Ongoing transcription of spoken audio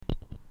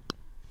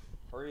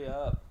Hurry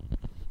up.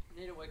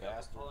 You need to wake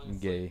Bastard. up. I'm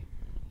Gay.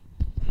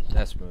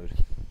 That's smooth.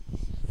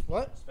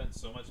 What? Spent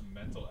so much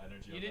mental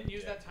energy. You on didn't that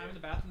use that dick, time in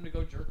dude. the bathroom to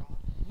go jerk off.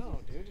 No,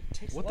 dude. It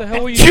takes What a the lot.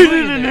 hell were you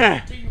doing in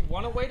there? Do you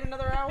want to wait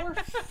another hour?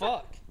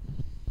 Fuck.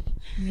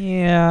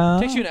 Yeah.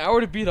 Takes you an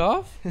hour to beat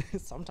off?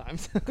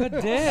 Sometimes. God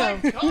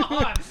damn. Oh my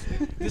God.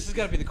 This has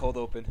got to be the cold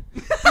open.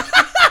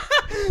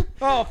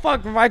 Oh,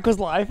 fuck. Mike was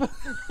live.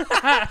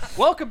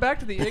 Welcome back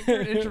to the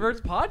Ignorant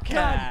Introverts podcast.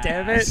 God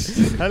damn it.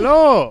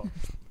 Hello.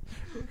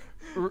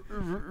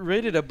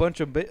 Rated a bunch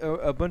of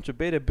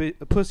beta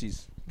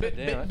pussies. God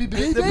damn.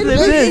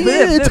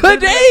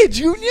 Today,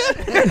 Junior.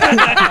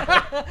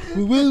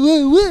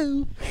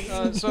 Woo.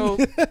 So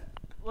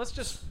let's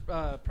just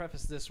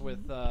preface this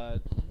with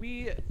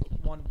we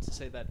wanted to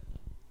say that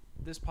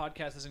this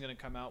podcast isn't going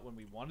to come out when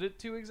we wanted it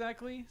to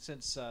exactly,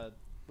 since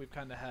we've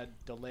kind of had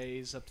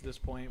delays up to this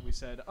point. We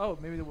said, oh,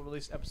 maybe we'll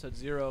release episode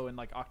 0 in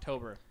like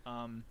October.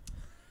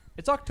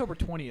 It's October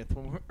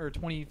 20th or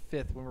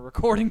 25th when we're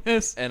recording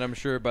this. And I'm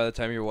sure by the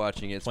time you're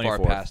watching it, it's 24th. far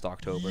past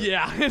October.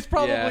 Yeah, it's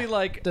probably Yeah.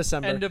 like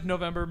December. end of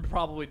November,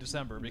 probably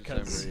December,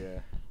 because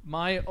December,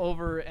 my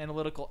over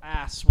analytical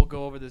ass will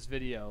go over this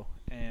video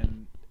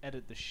and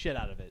edit the shit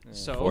out of it. Yeah.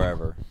 So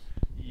Forever.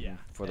 yeah,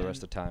 for the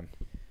rest of time.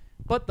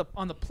 But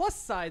on the plus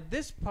side,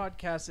 this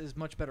podcast is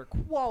much better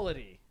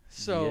quality.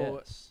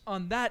 So Yes.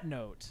 on that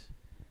note,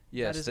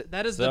 Yes.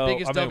 that is So, the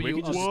biggest I mean, we W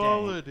could of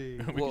just- the day.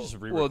 We Well- can just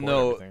well, re-record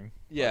no. everything.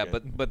 Yeah,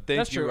 Fuck it. but thank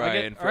That's you, true. I get-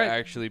 Ryan, for alright.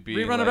 actually being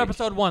Rerun of like,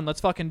 episode 1. Let's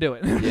fucking do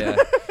it. Yeah.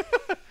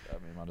 I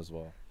mean, might as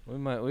well. I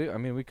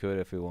mean, we could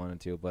if we wanted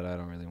to, but I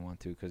don't really want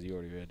to because you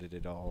already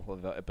edited all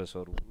of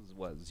episode,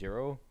 what,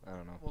 0? I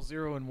don't know. Well,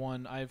 0 and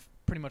 1, I've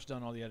pretty much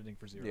done all the editing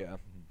for 0. Yeah.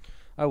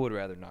 I would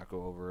rather not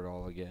go over it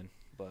all again,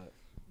 but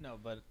No,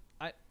 but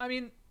I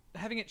mean,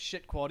 having it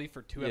shit quality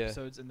for 2 Yeah.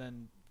 episodes and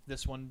then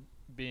this one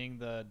being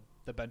the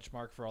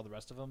benchmark for all the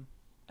rest of them,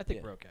 I think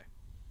Yeah. we're okay.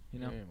 You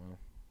know? yeah, well.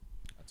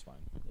 That's fine.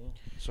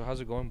 So how's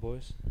it going,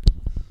 boys?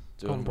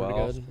 Doing Going pretty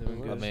well. good.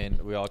 Doing I good.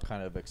 mean, we all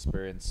kind of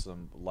experienced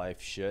some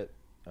life shit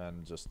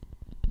and just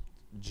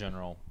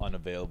general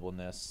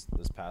unavailableness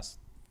this past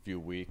few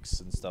weeks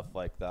and stuff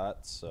like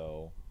that.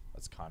 So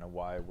that's kind of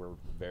why we're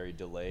very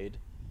delayed.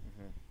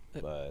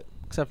 But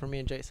Except for me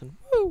and Jason.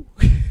 Woo.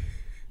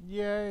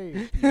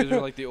 yay! You guys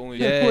are like the only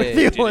Yay. We're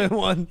the didn't- only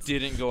ones.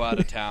 didn't go out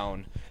of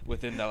town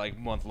within that like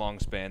month-long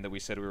span that we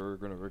said we were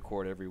going to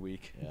record every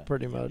week. Yeah.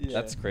 Pretty much. Yeah.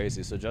 That's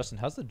crazy. So Justin,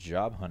 how's the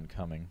job hunt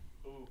coming?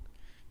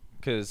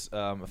 Because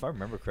if I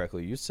remember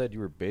correctly, you said you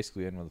were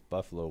basically in with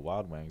Buffalo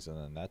Wild Wings, and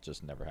then that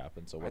just never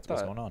happened. So what's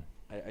thought- going on?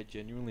 I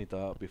genuinely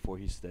thought before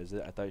he says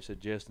it, I thought you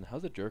said, Justin,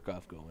 how's the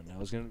jerk-off going? I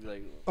was going to be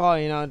like, Oh,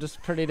 you know,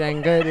 just pretty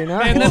dang good, you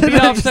know? And then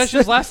beat-off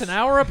sessions last an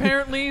hour,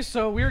 apparently,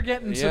 so we're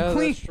getting yeah, some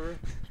clean. that's true.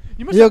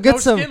 You must You'll have get no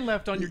some- skin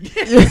left on your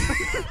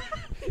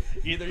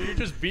Either you're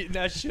just beating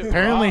that shit.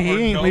 Apparently raw, he or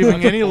ain't no leaving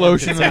one's any going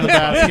lotion to in the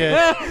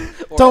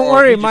basket. Don't Or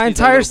worry, he just my needs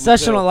a entire little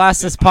session will bit.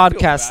 last this I feel bad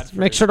podcast. for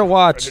Make him. sure to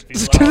watch. If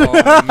he's like,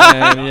 Oh,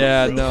 man,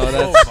 yeah, no,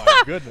 that's... oh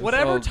my goodness.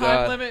 Whatever Oh, time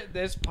God. limit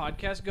this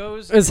podcast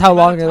goes Is how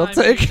the amount long of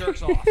it'll time he take.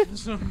 jerks off.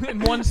 So, in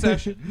one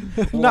session.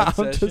 No, One I'm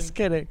session. just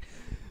kidding.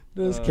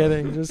 Just Uh,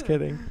 kidding. Just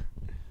kidding.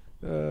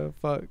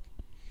 Fuck.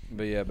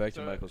 But yeah, back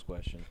to Michael's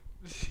question.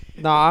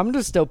 Nah, I'm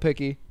just still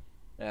picky.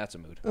 That's a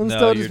mood. I'm no,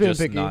 still you're just being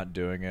just picky. not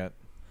doing it.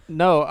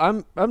 No,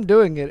 I'm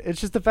doing it.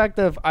 It's just the fact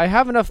that I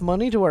have enough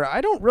money to where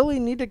I don't really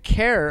need to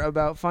care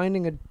about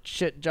finding a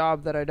shit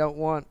job that I don't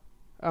want.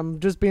 I'm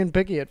just being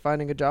picky at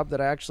finding a job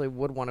that I actually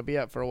would want to be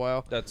at for a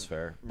while. That's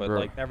fair, but Bro.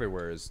 like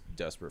everywhere is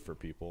desperate for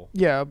people,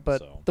 Yeah,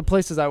 but So. the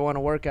places I want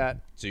to work at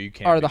so you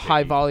can't. are be the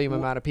high picky. volume Well-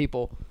 amount of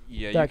people.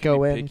 Yeah, that you can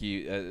go be in.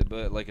 picky,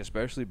 but like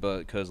especially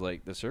because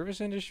like the service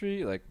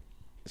industry, like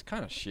it's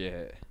kind of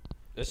shit.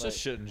 It's just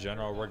shit in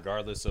general,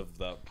 regardless of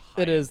the.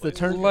 It is the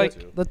turn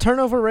Like- the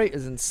turnover rate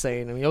is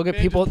insane. I mean, you'll get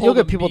Man people just you'll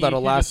pulled get a people me, that'll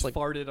he last just like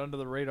farted under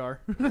the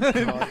radar.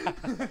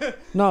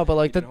 no, but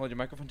like You can the hold your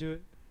microphone to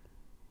it.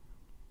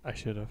 I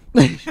should have.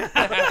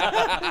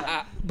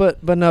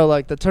 but no,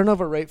 like the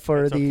turnover rate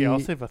for It's the okay. I'll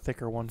save a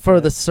thicker one for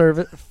that.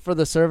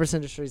 the service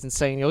industry is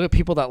insane. You'll get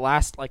people that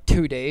last like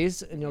 2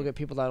 days, and you'll get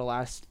people that'll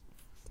last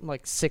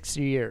like 6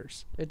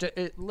 years.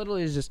 It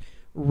literally is just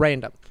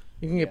random.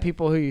 You can get Yeah.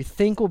 people who you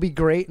think will be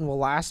great and will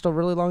last a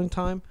really long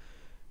time,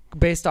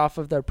 based off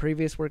of their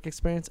previous work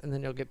experience, and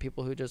then you'll get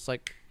people who just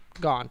like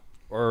gone.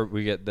 Or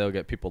they'll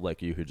get people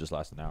like you who just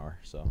last an hour.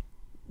 So.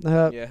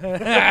 Yeah.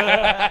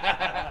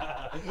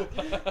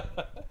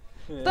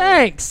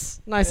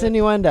 Thanks. Nice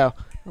innuendo.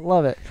 I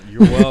love it.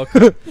 You're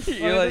welcome. You're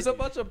There's like- a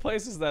bunch of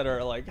places that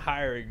are like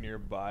hiring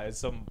nearby,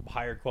 some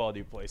higher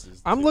quality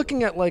places. I'm too.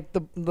 looking at like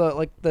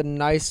the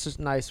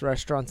nice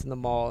restaurants in the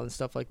mall and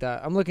stuff like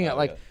that. I'm looking at Oh,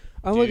 like yeah.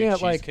 I'm Dude, looking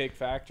at like Cheesecake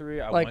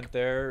Factory. I like- went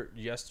there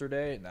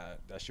yesterday, and that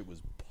shit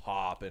was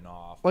popping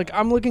off. like man.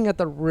 I'm looking at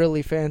the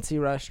really fancy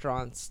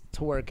restaurants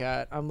to work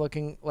at. I'm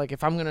looking like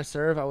if I'm gonna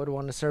serve, I would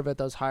want to serve at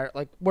those higher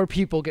like where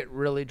people get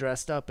really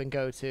dressed up and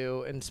go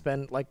to and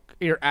spend like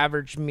your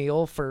average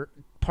meal for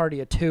party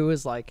of 2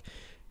 is like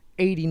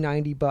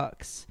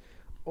 $80-$90,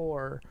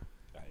 or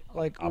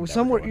Like I'm never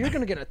somewhere, doing you're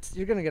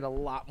gonna get a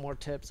lot more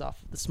tips off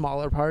the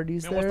smaller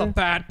parties Man, there. what's the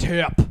bad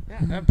tip?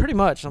 Pretty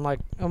much. I'm like,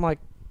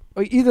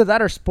 either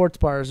that or sports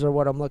bars are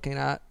what I'm looking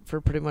at for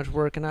pretty much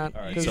working at.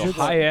 All right, 'Cause so it's-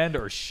 high end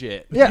or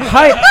shit. Yeah,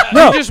 high.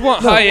 No, No, you just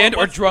want high end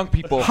or drunk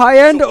people. high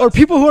end or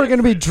people who are going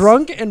to be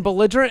drunk and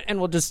belligerent and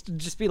will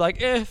just be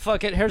like,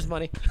 fuck it, here's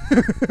money.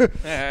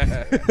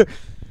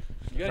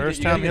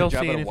 First time he'll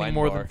see anything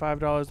more than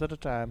 $5 at a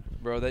time.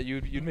 Bro, that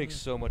you'd make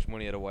so much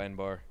money at a wine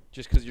bar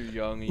just because you're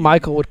young. And you-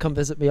 Michael would come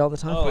visit me all the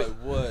time. Oh, it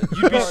would.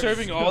 You'd be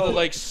serving all the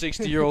like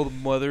 60-year-old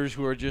mothers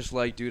who are just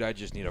like, dude, I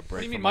just need a break. What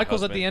do you mean from my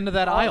Michael's at the husband." end of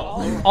that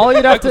aisle? All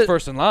you'd have Michael's to,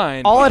 first in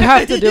line. all I'd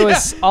have to do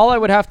is, all I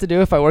would have to do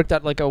if I worked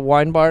at like a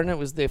wine bar and it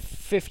was the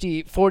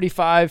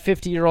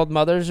 50-year-old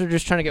mothers who are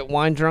just trying to get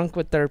wine drunk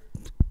with their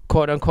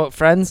quote unquote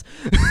friends.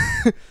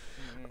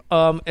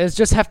 Is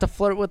just have to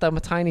flirt with them a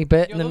tiny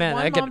bit, Yo, and then those man,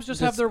 wine I could moms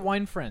just have their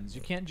wine friends. You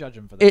can't judge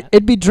them for that.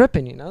 it'd be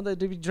dripping, you know. They'd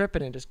be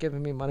dripping and just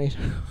giving me money,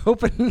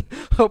 hoping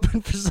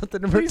for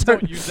something to Please return.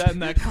 don't use that in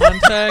that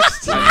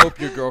context. I hope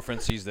your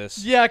girlfriend sees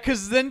this. Yeah,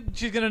 because then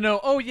she's going to know,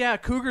 oh, yeah,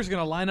 Cougar's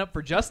going to line up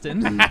for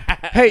Justin.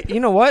 Hey, you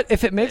know what?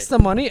 If it makes the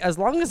money, as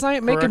long as I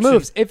ain't making Correction.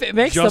 moves, if it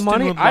makes Justin the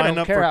money, would I line don't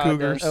up care for how it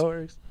Cougars.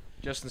 goes.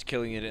 Justin's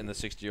killing it in the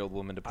 60-year-old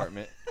woman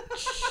department.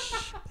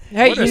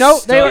 Hey, What you a know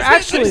they were stud.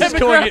 actually. He's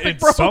killing it in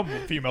some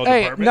female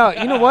Hey, department. no,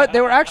 you know what? They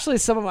were actually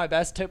some of my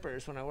best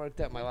tippers when I worked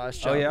at my last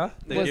job. Oh, yeah?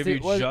 They was give the, you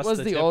was, just was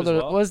the the tip as older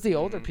well? was the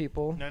older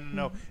people.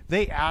 No.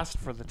 They asked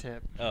for the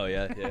tip. Oh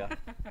yeah.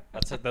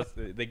 That's they give. I them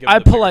the bigger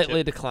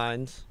politely tip.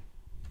 declined.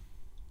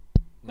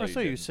 No, Or so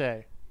you didn't.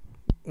 say.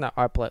 No,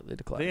 I politely The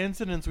declined.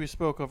 incidents we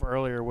spoke of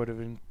earlier would have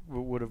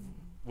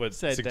Would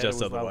said that it suggest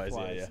was otherwise.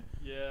 loud Yeah, flies.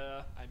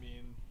 Yeah, I mean,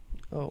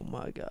 Oh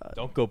my god.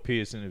 Don't go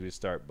pee as soon as we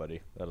start,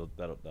 buddy. That'll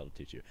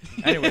teach you.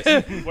 Anyways,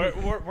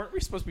 weren't we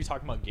supposed to be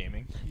talking about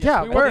gaming?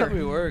 Yeah, we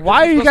we're- were.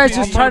 Why are you guys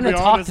I'm just gonna trying to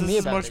be talk honest, to me this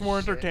is about much this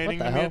more shit? entertaining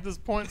What to the me hell? at this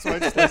point, so I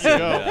just let you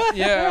go.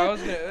 Yeah, I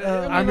was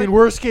gonna. I mean,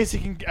 worst case, you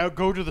can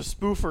go to the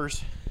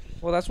spoofers.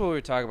 Well, that's what we were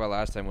talking about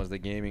last time was the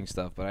gaming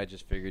stuff. But I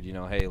just figured,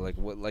 hey,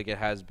 like it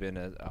has been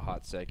a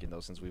hot second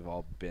though since we've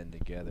all been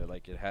together.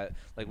 Like it had,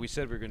 like we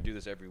said, we are gonna do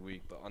this every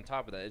week. But on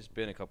top of that, it's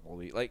been a couple of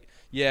weeks. Like,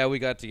 yeah, we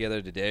got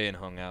together today and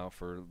hung out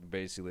for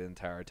basically the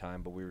entire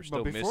time. But we were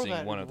still before missing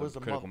that, one it of the was a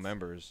critical month.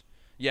 members.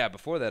 Yeah,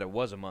 before that, it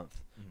was a month,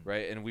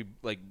 right? And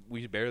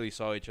we barely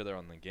saw each other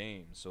on the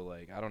game. So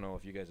like, I don't know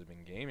if you guys have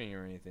been gaming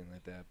or anything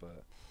like that,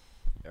 but.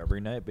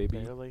 Every night, baby.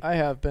 Barely. I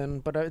have been,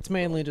 but it's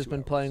mainly like just 2 been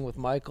hours. playing with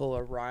Michael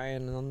or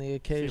Ryan on the See,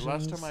 occasions.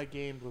 last time I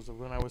gamed was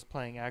when I was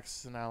playing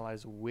Axis and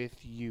Allies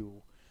with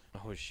you.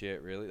 Oh shit!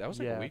 Really? That was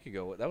like Yeah. a week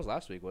ago. That was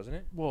last week, wasn't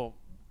it? Well,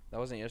 That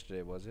wasn't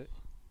yesterday, was it?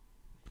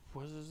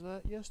 was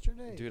that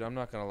yesterday? Dude, I'm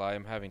not gonna lie.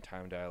 I'm having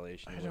time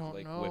dilation I with don't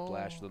like know.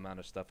 whiplash. The amount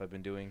of stuff I've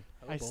been doing.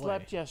 I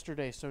slept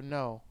yesterday, so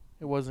no,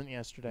 it wasn't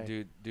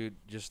yesterday. Dude,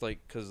 just like,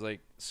 cause like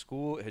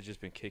school had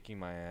just been kicking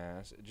my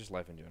ass. Just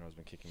life in general has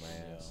been kicking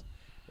my ass,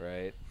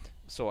 right?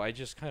 So I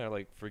just kind of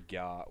like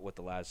forgot what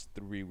the last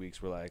 3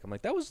 weeks were like. I'm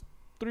like, that was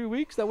 3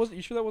 weeks.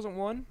 You sure that wasn't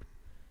one?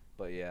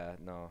 But yeah,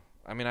 no.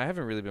 I mean, I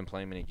haven't really been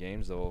playing many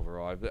games though.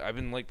 Overall, I've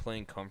been like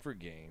playing comfort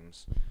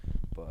games,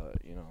 but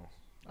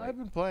I've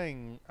been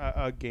playing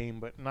a game,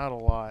 but not a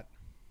lot.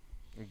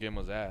 what game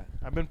was that?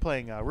 I've been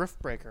playing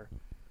Riftbreaker.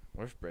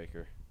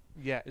 Riftbreaker.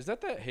 Yeah, Is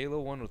that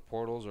Halo one with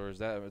portals, or is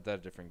that a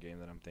different game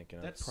that I'm thinking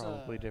of? that's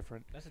probably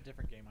different. That's a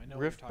different game. I know.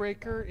 what you're talking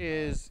Riftbreaker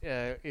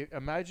about. is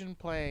imagine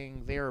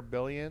playing They Are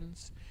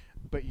Billions,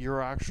 but you're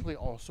actually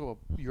also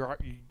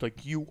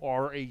you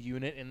are a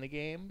unit in the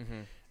game,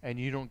 Mhm. and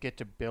you don't get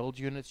to build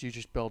units. You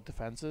just build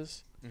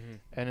defenses. Mhm.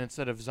 And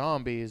instead of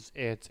zombies,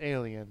 it's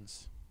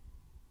aliens.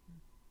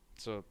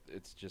 So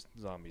it's just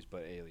zombies,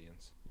 but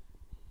aliens.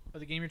 Oh,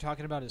 the game you're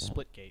talking about is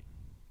Splitgate.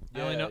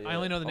 Yeah, I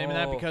only know the name of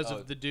that Oh, because oh,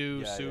 of the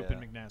Do, yeah, Soup, yeah.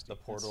 and McNasty. The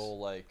Portal,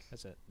 like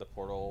That's it. the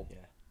Portal, Yeah.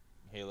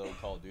 Halo,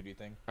 Call of Duty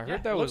thing. I Yeah, heard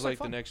it that looks was like like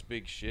the fun. next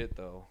big shit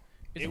though.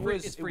 It's it free.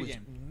 was It's free it was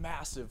game.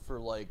 massive for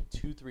like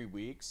 2-3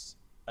 weeks,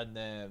 and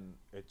then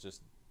it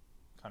just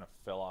kind of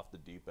fell off the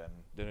deep end.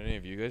 Did any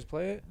of you guys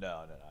play it? No,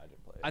 I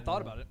didn't play it. I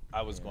thought about it.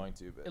 I was going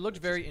to, but It looked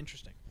it's very just-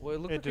 interesting. Well, it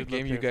looked It like a did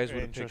game look you guys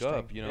very would pick interesting.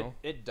 up, you know.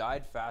 It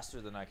died faster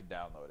than I could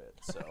download it.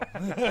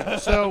 So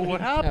So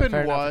what happened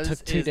fair enough. It was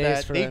took 2 is days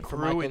that for they it- for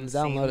grew Michael to download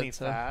insanely it,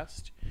 so.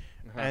 fast,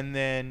 Uh-huh. and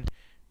then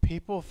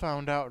people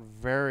found out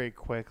very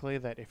quickly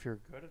that if you're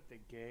good at the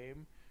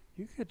game,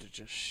 you get to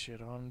just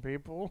shit on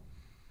people.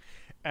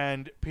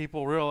 And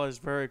people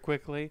realized very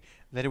quickly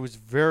that it was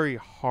very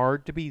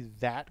hard to be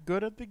that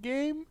good at the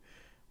game.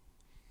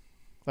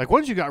 Like,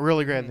 once you got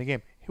really great at the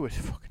game, it was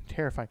fucking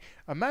terrifying.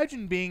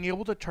 Imagine being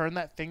able to turn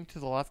that thing to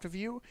the left of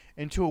you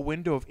into a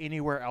window of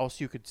anywhere else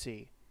you could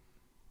see.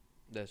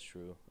 That's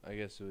true. I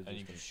guess it was. and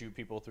you can shoot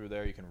people through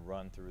there. You can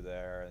run through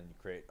there and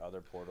create other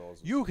portals.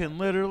 and You stuff. can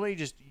literally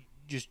just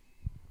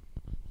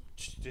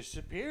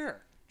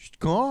disappear. Just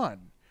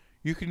gone.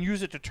 You can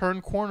use it to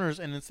turn corners,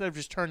 and instead of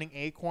just turning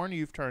a corner,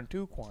 you've turned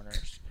 2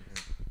 corners.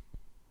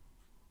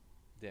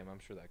 Damn, I'm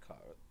sure that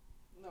caught.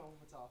 No,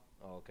 it's off.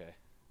 Oh, okay.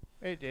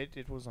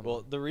 It was on.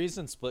 Well, the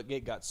reason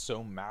Splitgate got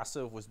so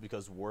massive was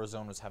because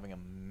Warzone was having a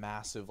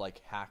massive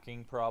like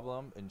hacking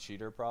problem and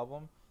cheater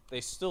problem.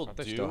 They still Aren't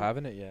they do, still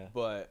having it? Yeah.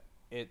 but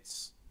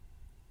it's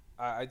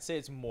I'd say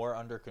it's more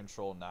under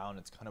control now, and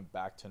it's kind of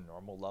back to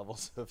normal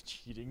levels of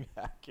cheating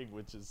hacking,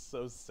 which is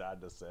so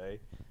sad to say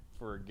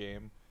for a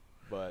game.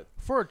 But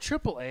For a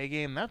AAA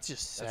game, that's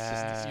just That's just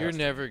sad. disgusting. You're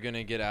never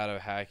gonna get out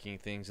of hacking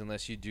things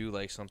unless you do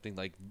like something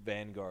like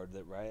Vanguard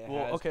that Riot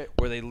Well, has, okay.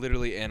 where they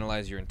literally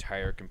analyze your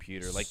entire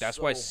computer. Like that's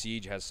why So-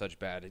 Siege has such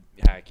bad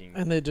hacking.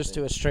 And they just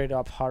do a straight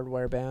up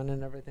hardware ban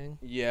and everything.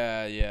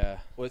 Yeah, yeah.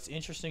 well, it's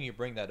interesting you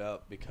bring that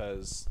up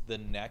because the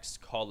next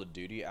Call of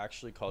Duty,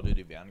 actually Call of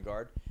Duty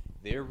Vanguard,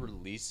 they're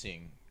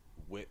releasing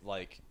with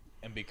like,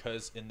 and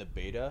because in the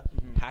beta,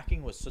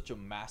 hacking was such a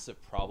massive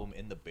problem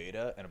in the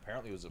beta, and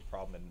apparently it was a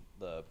problem in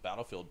the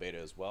Battlefield beta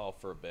as well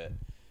for a bit,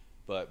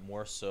 but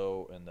more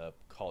so in the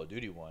Call of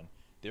Duty one.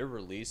 They're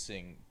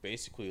releasing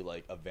basically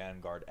like a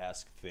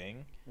Vanguard-esque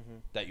thing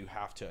that you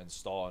have to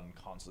install and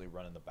constantly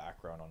run in the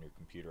background on your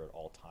computer at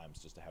all times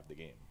just to have the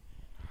game.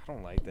 I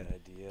don't like that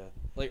idea.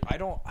 Like I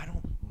don't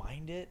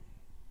mind it,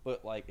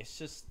 but like it's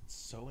just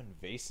so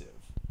invasive.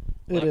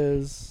 It Like-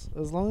 is.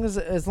 As long as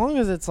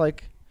it's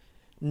like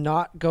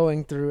not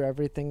going through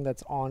everything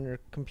that's on your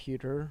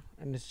computer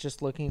and it's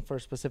just looking for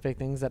specific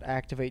things that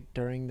activate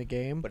during the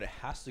game. But it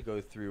has to go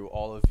through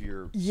all of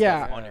your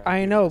Yeah, stuff on your I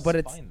computer know, to but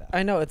it's find that.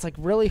 I know it's like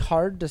really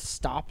hard to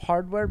stop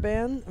hardware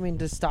ban. I mean,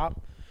 to stop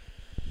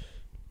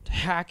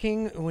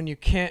hacking when you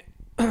can't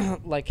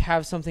like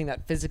have something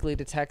that physically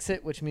detects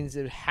it, which means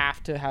you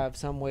have to have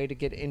some way to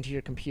get into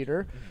your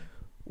computer,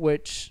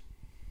 which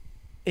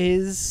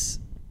is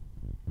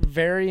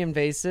very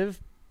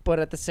invasive, but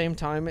at the same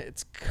time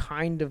it's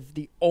kind of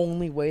the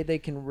only way they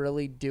can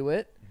really do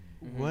it.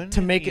 Wouldn't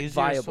To make an it easier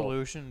viable.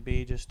 solution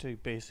be just to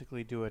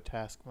basically do a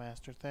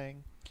Taskmaster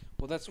thing?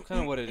 Well, that's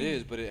kind of what it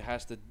is, but it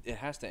has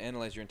to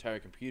analyze your entire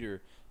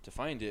computer to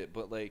find it.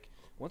 But like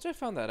once I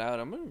found that out,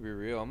 I'm gonna be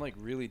real. I'm like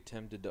really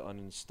tempted to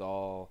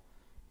uninstall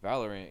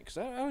Valorant because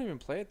I don't even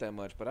play it that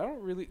much. But I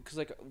don't really because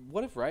like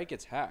what if Riot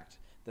gets hacked?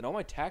 Then all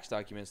my tax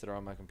documents that are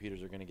on my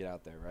computers are gonna get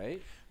out there,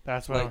 right?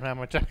 That's why I Like, don't have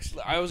much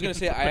actually. I was gonna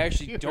say I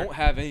actually don't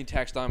have any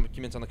tax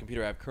documents on the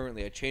computer I have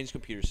currently. I changed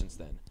computers since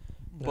then,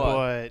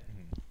 But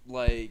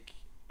like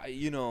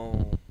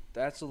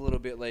that's a little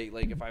bit like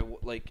if I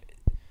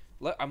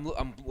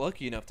I'm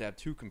lucky enough to have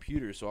two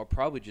computers, so I'll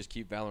probably just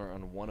keep Valorant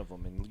on one of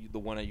them, and the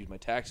one I use my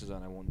taxes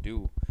on I won't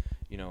do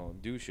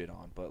shit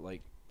on. But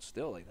like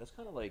still, like that's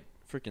kind of like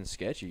freaking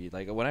sketchy.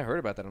 Like when I heard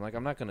about that, I'm like,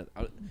 I'm not gonna.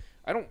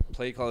 I don't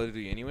play Call of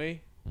Duty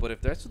anyway. But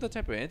if that's the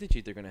type of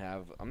anti-cheat they're gonna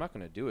have, I'm not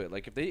gonna do it.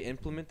 Like if they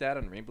implement that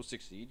on Rainbow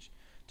Six Siege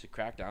to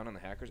crack down on the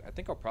hackers, I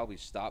think I'll probably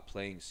stop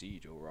playing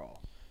Siege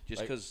overall,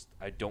 just Like- because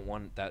I don't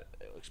want that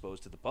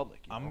exposed to the public.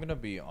 I'm gonna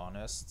be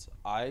honest.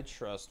 I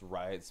trust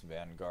Riot's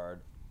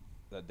Vanguard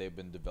that they've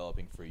been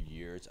developing for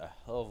years a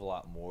hell of a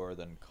lot more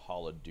than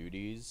Call of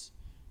Duty's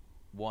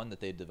one that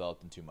they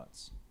developed in 2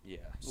 months. Yeah.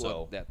 So-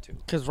 Well, that too.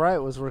 Because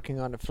Riot was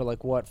working on it for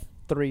like what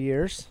 3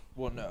 years?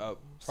 Well, no,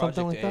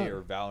 Something Project like A that.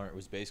 or Valorant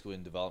was basically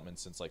in development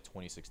since like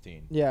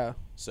 2016. Yeah,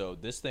 So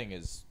this thing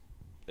is,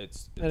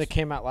 it's and it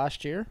came out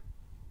last year.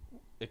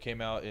 it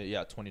came out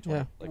 2020,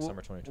 Yeah. like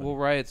summer 2020. Well,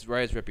 Riot's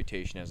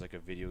reputation as like a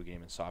video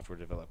game and software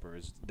developer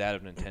is that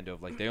of Nintendo.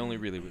 Of like they only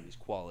really release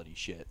quality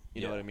shit.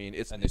 You know Yeah. what I mean?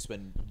 It's and they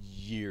spend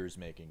years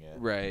making it.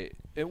 right,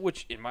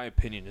 which in my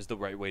opinion is the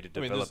right way to I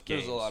mean, develop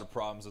games. there's a lot of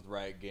problems with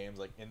Riot Games,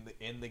 like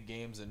in the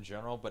games in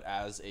general, but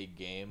as a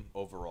game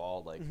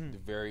overall, like the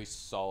very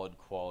solid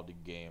quality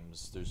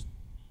games. There's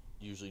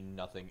usually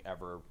nothing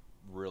ever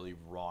really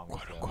wrong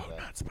with them.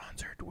 that-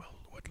 sponsored.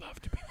 Would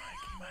love to be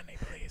making money,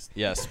 please.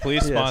 Yes,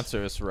 please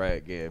sponsor us,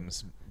 Riot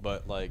Games.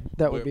 But like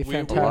That would be a lot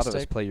of us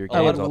fantastic. play your a games I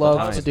lot would of all love the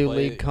time. to us do play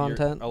league your-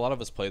 content. A lot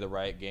of us play the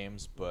Riot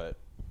Games, but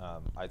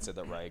I'd say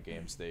that Riot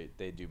Games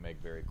they do make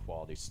very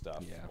quality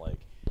stuff. Yeah. Like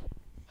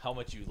how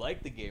much you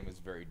like the game is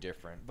very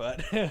different,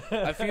 but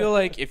I feel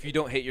like if you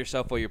don't hate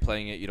yourself while you're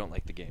playing it, you don't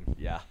like the game.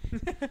 yeah,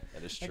 that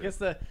is I true. guess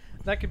that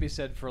could be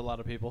said for a lot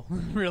of people,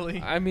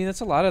 really. I mean, that's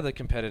a lot of the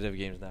competitive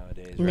games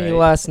nowadays, Me right?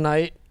 last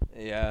night.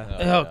 Yeah. No.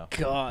 Oh yeah.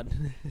 God.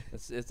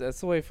 That's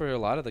the way for a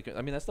lot of the.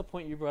 I mean, that's the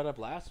point you brought up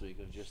last week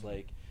of just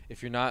like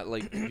if you're not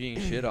like being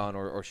shit on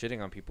or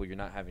shitting on people, you're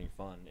not having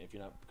fun. If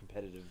you're not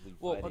competitively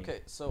Well, fighting.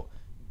 okay, so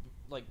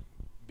like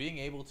being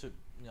able to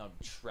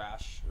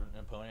trash an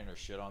opponent or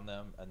shit on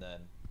them, and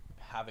then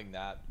having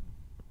that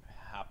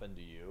happen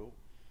to you,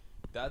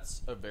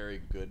 that's a very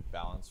good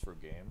balance for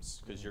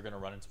games because you're gonna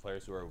run into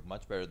players who are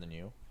much better than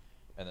you,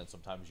 and then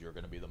sometimes you're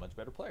gonna be the much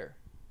better player,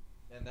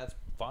 and that's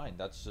fine.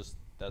 That's just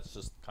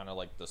kind of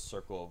like the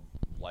circle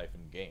of life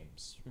in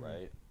games,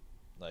 right?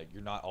 Like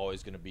you're not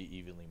always gonna be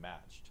evenly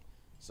matched.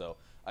 So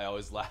I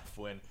always laugh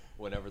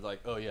whenever like,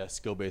 oh yeah,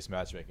 skill-based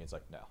matchmaking. It's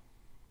like no,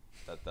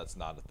 that's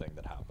not a thing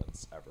that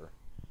happens ever.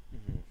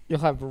 You'll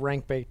have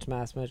ranked-based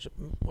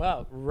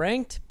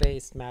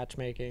ranked-based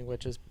matchmaking,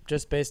 which is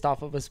just based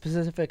off of a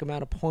specific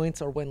amount of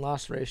points or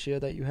win-loss ratio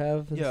that you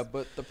have. Yeah,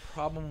 but the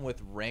problem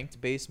with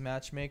ranked-based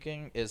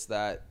matchmaking is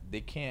that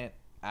they can't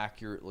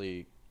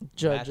accurately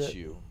Judge match it.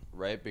 you,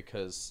 right?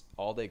 Because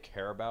all they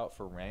care about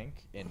for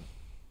rank in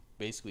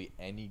basically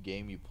any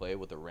game you play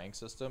with a rank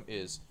system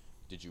is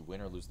did you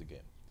win or lose the game.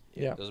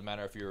 Yeah. Doesn't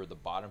matter if you're the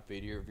bottom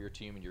feeder of your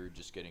team and you're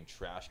just getting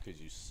trashed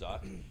because you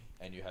suck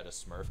and you had a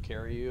Smurf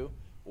carry you,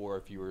 or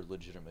if you were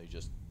legitimately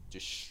just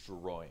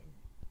destroying.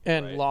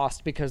 And right?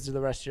 lost because the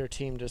rest of your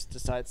team just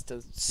decides to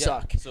Yeah.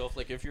 suck. So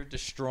if you're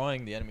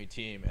destroying the enemy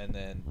team and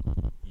then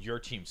your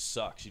team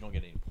sucks, you don't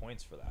get any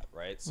points for that,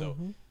 right? So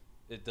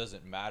it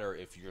doesn't matter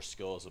if your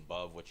skill is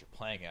above what you're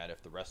playing at.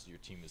 If the rest of your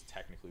team is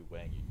technically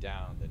weighing you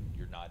down, then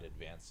you're not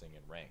advancing in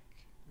rank,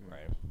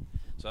 right?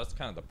 So that's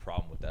kind of the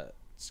problem with that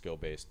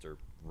skill-based or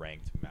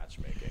ranked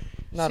matchmaking.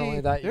 Not See,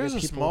 only that, you there's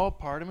get a people, small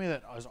part of me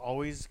that has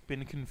always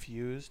been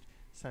confused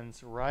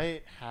since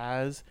Riot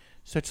has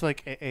such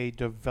like a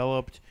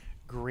developed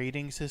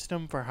grading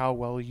system for how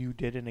well you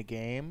did in a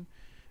game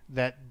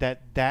that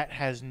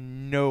has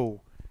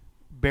no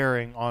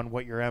bearing on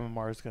what your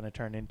MMR is going to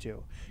turn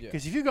into.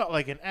 Because if you got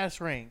like an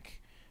S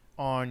rank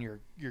on your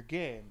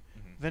game,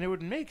 then it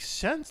would make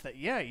sense that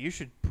you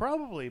should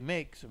probably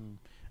make some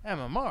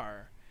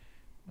MMR.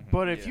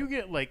 But if you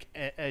get like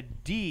a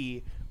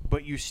D,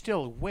 but you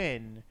still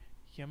win,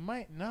 you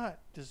might not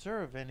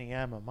deserve any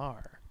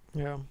MMR.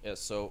 Yeah. Yeah,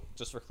 so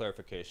just for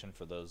clarification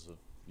for those of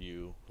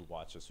you who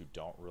watch us who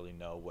don't really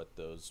know what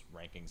those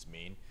rankings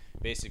mean,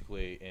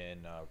 basically in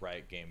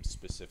Riot Games,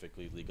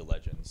 specifically League of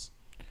Legends,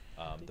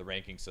 the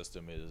ranking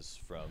system is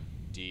from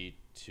D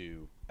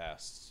to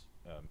S,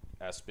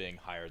 S being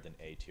higher than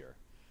A tier.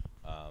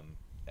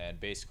 And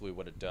basically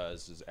what it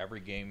does is every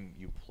game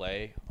you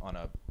play on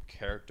a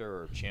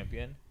character or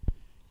champion,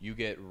 you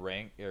get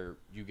ranked, or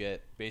you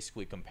get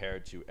basically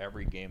compared to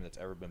every game that's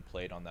ever been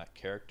played on that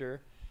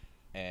character,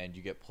 and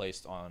you get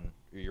placed on,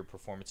 your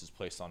performance is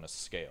placed on a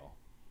scale.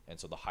 And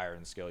so the higher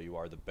in the scale you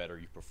are, the better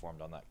you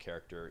performed on that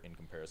character in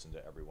comparison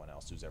to everyone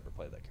else who's ever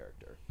played that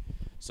character.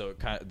 So it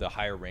kind of, the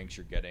higher ranks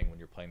you're getting when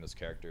you're playing those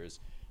characters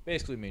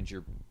basically means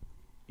you're,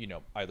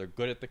 either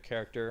good at the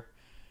character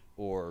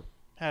or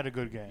Had a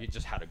good game. you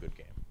just had a good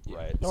game,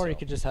 right? Or you So-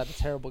 could just have a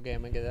terrible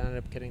game and end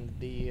up getting the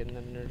D, and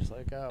then you're just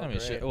like, oh, I mean,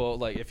 great. shit. Well,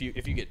 like if you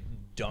get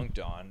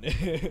dunked on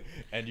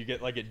and you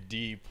get like a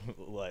D,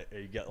 like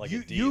you get like a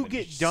D, you then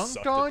get sucked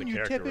at dunked the on, you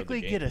character or the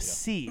typically game, get a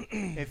C.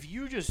 If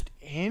you just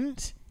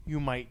int, you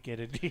might get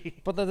a D.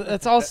 But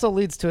that also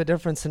leads to a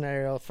different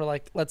scenario for,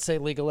 like, let's say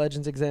League of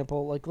Legends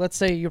example. Like, let's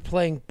say you're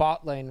playing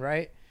bot lane,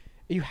 right?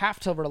 You have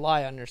to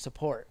rely on your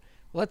support.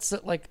 Let's say,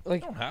 like You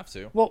don't have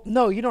to. well,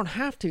 no, you don't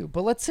have to.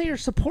 But let's say your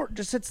support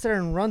just sits there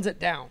and runs it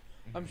down,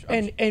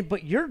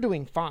 but you're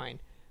doing fine,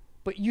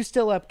 but you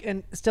still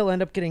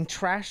end up getting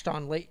trashed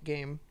on late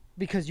game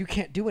because you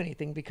can't do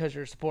anything because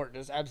your support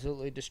just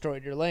absolutely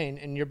destroyed your lane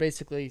and you're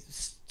basically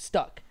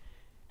stuck.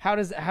 How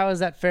is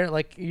that fair?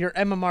 Like, your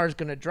MMR is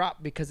going to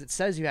drop because it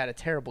says you had a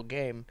terrible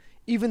game,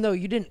 even though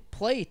you didn't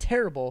play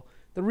terrible.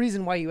 The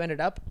reason why you ended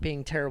up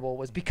being terrible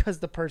was because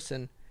the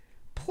person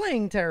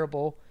playing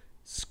terrible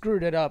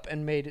screwed it up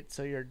and made it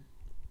so you're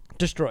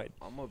destroyed.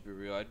 I'm gonna be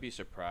real. I'd be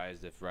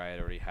surprised if Riot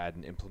already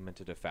hadn't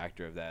implemented a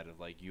factor of that. Of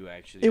like you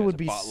actually, It as would a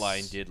be bot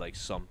line did like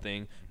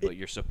something, but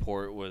your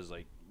support was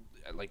like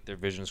their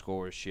vision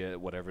score was shit.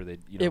 Whatever they,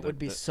 It would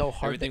be so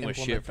hard to everything was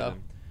shit implement, for though.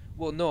 them.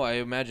 Well, no, I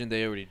imagine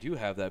they already do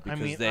have that because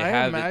mean, they I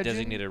have a imagine-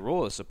 designated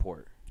role as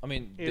support. I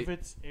mean, If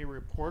it's a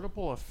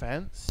reportable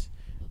offense,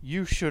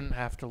 you shouldn't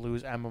have to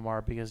lose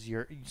MMR because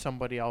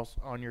somebody else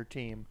on your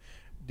team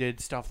did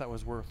stuff that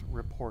was worth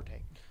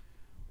reporting.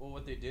 well,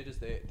 what they did is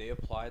they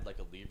applied like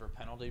a lever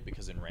penalty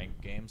because in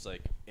ranked games,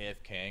 like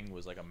AFKing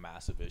was like a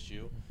massive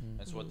issue,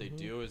 and so what they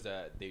do is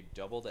that they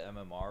double the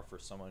MMR for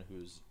someone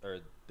or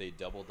they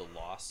double the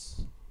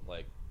loss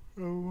like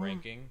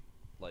ranking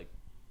like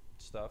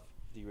stuff.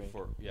 D rank.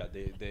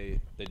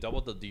 They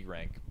doubled the D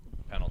rank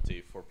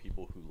penalty for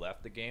people who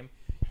left the game,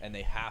 and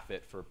they half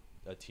it for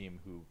a team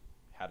who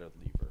had a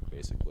lever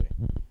basically,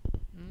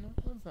 No,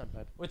 that's not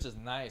bad. which is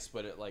nice,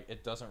 but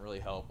it doesn't really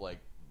help like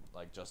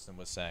Justin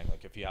was saying,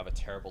 like if you have a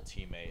terrible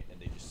teammate and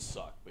they just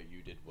suck but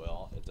you did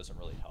well, it doesn't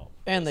really help.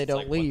 And Because they it's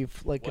don't like, leave.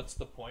 what's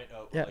the point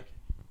of Yeah.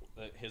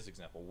 his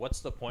example? What's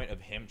the point of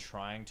him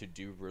trying to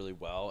do really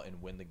well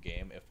and win the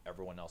game if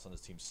everyone else on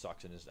his team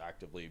sucks and is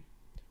actively,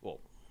 well,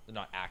 they're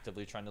not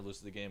actively trying to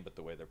lose the game, but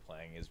the way they're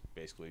playing is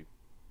basically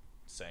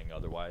saying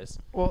otherwise.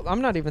 Well,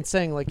 I'm not even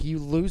saying like you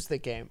lose the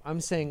game. I'm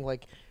saying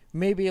like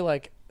maybe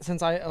like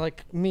since I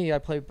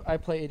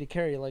play AD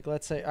carry. Like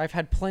let's say I've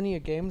had plenty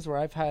of games where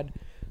I've had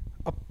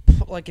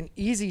an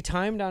easy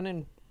time down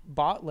in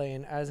bot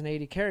lane as an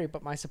AD carry,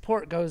 but my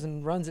support goes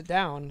and runs it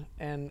down,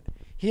 and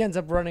he ends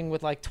up running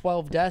with like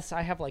 12 deaths.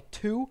 I have like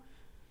 2,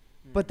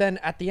 but then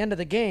at the end of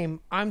the game,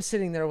 I'm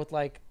sitting there with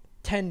like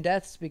 10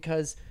 deaths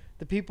because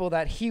the people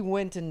that he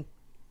went and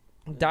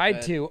died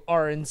fed. to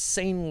are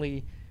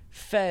insanely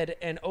fed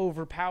and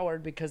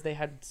overpowered because they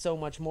had so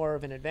much more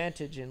of an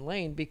advantage in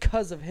lane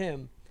because of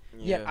him.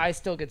 Yet Yeah. I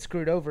still get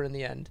screwed over in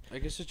the end. I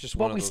guess it's just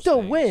one But of we those still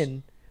things.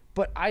 win.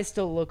 But I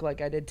still look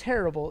like I did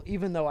terrible,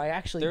 even though I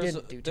actually There's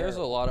didn't do there's a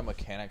terrible. lot of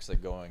mechanics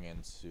that going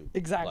into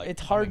Exactly. like,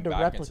 It's hard coming to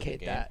back into the replicate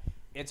game. that.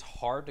 It's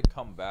hard to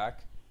come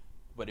back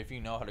but if you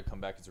know how to come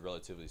back, it's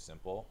relatively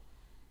simple.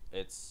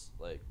 It's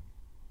like,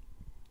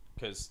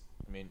 because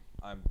I mean,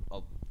 I'm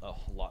a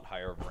lot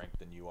higher rank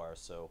than you are,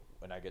 so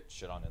when I get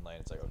shit on in lane,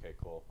 it's like, okay,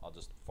 cool, I'll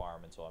just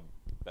farm until I'm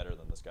better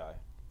than this guy.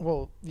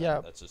 Well, yeah,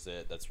 And that's just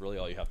it. That's really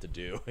all you have to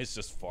do. Is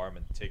just farm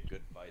and take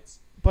good fights.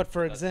 but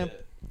for That's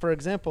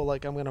example,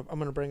 like I'm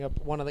gonna bring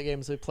up one of the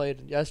games we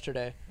played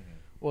yesterday. Mhm.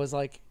 Was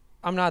like,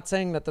 I'm not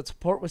saying that the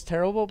support was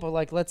terrible, but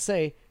like, let's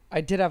say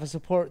I did have a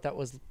support that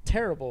was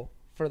terrible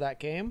for that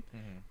game,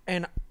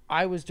 and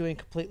I was doing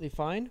completely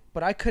fine,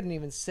 but I couldn't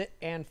even sit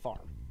and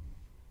farm.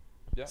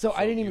 Yeah, So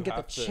I didn't even you get the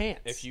have to- chance.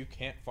 If you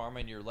can't farm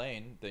in your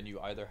lane, then you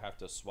either have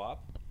to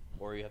swap,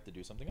 or you have to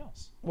do something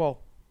else. Well,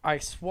 I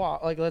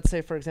swap. Like, let's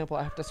say for example,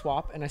 I have to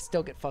swap, and I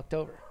still get fucked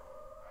over.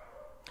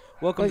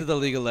 Welcome Like- to the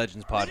League of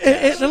Legends podcast.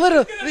 It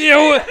literally. You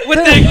know, what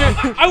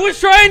the, I was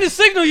trying to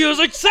signal you. I was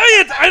like, say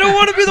it. I don't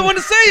want to be the one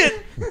to say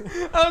it.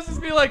 I was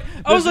just be like,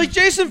 I was like,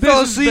 Jason this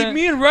fell has asleep. been-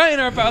 Me and Ryan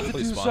are about to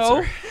Please do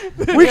sponsor.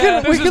 so. We Yeah,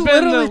 can we this has can been the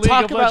literally League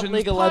talk of about Legends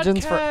League of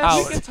Legends for podcast.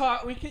 hours. We can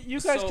talk. You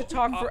guys So, could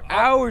talk for uh,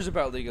 hours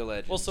about League of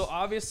Legends. Well, so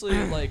obviously,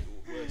 like,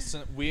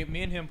 me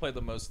and him play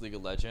the most League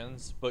of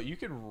Legends, but you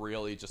can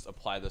really just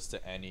apply this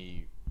to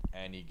any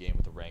game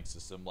with a rank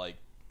system.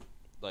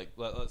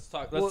 Let's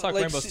talk Well,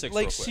 Rainbow Six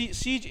like real quick.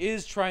 Siege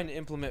is trying to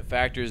implement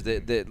factors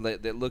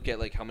that look at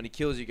like how many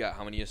kills you got,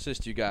 how many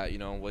assists you got, you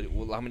know,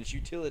 how much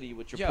utility,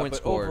 what's your Yeah, point but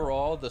score.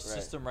 overall, the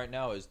system right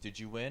now is: did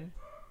you win?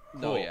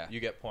 No, Cool, yeah. you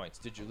get points.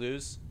 Did you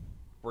lose?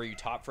 Were you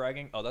top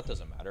fragging? Oh, that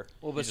doesn't matter.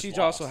 Well, You but just Siege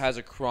lost. also has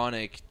a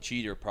chronic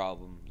cheater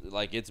problem.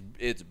 Like it's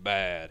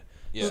bad.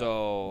 Yeah.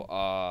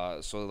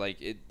 So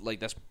like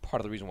that's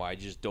part of the reason why I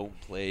just don't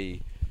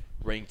play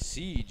ranked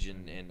Siege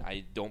and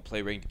I don't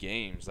play ranked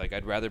games. Like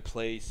I'd rather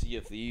play Sea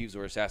of Thieves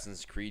or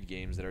Assassin's Creed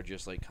games that are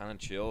just like kind of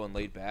chill and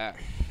laid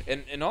back.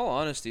 And in all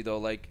honesty though,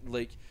 like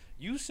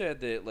you said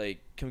that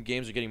like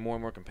games are getting more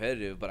and more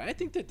competitive, but I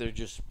think that they're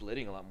just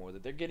splitting a lot more.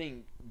 That they're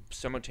getting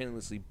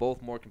simultaneously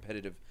both more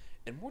competitive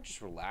and more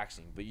just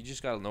relaxing. But you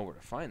just gotta know where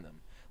to find them.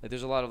 Like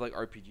there's a lot of like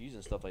RPGs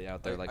and stuff like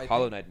out there, like I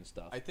Hollow think- Knight and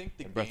stuff. I think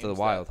the and Breath games of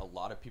the Wild. that a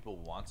lot of people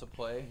want to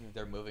play,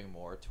 they're moving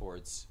more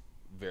towards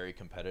very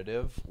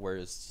competitive.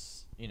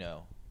 Whereas, you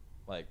know,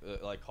 like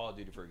Call of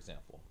Duty, for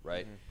example,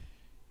 right?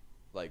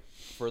 Like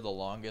for the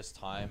longest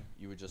time,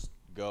 you would just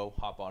go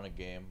hop on a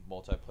game,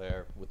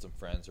 multiplayer with some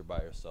friends or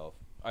by yourself.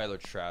 Either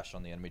trash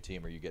on the enemy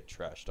team or you get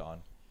trashed on.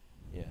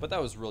 Yeah. But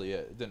that was really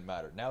it. It didn't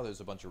matter. Now there's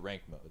a bunch of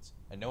ranked modes,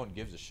 and no one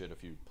gives a shit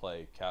if you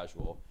play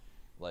casual.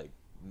 Like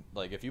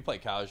if you play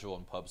casual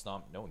in Pub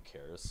Stomp, no one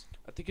cares.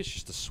 I think it's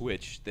just a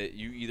switch that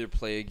you either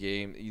play a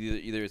game,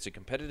 either it's a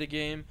competitive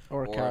game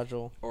Or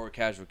casual. or a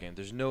casual game.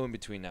 There's no in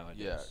between nowadays.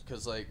 Yeah,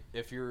 because like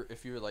if you're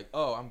like,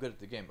 oh, I'm good at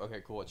the game.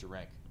 Okay, cool. What's your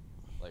rank?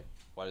 Like,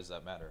 why does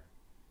that matter?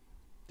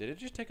 Did it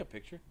just take a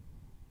picture?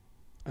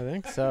 I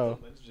think so.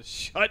 just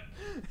shut.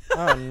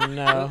 Oh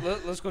no.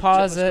 Let's go.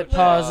 Pause it.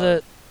 Pause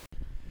it.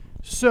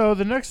 So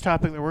the next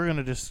topic that we're going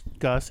to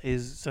discuss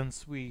is,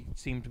 since we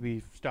seem to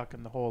be stuck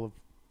in the hole of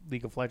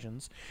League of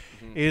Legends,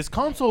 is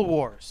console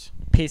wars.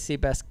 PC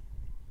best.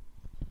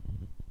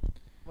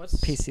 Let's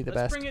PC the let's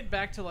best. bring it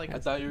back to like I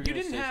thought you were gonna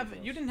didn't say have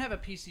something you else. didn't have a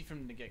PC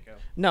from the get go.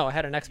 No, I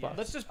had an Xbox.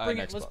 Let's just I bring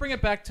had it. an Let's Xbox. bring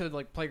it back to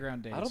like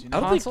playground days. I don't- you I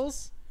know? don't think-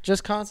 Consoles?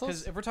 Just Because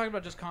consoles? if we're talking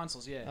about just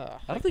consoles, yeah.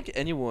 I don't think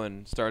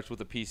anyone starts with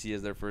a PC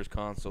as their first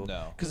console.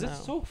 No. Because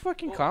it's No. so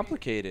fucking Well, I mean,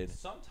 complicated.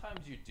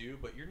 Sometimes you do,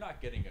 but you're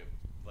not getting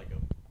a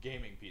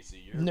gaming PC.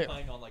 You're No.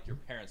 playing on like your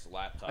parents'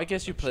 laptop. I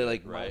guess or you some play shit,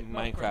 like right. No,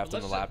 of course, Minecraft but on the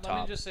let's Let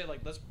laptop. me just say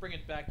let's bring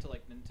it back to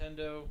like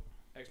Nintendo,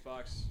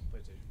 Xbox,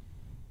 PlayStation.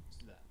 Let's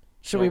do that.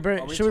 Should we So, bring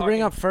are we should we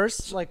bring talking- up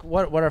first like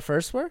what our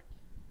first were?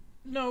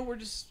 No, we're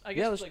just. I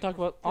guess Yeah, let's like, talk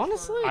about-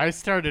 Honestly? I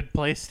started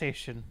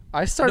PlayStation.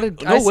 I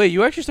started No, wait,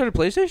 you actually started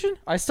PlayStation?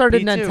 I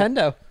started Me too.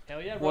 Nintendo.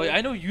 Hell yeah, Well, brother.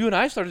 I know you and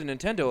I started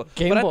Nintendo,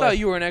 Game but I Boy. thought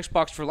you were an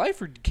Xbox for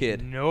Life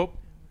kid. Nope.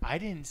 I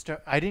didn't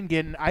start. I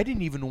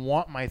didn't even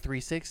want my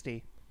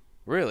 360.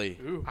 Really?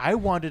 Ooh. I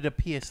wanted a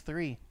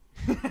PS3.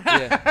 Yeah.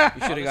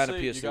 You should have gotten a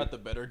Honestly, PS3. You got the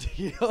better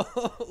deal.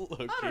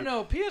 I don't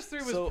know. PS3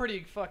 was So,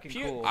 pretty fucking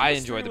cool. I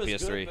enjoyed the was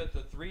PS3. Good, but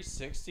the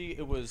 360,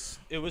 it was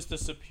the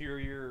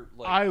superior.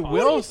 Like, I console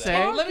will that-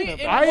 say, Let me-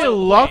 in I what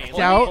lucked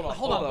way? out.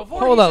 Hold on. Before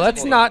Hold he on, says let's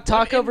anything, not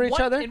talk in over each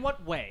what- other. In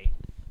what way?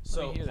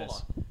 So Let me hear hold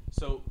this. on.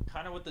 So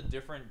kind of with the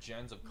different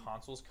gens of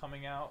consoles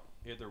coming out,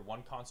 either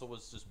one console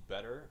was just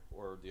better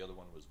or the other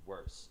one was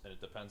worse, and it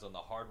depends on the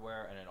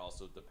hardware, and it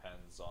also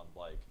depends on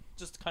like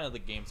just kind of the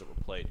games that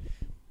were played.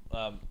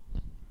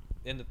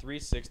 In the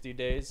 360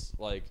 days,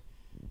 like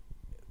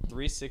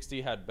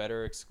 360 had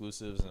better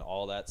exclusives and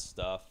all that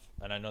stuff,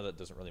 and I know that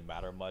doesn't really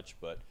matter much,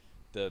 but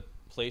the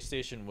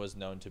PlayStation was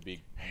known to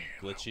be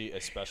glitchy,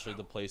 especially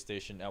the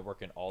PlayStation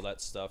Network and all that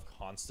stuff,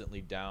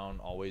 constantly down,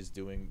 always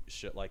doing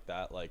shit like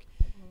that. Like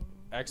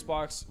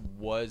Xbox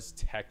was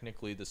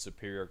technically the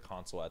superior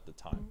console at the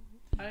time.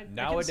 I can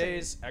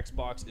Nowadays,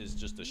 Xbox is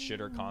just a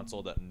shitter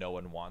console that no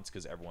one wants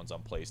because everyone's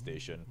on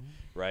PlayStation,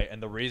 right?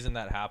 And the reason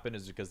that happened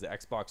is because the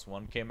Xbox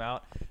One came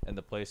out and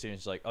the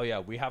PlayStation's like, oh yeah,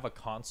 we have a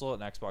console,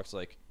 and Xbox is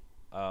like,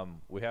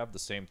 We have the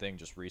same thing,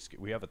 just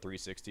we have a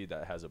 360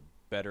 that has a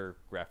better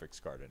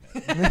graphics card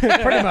in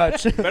it. Pretty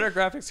much. Better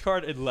graphics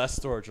card and less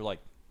storage. You're like,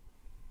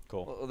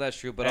 cool. Well, that's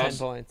true, but 10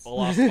 also points.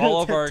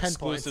 All of our 10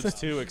 points. exclusives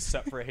too,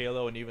 except for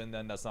Halo, and even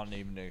then, that's not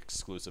even an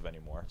exclusive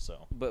anymore.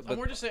 So but I'm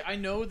more just say I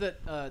know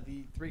that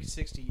the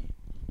 360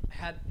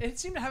 it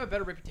seemed to have a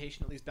better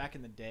reputation, at least back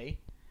in the day.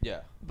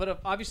 yeah,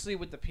 But obviously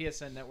with the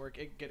PSN network,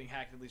 it getting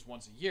hacked at least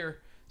once a year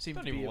seemed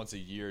not to be even once a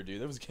year,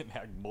 dude. That was getting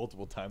hacked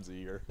multiple times a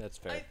year. that's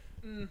fair.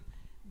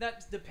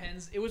 That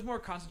depends. It was more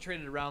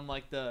concentrated around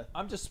like the.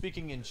 I'm just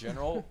speaking in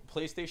general.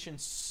 PlayStation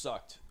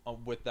sucked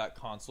with that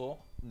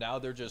console. Now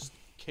they're just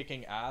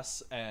kicking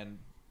ass and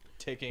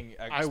taking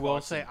Xbox. I will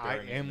and say I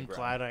burying it in the am ground.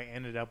 glad I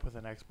ended up with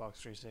an Xbox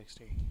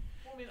 360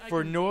 Well, I mean,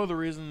 for no other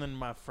reason than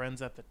my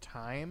friends at the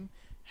time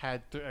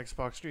had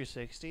Xbox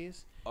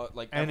 360s,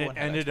 Like and it everyone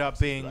had ended up Xboxes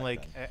being back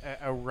like then.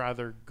 a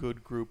rather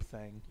good group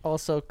thing.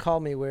 Also, call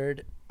me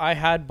weird. I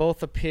had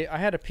both I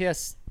had a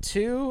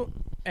PS2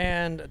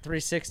 and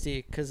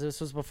 360 because this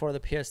was before the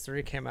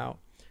PS3 came out.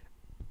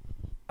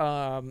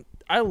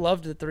 I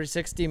loved the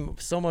 360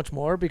 so much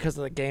more because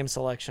of the game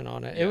selection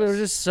on it. It was Yes.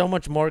 just so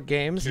much more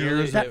games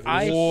Gears that of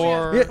I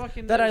War. yeah,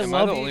 fucking that I those Am I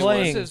the loved only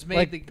playing. exclusives made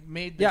Like,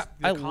 the yeah,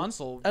 the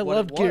console. I what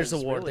loved it Gears of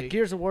was, War. Really. The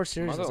Gears of War Am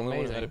series I the is only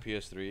one who had amazing. a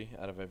PS3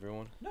 out of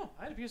everyone? No,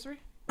 I had a PS3.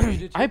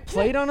 I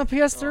played on a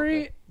PS3. Oh,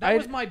 okay. That I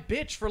was my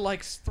bitch for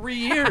like 3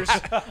 years.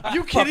 Are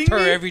you kidding Fucked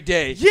her me? every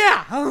day.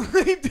 Yeah,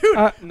 dude.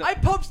 No. I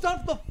pub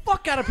stomped the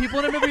fuck out of people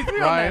in MP3 on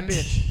Ryan, that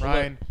bitch.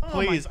 Ryan, Oh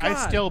my please, I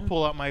God. still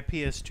pull out my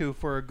PS2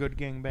 for a good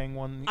gangbang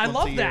one. I once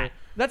love a that. year.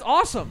 That's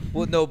awesome.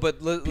 Well, no,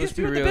 but let's PS2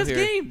 be are the real best here.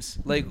 games.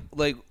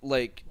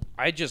 Like,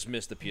 I just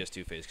missed the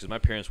PS2 phase because my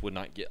parents would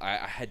not get. I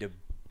had to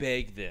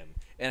beg them,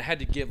 and I had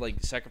to give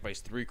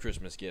sacrifice 3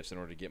 Christmas gifts in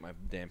order to get my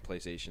damn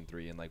PlayStation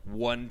 3 in like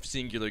one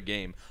singular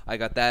game. I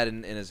got that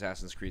in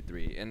Assassin's Creed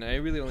 3, and I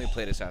really only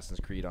played Assassin's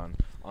Creed on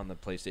the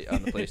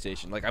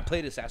PlayStation. Like I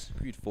played Assassin's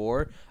Creed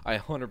 4. I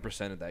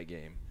 100%ed that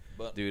game.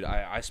 But Dude,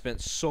 I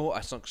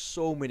sunk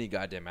so many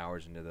goddamn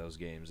hours into those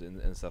games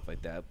and stuff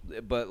like that.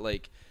 But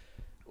like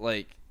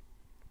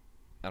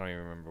I don't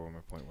even remember where my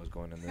point was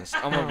going in this.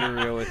 I'm gonna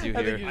be real with you I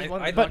think here. you just I-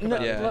 wanted I to but talk no-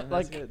 about Yeah. it. but,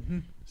 That's like,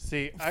 good.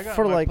 See, I got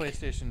For, my like-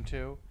 PlayStation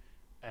 2,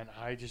 and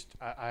I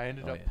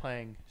ended Oh, up yeah.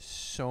 playing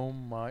so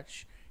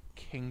much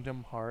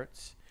Kingdom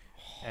Hearts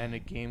and a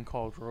game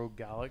called Rogue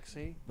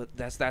Galaxy. But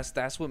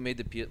that's what made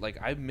the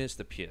I missed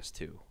the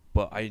PS2.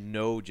 But I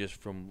know just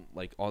from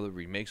like all the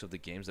remakes of the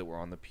games that were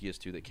on the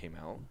PS2 that came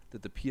out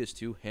that the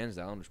PS2 hands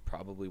down was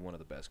probably one of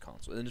the best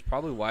consoles, and it's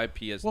probably why The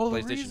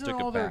PlayStation reason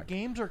took all it their back.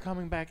 games are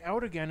coming back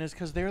out again is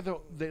because they're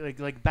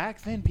like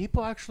back then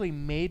people actually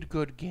made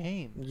good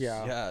games.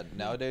 Yeah. yeah,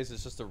 nowadays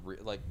it's just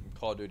like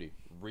Call of Duty,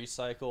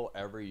 recycle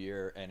every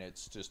year, and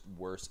it's just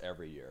worse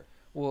every year.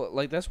 Well,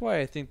 like that's why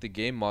I think the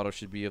game model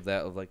should be of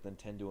like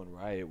Nintendo and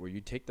Riot, where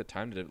you take the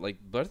time to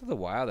Breath of the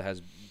Wild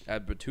has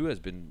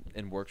been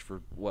in works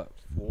for what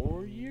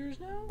 4 years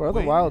now. Breath of the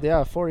Wait. Wild,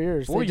 yeah, 4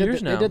 years. 4 They did years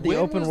the, now. They did the When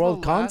open was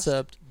world the last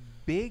concept.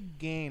 big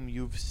game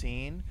you've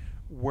seen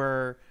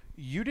where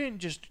you didn't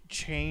just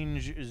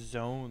change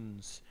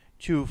zones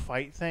to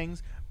fight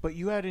things, but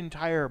you had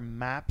entire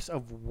maps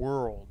of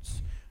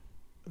worlds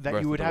that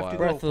Breath you of would the have Wild. to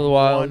Breath go of the from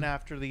Wild. one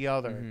after the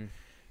other. Mhm.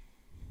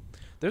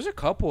 There's a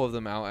couple of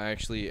them out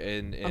actually.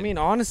 I mean,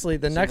 honestly,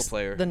 the single next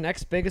player. the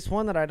next biggest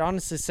one that I'd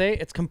honestly say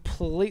it's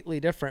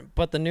completely different.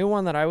 But the new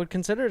one that I would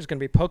consider is going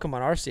to be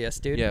Pokemon Arceus,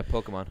 dude. yeah,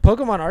 Pokemon.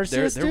 Pokemon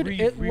They're Arceus, dude.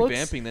 It looks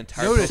revamping the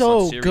entire Notice- Pokemon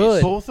so series.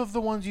 good. Both of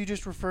the ones you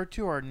just referred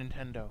to are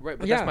Nintendo. Right,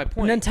 but yeah, that's my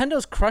point.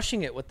 Nintendo's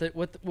crushing it with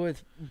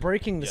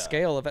breaking the Yeah,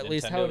 scale of at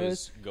least how it Nintendo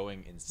is.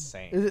 Going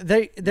insane.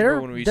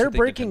 They're when we used to think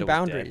breaking Nintendo was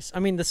boundaries. I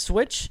mean, the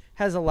Switch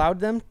has allowed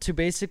them to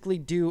basically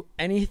do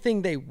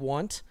anything they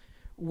want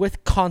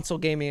with console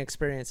gaming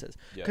experiences.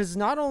 Yeah. Because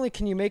not only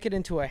can you make it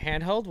into a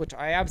handheld, which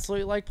I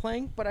absolutely like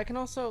playing, but I can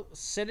also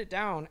sit it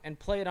down and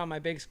play it on my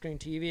big screen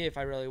TV if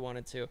I really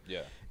wanted to.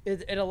 Yeah.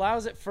 It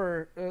allows it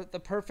for the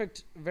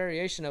perfect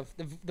variation of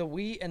the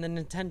Wii and the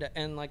Nintendo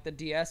and like the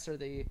DS or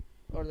the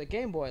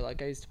Game Boy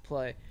like I used to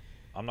play.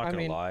 I'm not I gonna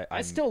mean, lie.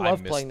 I still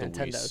love miss playing the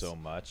Wii Nintendos. so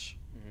much.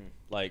 Mhm.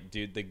 Like,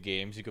 dude, the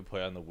games you could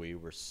play on the Wii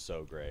were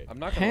so great. I'm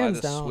not gonna lie, Hands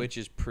the down. Switch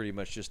is pretty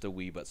much just a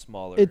Wii but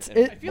smaller. It's- and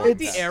it- I feel more like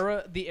the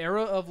compact.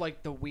 era of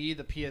like the Wii,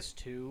 the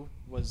PS2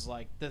 was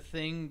like the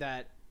thing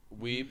that Wii,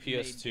 made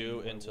PS2 gaming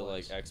what it into like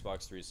was.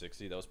 Xbox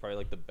 360. That was probably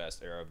like the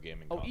best era of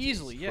gaming. Oh, consoles.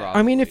 easily, yeah. Probably.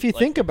 I mean, if you Like,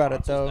 think the about it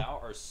consoles though, now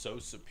are so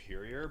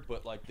superior,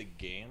 but like the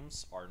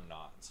games are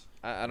not.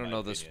 I don't my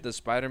know. The opinion.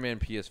 Spider-Man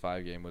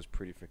PS5 game was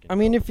pretty freaking. I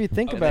mean, dope. if you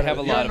think Oh, about they have it,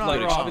 a lot You're of not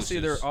good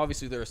wrong.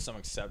 Obviously there are some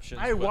exceptions.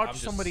 I but I'm watched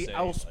just somebody saying,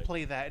 else like,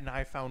 play that, and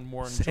I found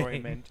more Same.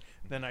 enjoyment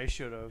than I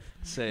should have.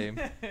 Same.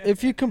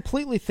 if you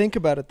completely think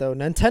about it though,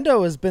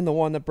 Nintendo has been the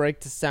one that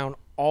breaks down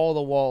all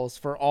the walls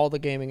for all the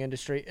gaming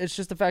industry. It's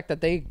just the fact that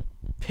they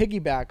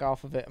piggyback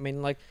off of it. I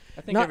mean, like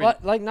I think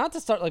not like not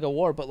to start like a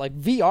war, but like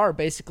VR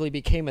basically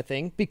became a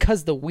thing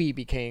because the Wii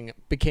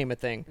became a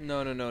thing.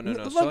 No. Like,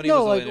 Sony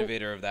no, was like, the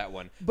innovator of that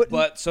one. But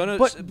Sony,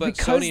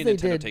 because and they Nintendo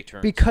did take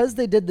turns. because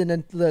they did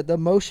the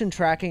motion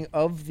tracking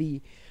of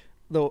the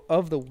the Wii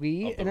Of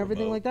the and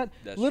everything remote. like that.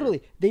 That's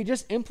Literally, they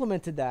just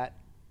implemented that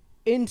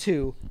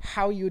into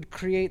how you would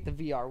create the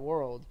VR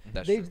world.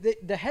 That's They, true.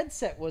 the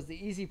headset was the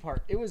easy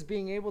part. It was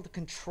being able to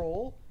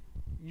control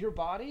your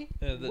body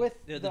with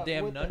the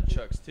damn with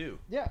nunchucks too.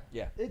 Yeah,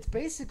 Yeah. it's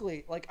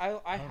basically like I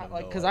have don't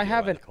like know because idea I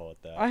have why an they call it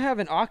that. I have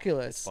an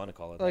Oculus. Fun to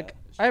call it Like that.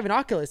 I have an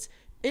Oculus.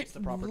 It the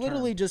proper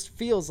literally term. just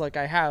feels like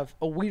I have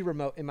a Wii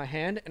remote in my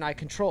hand and I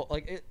control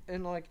like it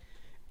and like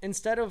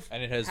instead of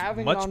And it has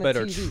having much it on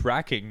better a TV,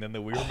 tracking than the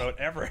Wii remote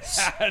ever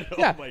had.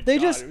 yeah, oh my they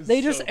God, just it was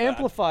they so just bad.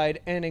 amplified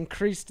and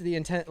increased the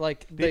intent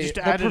like They just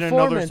the added another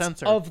performance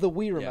sensor. of the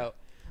Wii remote.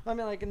 I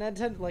mean, like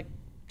Nintendo, like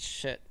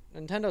shit,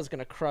 Nintendo's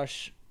gonna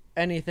crush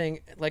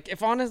anything. Like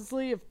if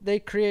honestly, if they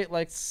create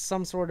like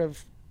some sort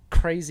of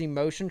crazy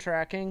motion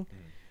tracking,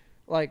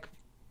 like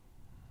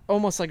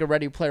almost like a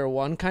Ready Player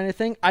One kind of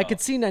thing, I could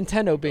see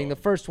Nintendo being the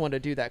first one to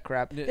do that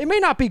crap. It may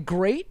not be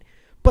great,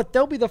 but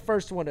they'll be the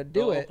first one to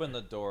do They'll it. open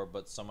the door,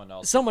 but someone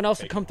else Will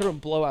take come it through off.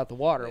 and blow out the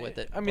water with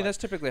it. I mean, that's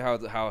typically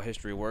how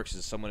history works.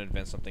 Is someone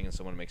invents something and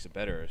someone makes it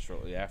better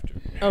shortly after.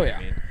 You know Oh, what yeah.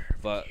 I mean,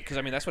 but because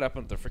I mean that's what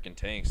happened with the freaking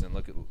tanks and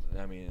look at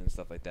and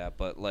stuff like that.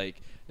 But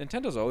like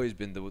Nintendo's always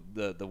been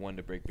the one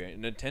to break barriers.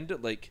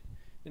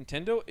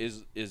 Nintendo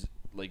is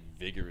like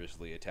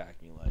vigorously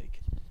attacking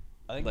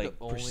I think like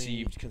the only,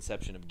 perceived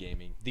conception of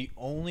gaming. the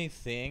only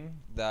thing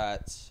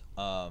that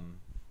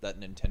that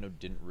Nintendo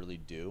didn't really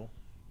do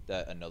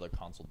that another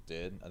console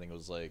did, I think it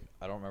was like,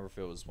 I don't remember if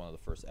it was one of the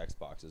first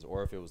Xboxes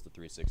or if it was the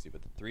 360,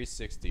 but the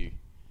 360,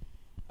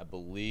 I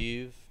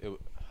believe I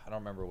don't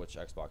remember which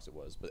Xbox it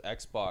was, but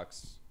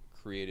Xbox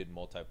created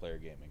multiplayer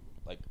gaming,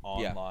 like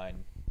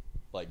online,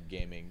 like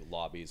gaming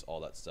lobbies, all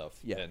that stuff.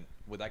 Yeah. And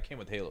that came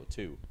with Halo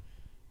 2.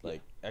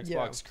 Like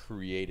Xbox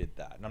created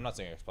that, and I'm not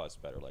saying Xbox is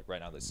better. Like right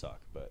now they suck,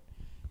 but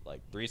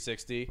like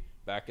 360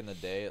 back in the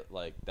day,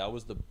 like that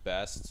was the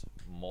best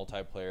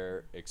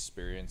multiplayer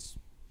experience.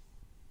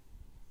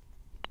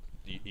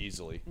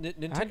 Easily.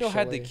 Nintendo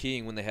had the Actually-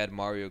 keying when they had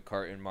Mario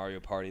Kart and Mario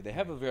Party. They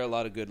have a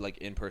lot of good like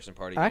in-person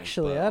party.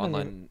 Actually, games, I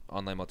but don't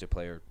online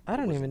multiplayer. I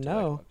don't wasn't even until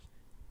know. Xbox.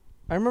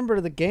 I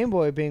remember the Game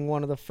Boy being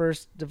one of the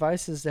first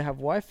devices to have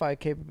Wi-Fi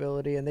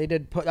capability, and they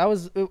did.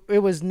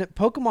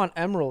 Pokemon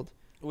Emerald.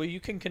 Well, you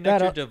can connect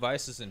That, your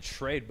devices and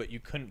trade, but you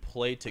couldn't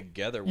play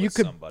together with You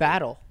could somebody.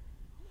 battle,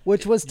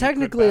 which was could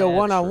technically a battle,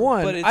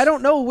 one-on-one. But I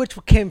don't know which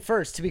came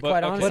first, to be But,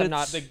 quite okay, honest. but I'm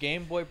not. the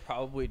Game Boy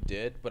probably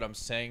did, but I'm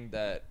saying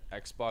that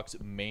Xbox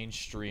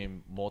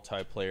mainstream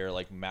multiplayer,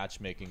 like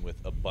matchmaking with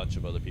a bunch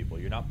of other people.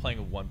 You're not playing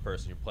with one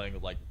person. You're playing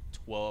with like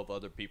 12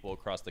 other people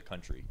across the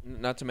country.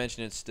 Not to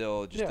mention, it's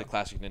still just Yeah. the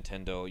classic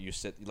Nintendo. You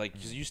said like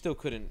 'cause you still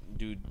couldn't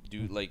do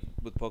like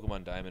with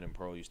Pokemon Diamond and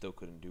Pearl. You still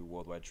couldn't do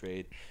worldwide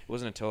trade. It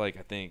wasn't until like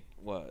I think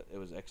it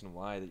was X and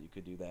Y that you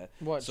could do that.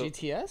 What So-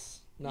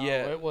 GTS? No,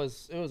 Yeah. it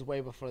was way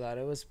before that.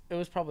 It was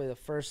probably the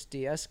first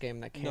DS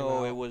game that came out.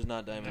 No, it was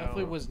not Diamond. and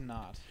Definitely Pearl. was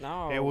not.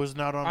 No, It was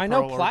not on. I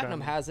know Pearl or Platinum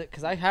Diamond. has it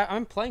because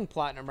I'm playing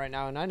Platinum right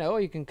now, and I know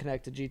you can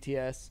connect to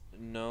GTS.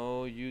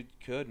 No, you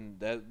couldn't.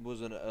 That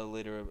was a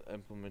later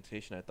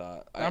implementation. I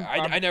thought. I'm-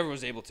 I never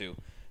was able to.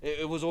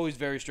 It was always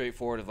very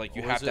straightforward. Of like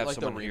you Or have was to it have like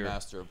someone the here.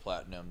 remaster of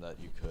Platinum that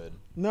you could.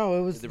 No,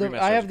 it was The the, remaster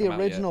I have hasn't the come out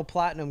yet. original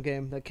Platinum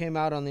game that came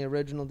out on the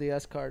original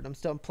DS card. I'm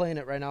playing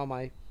it right now on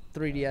my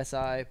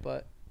 3DSi,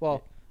 but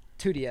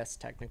 2DS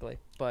technically,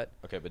 but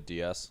Okay, but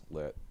DS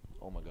lit.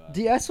 Oh my god.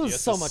 DS was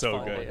DS so is much so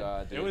fun. good. Oh my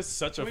god, dude. It was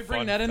such Can a we fun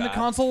bring that into fact.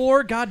 console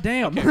war? God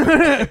damn.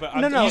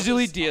 No.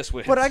 Easily DS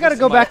wins. But I gotta This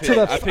go is my back to pick.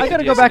 the I picked I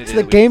gotta DS go back and to it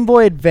the did win. Game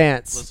Boy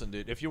Advance. Listen,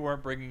 dude, if you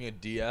weren't bringing a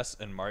DS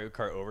and Mario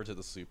Kart over to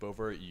the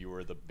sleepover, you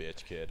were the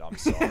bitch kid. I'm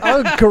sorry.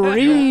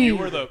 Agreed. you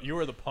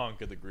were the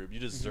punk of the group. You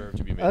deserve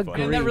to be made fun Agreed.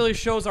 of. And that really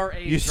shows our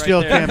age. You right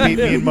still there. can't beat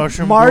me in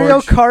Mushroom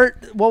Mario Gorge.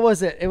 Kart. What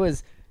was it? It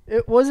was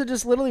it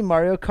just literally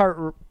Mario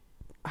Kart.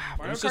 It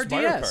Mario was Kart just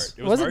Mario DS.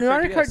 Kart. Was it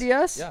Mario Kart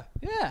DS? Yeah.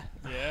 Yeah.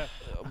 Yeah.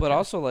 But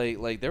also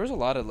like there was a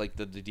lot of like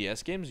the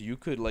DS games you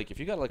could like if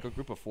you got like a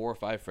group of 4 or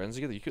 5 friends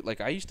together you could like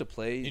I used to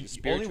play And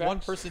Spirit only Tracks. one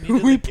person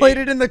needed We the played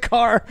game. it in the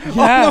car.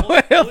 Yeah. On the way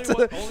up Only to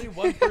one, the- only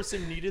one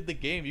person needed the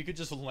game. You could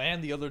just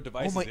land the other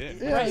devices in.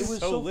 Yeah, it was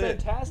so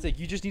lit. fantastic.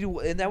 You just needed,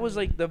 and that was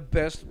like the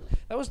best.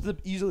 That was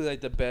easily like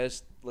the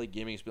best like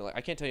gaming experience.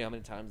 Like I can't tell you how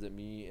many times that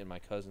me and my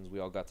cousins we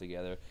all got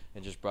together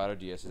and just brought our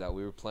DSs out.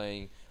 We were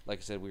playing, like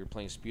I said, we were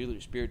playing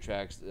Spirit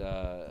Tracks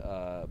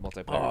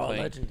multiplayer. We were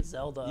playing, Legend of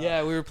Zelda.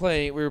 yeah, we were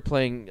playing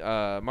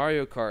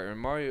Mario Kart and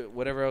Mario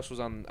whatever else was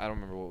on. I don't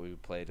remember what we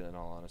played. In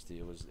all honesty,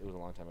 it was a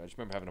long time ago. I just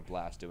remember having a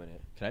blast doing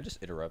it. Can I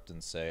just interrupt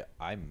and say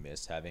I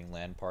miss having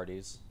LAN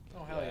parties?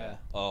 Oh hell yeah.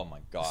 Oh my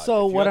god.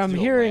 So If you what had to I'm do a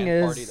hearing LAN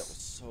is- party, that was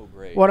so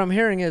great. What I'm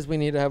hearing is we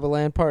need to have a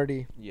LAN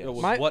party. Yeah, It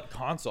was My- what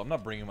console? I'm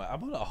not bringing my.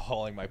 I'm not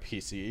hauling my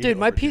PC. Dude,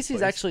 my over to your PC is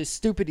place. actually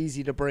stupid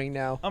easy to bring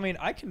now. I mean,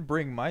 I can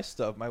bring my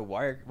stuff.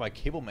 My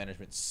cable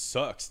management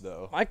sucks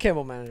though. My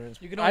cable management.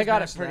 You can I always got it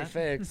master pretty that.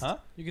 fixed. Huh?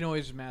 You can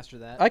always master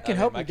that. I can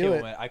help my you do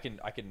cable it. I can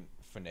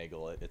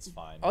finagle it. It's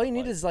fine. All you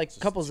need is like it's a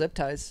couple just zip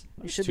ties.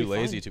 You It's should too be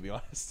lazy fine. to be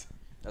honest.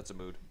 that's a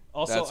mood.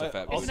 Also, That's a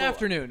fat It's Also, an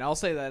afternoon. I'll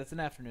say that it's an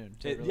afternoon.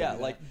 to really yeah,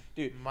 do like, that.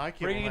 dude, My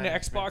cable bringing into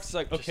management's Xbox is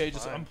like, okay,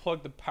 just fine.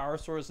 unplug the power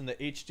source and the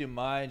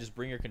HDMI and just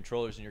bring your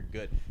controllers and you're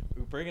good.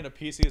 Bringing a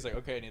PC is like,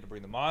 okay, I need to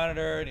bring the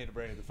monitor, I need to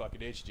bring the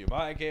fucking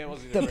HDMI cables,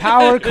 I need to The bring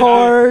power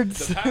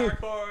cords. the power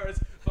cords,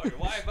 fucking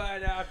Wi-Fi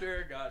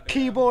adapter, goddamn.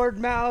 Keyboard,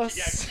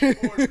 mouse, Yeah,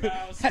 keyboard,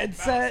 mouse,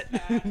 headset.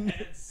 mouse pad,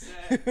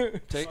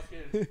 headset, Take-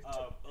 fucking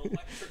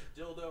electric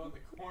dildo in the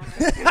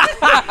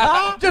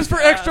corner. Just for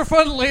extra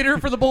fun later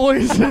for the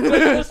boys.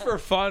 Just for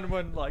fun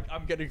when like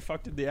I'm getting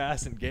fucked in the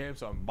ass in games,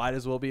 so I might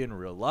as well be in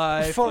real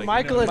life. For like,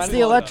 Michael, you know, it's might the as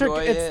well electric.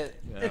 enjoy It's, it.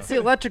 Yeah. it's the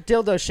electric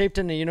dildo shaped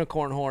in a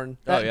unicorn horn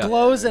Oh, that yeah.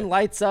 glows Yeah, and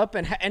lights up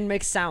and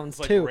makes sounds It's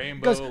like too.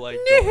 rainbow, Goes, like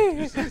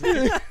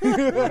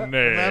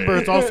Remember,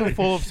 it's also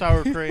full of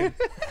sour cream.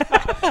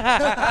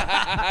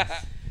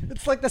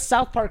 it's like the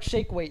South Park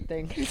shake weight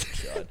thing.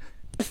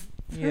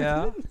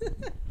 Yeah.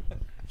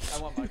 I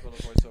want Michael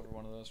to voice over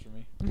one of those for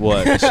me.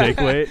 What? Shake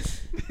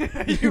weight?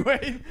 You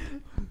wait.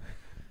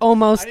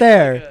 Almost I need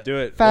there. like a Do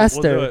it.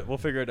 Faster. We'll do it. We'll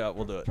figure it out.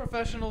 We'll do it.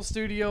 Professional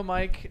studio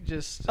mic.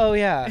 Just. Oh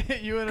yeah.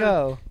 you and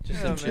Go.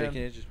 Just Yeah, him shaking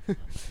man. it.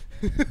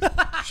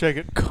 Just Shake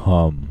it.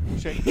 Come.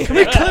 Shake Can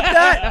we clip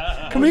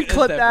that? Can we It's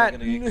clip that?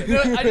 definitely gonna get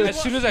No, clipped. I just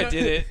As soon as I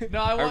did it, No,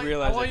 I want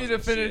realized I want I you to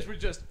wasn't finish shit. with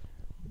just.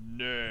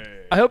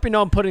 I hope you know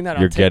I'm putting that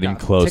on You're TikTok. getting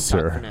closer.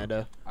 TikTok,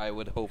 Fernando. I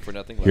would hope for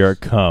nothing less. Here it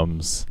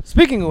comes.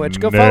 Speaking of which,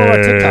 go follow our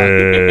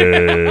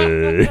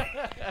TikTok.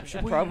 We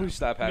should probably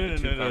stop having No,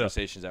 two no, no, no.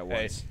 conversations at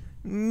once.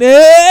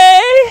 Nay.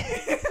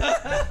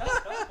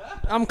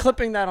 I'm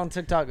clipping that on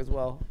TikTok as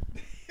well.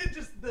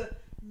 Just the.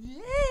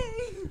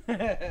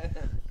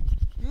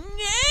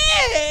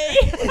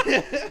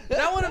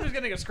 That one I'm just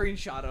getting a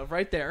screenshot of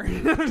right there.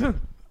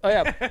 Oh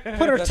yeah,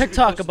 put our That's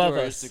TikTok because to above our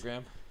us.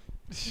 Instagram.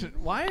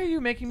 Why are you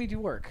making me do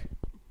work?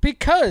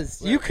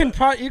 Because you can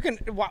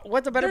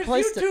what's a better There's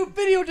place to? YouTube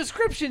video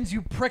descriptions,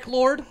 you prick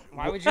lord.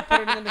 Why would you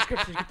put it in the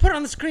description? You can put it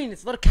on the screen.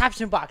 It's a little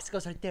caption box. It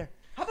goes right there.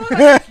 How about I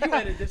make you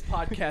edit this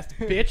podcast,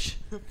 bitch?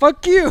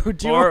 Fuck you.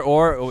 Do you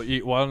Or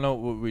you want to know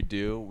what we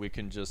do? We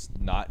can just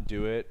not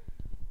do it,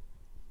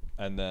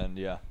 and then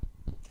yeah.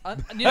 You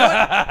know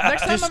what?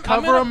 Next time Just I'm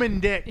cover gonna, them in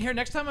dick. Here,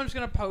 next time I'm just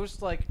gonna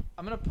post like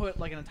I'm gonna put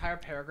like an entire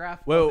paragraph.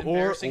 Well, of or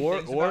embarrassing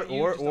things about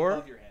you just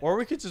above your head.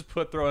 we could just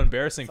throw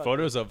embarrassing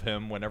photos of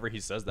him whenever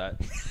he says that,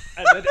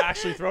 and then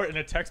actually throw it in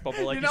a text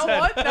bubble like you know said.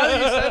 what? Now that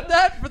you said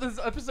that for this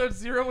episode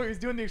 0 where he's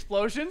doing the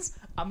explosions,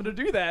 I'm gonna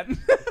do that.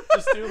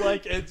 just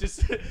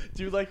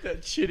do like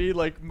that shitty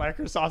like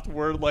Microsoft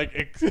Word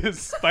like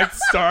spiked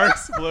star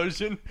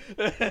explosion.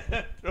 Throw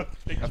a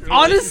picture of it.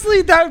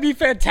 Honestly, that would be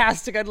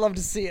fantastic. I'd love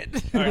to see it.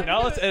 All right,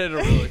 now let's edit a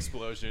real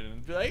explosion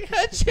and be like,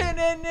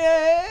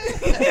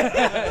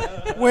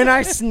 When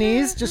I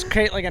sneeze, just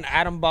create like an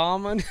atom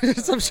bomb and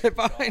some shit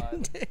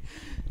behind it.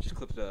 Just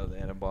clip the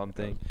atom bomb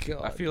thing.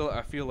 God. I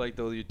feel like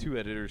though your two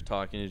editors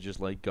talking is just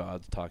like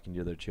gods talking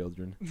to their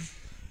children.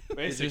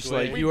 basically, just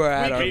like, you are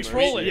at our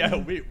control mercy. it. Yeah,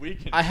 we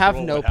can. I have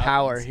control no what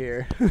power happens.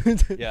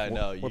 here. Yeah,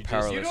 no, you We're just,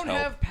 powerless. You don't help.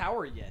 have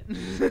power yet.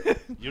 you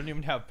don't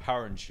even have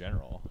power in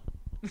general.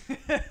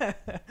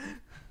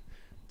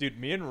 Dude,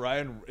 me and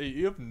Ryan,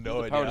 you have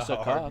no The power idea to how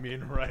suck hard cock. me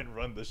and Ryan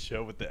run the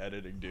show with the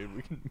editing, dude.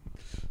 We can,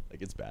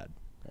 like, it's bad.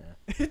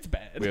 It's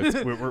bad.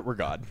 We're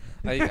God.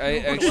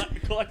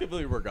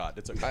 Collectively, we're God.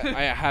 It's okay.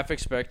 I half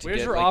expect to Where's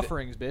get your like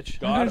offerings, bitch?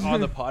 God on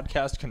the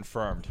podcast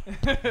confirmed.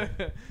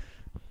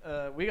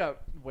 We got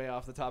way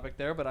off the topic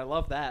there, but I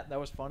love that. That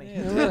was funny.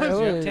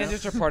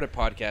 Tangents are part of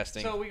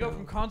podcasting. So we go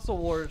from console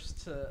wars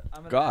to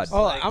I'm gonna God. ask,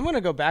 Oh, like, I'm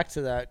gonna go back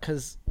to that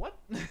because what?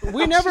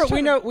 we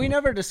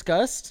never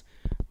discussed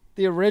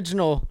the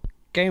original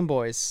Game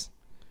Boys.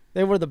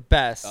 They were the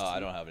best.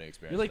 I don't have any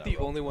experience. You're like with the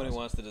that, only bro. one who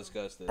wants to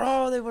discuss this.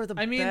 Bro, they were the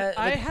I mean, best.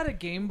 I Like, had a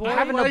Game Boy.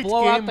 having to liked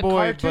blow out Game the Boy,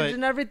 cartridge but-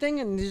 and everything,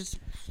 and just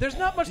There's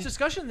not much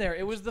discussion there.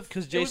 It was the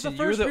Because, it was the Jason, you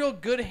were first the- real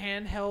good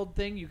handheld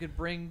thing you could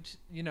bring.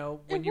 When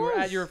It you were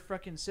at was. your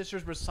fucking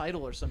sister's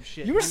recital or some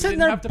shit. You were sitting didn't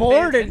there have to pay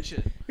bored and-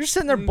 attention. you're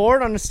sitting there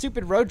bored on a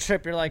stupid road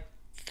trip. You're like,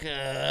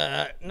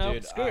 no,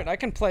 Dude, screw it. I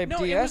can play No,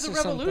 DS it was a or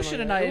something revolution,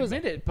 like and that. I It was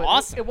admit it. But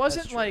awesome. it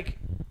wasn't That's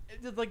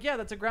true. like yeah,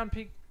 that's a ground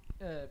peak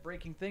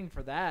breaking thing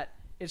for that.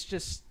 It's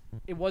just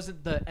it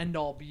wasn't the end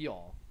all be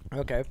all.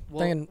 Okay.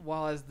 Well, Then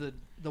while as the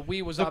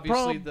Wii was The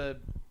obviously prob- the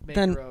maker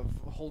Then- of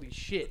holy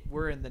shit,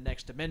 we're in the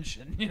next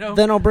dimension. You know.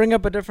 Then I'll bring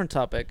up a different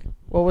topic.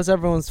 What was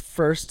everyone's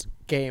first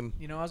game?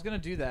 I was gonna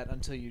do that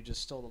until you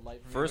just stole the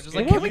light from First me. I was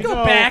game- like, can we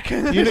go back?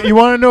 You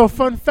want to know a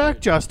fun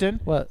fact, Justin?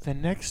 What? The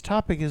next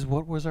topic is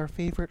what was our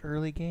favorite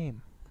early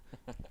game?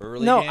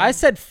 Early No, game? I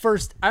said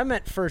first. I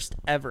meant first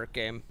ever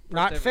game,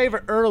 not ever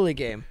favorite game. early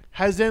game.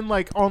 Has in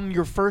like on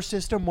your first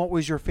system, what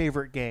was your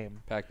favorite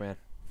game? Pac-Man.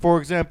 For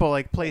example,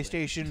 like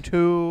PlayStation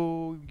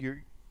 2,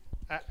 your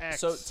X.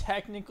 So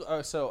technically,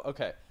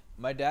 okay.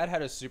 My dad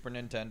had a Super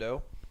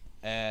Nintendo,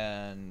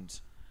 and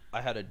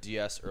I had a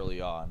DS early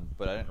on,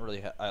 but I didn't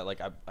really. I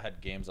had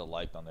games I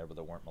liked on there, but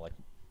they weren't like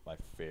my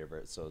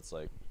favorite. So it's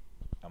like,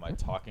 am I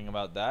talking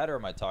about that, or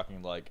am I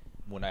talking like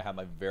when I had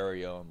my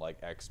very own like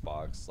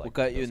Xbox? Like What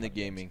got you those in the kind of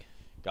games? gaming?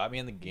 Got me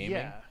in the gaming.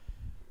 yeah.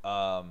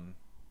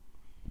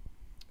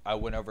 I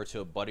went over to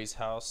a buddy's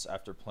house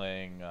after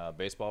playing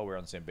baseball. We were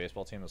on the same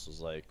baseball team. This was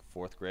like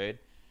 4th grade.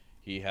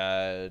 He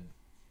had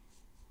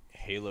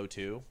Halo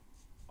 2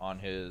 on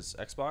his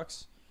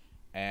Xbox,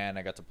 and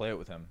I got to play it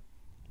with him.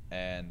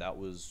 And that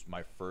was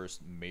my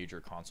first major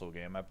console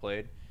game I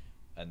played.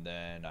 And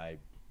then I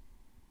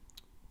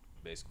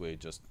basically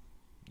just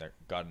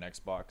got an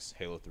Xbox.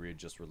 Halo 3 had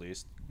just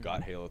released.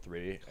 Got Halo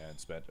 3 and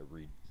spent a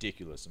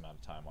ridiculous amount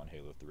of time on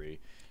Halo 3.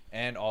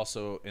 And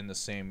also in the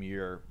same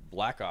year,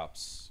 Black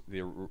Ops,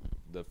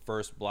 the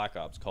first Black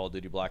Ops, Call of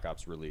Duty Black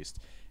Ops released.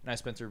 And I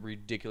spent a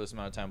ridiculous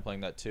amount of time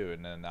playing that too.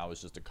 And then I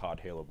was just a COD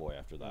Halo boy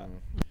after that.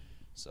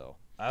 So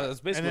that's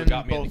basically and then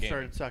what got me in the both game.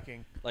 started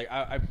sucking. Like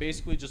I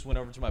basically just went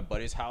over to my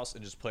buddy's house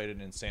and just played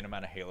an insane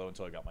amount of Halo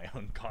until I got my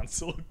own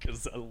console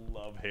because I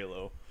love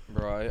Halo.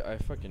 Bro, I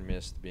fucking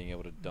missed being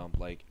able to dump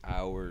like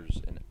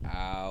hours and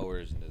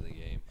hours into the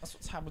game. That's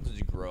what happens as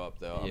you grow up,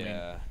 though. Yeah.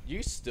 I mean,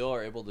 you still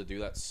are able to do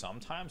that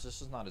sometimes.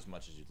 This is not as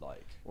much as you'd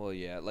like. Well,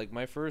 yeah, like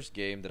my first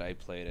game that I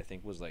played, I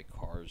think was like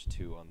Cars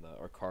 2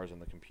 Cars on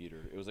the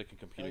computer. It was like a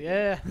computer. Oh,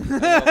 yeah.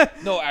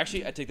 Game. No,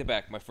 actually, I take that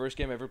back. My first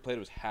game I ever played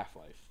was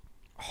Half-Life.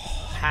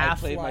 I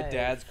played my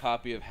dad's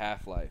copy of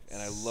Half-Life,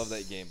 and I love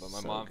that game. But my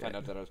So mom found good.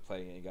 out that I was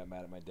playing it and got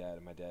mad at my dad.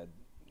 And my dad,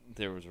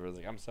 there was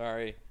like, "I'm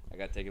sorry, I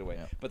got to take it away."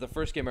 Yeah. But the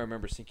first game I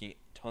remember sinking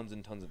tons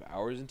and tons of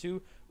hours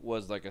into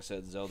was, like I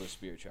said, Zelda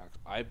Spirit Tracks.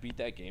 I beat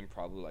that game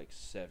probably like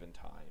 7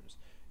 times,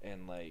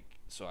 and like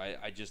so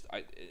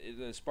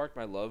it sparked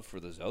my love for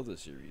the Zelda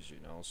series, you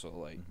know. So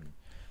like,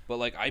 but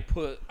like I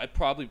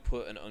probably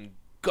put an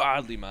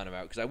ungodly amount of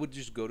hours because I would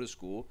just go to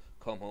school,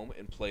 come home,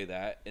 and play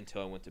that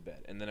until I went to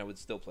bed, and then I would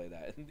still play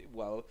that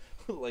while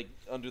like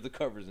under the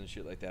covers and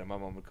shit like that. And my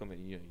mom would come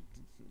in, you know.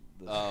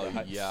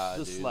 Yeah,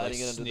 just dude. sliding like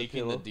it under the sneaking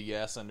pillow. the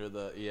DS under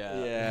the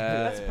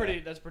Yeah.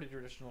 That's pretty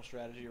traditional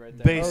strategy right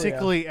there.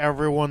 Basically,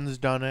 everyone's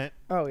done it.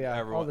 Oh yeah, all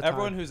Everyone, the time.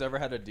 everyone who's ever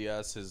had a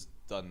DS has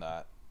done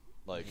that.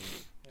 Like,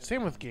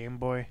 Same with Game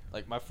Boy.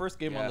 like my first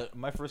game Yeah.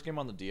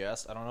 on the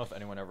DS. I don't know if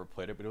anyone ever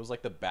played it, but it was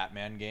like the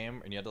Batman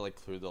game, and you had to like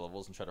clear the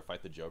levels and try to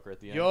fight the Joker at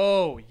the end.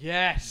 Yo,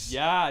 yes.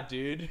 Yeah,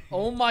 dude.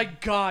 Oh my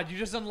God! You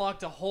just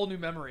unlocked a whole new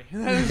memory.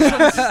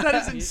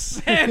 that is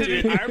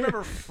insanity. Dude, I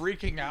remember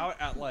freaking out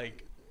at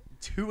like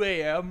 2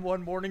 a.m.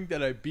 one morning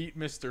that I beat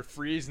Mr.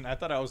 Freeze, and I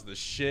thought I was the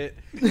shit.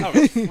 I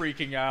was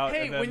freaking out.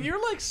 Hey, and then, when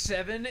you're like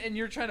 7 and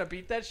you're trying to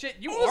beat that shit,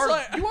 you was are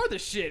like- you are the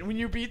shit. When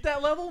you beat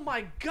that level,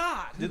 my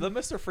God. dude, the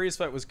Mr. Freeze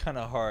fight was kind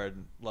of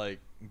hard, like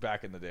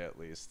back in the day at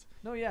least.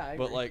 No, yeah, I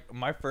But agree. like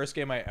my first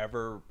game I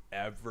ever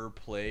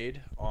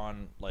played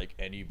on like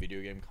any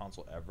video game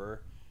console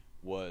ever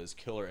was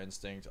Killer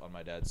Instinct on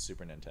my dad's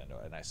Super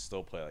Nintendo, and I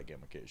still play that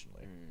game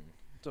occasionally.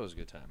 It's always a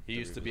good time. He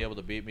used to be able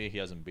to beat me. He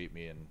hasn't beat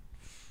me in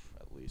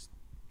at least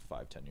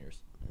 5-10 years.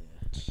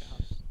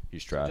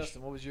 He's trash.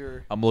 Justin, what was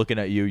your I'm looking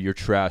at you. You're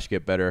trash.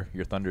 Get better.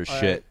 Your Thunder is All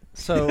shit. right,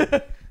 So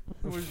what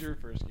was your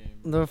first game?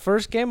 the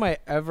first game I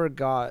ever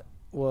got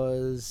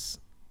was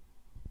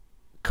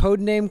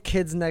Codename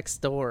Kids Next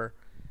Door.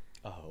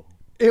 Oh.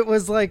 It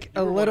was like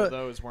You a were little one of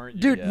those, weren't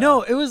you? dude. Yeah.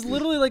 No, it was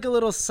literally like a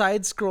little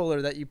side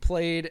scroller that you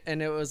played,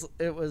 and it was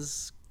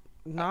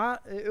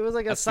not. It was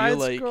like a I side feel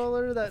like-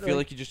 scroller that I feel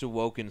like you just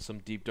awoken some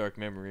deep dark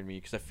memory in me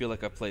because I feel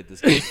like I played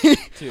this game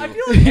too. I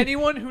feel like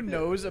anyone who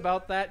knows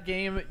about that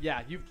game,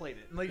 yeah, you've played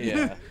it. Like,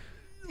 Yeah.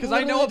 because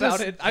I know Literally about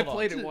just- it. I hold on.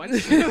 played it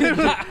once.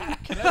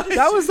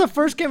 that was the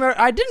first game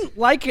I didn't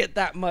like it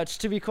that much,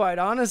 to be quite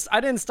honest.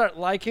 I didn't start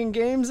liking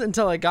games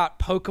until I got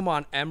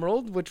Pokemon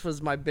Emerald, which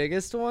was my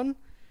biggest one.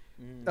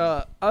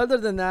 Other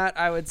than that,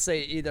 I would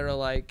say either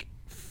like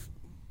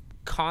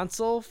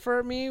console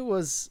for me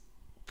was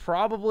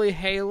probably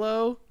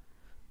Halo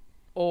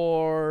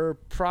or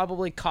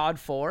probably COD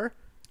 4.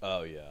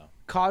 Oh yeah.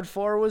 COD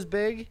 4 was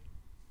big,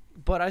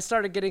 but I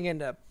started getting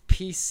into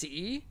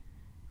PC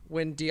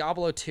when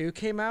Diablo 2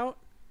 came out.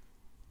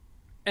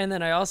 And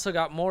then I also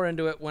got more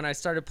into it when I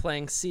started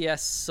playing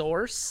CS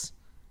Source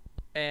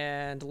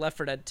and Left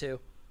 4 Dead 2.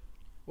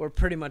 Were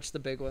pretty much the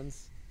big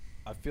ones.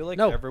 I feel like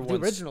No, the everyone's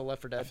original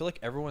Left 4 Dead. I feel like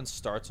everyone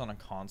starts on a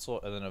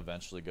console and then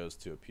eventually goes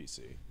to a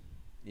PC.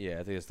 Yeah,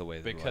 I think it's the way.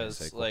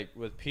 Because like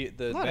with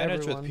the Not advantage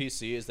everyone. with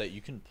PC is that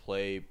you can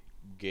play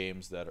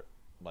games that are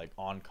like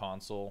on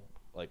console,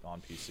 like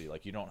on PC.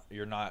 Like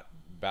you're not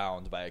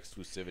bound by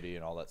exclusivity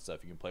and all that stuff.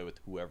 You can play with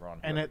whoever on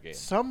And whoever at game.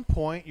 some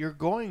point, you're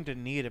going to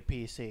need a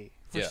PC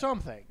for Yeah.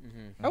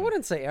 something. I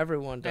wouldn't say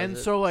everyone does And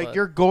it, so, like, but-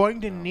 you're going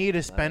to No, need to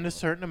not spend a everyone.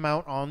 certain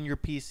amount on your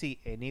PC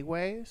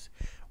anyways.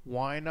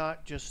 Why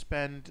not just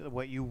spend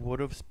what you would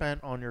have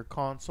spent on your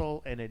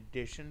console in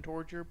addition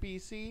towards your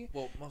PC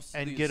Well, most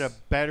and get a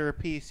better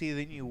PC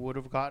than you would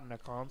have gotten a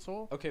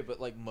console? Okay, but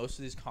like most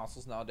of these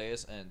consoles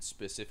nowadays, and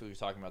specifically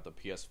talking about the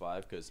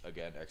PS5, because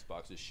again,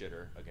 Xbox is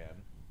shitter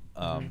again.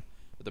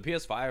 But the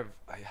PS5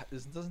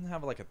 doesn't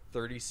have like a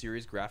 30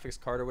 series graphics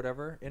card or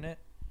whatever in it.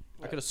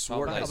 I could have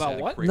sworn I About said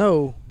what? crazy.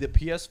 No. The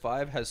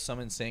PS5 has some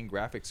insane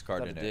graphics I card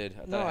thought in it it.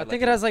 did. No, thought I had,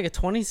 think it has like a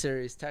 20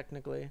 series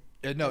technically.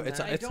 No, it's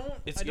I it's don't-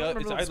 it's, I don't remember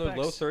it's those either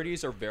low specs.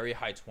 30s or very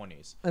high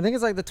 20s. I think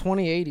it's like the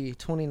 2080,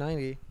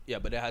 2090. Yeah,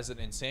 but it has an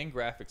insane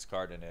graphics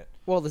card in it.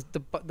 Well,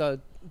 the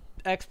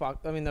Xbox,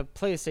 I mean the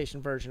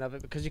PlayStation version of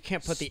it, because you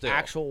can't put the Still.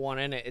 actual one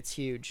in it. It's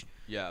huge.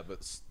 Yeah,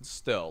 but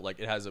still, like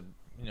it has a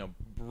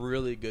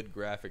really good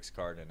graphics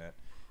card in it,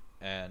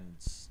 and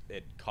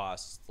it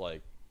costs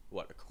like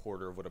what, a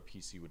quarter of what a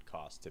PC would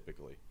cost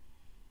typically.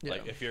 Yeah.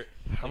 Like if you're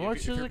How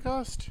much does it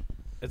cost?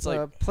 It's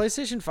like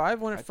PlayStation 5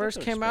 when I it think first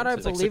they're came out, I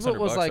expensive. It's like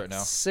believe it was $600 like right now.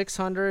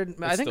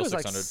 600. I think it was still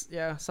like 600.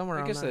 yeah, somewhere I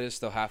around guess there. that is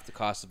still half the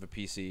cost of a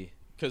PC.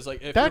 because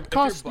like if That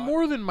costs you're,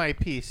 more than my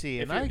PC,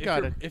 if and you're, I if got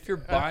you're, it. if you're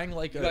buying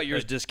like You a, got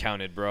yours a-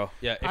 discounted, bro.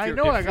 yeah, if I you're,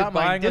 know if I you're got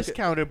mine buying like a-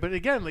 discounted, but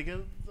again,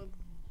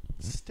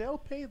 still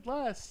paid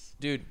less.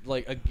 dude,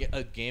 like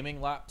a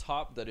gaming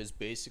laptop that is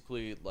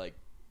basically like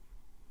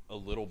a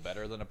little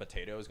better than a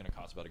potato is gonna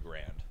cost about $1,000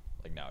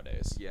 like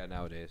nowadays. Yeah,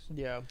 nowadays.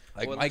 Yeah.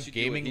 Like Well, my unless you do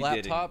what gaming he did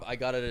and laptop, I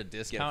got it at a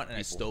discount, and I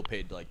people. still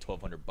paid like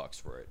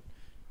 $1,200 for it.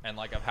 And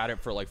like I've had it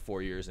for like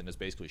 4 years, and it's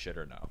basically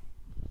shitter now.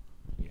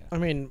 I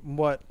mean,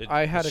 what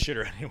I had it's a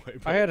shitter anyway.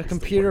 I had a but it still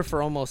computer works.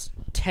 for almost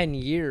 10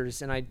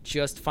 years, and I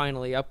just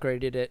finally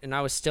upgraded it, and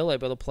I was still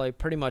able to play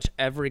pretty much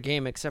every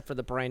game except for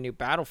the brand new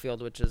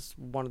Battlefield, which is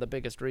one of the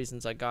biggest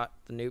reasons I got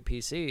the new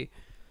PC,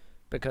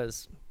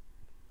 because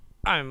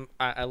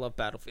I love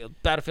Battlefield.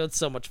 Battlefield's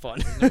so much fun.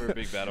 Never a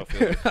big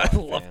Battlefield. I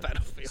love fan.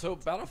 Battlefield. So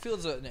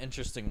Battlefield's an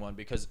interesting one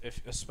because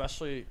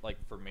especially like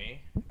for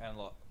me and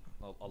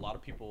a lot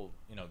of people,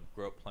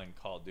 grew up playing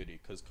Call of Duty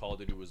because Call of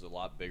Duty was a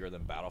lot bigger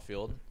than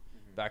Battlefield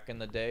back in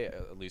the day,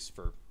 at least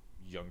for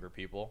younger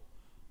people.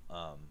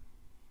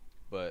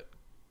 But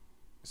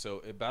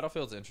so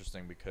Battlefield's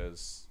interesting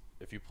because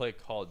if you play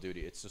Call of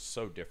Duty, it's just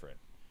so different.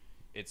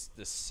 It's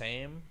the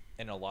same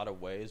in a lot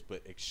of ways,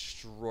 but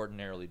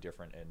extraordinarily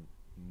different in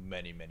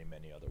many, many,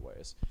 many other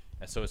ways.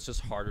 And so it's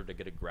just harder to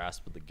get a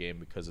grasp of the game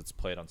because it's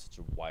played on such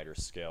a wider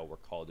scale where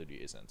Call of Duty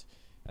isn't.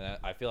 And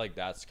I feel like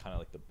that's kind of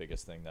like the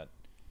biggest thing that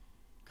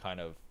kind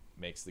of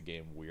makes the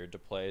game weird to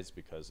play, is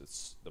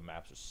because the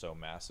maps are so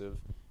massive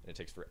and it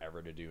takes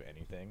forever to do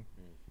anything.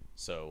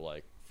 So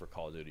like for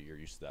Call of Duty, you're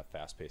used to that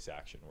fast-paced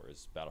action,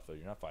 whereas Battlefield,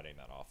 you're not fighting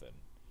that often.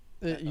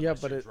 Yeah, Unless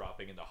but you're it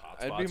dropping into hot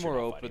I'd spots, be you're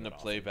more not open fighting to that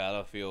play often.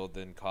 Battlefield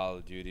than Call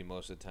of Duty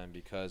most of the time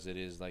because it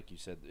is, like you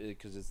said,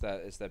 because it's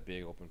that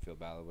big open field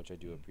battle, which I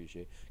do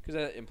appreciate, because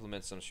that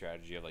implements some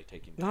strategy of like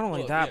taking. Not only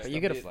Well, that, yeah, but you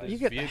stuff get like you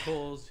get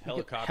vehicles, you get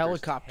helicopters,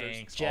 helicopters,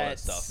 tanks, all that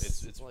jets,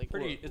 stuff. It's like,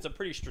 it's a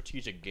pretty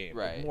strategic game,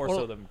 Right. More Or-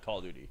 so than Call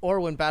of Duty.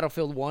 or when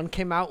Battlefield 1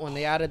 came out, when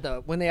they added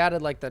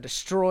like the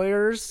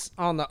destroyers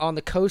on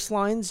the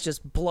coastlines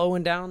just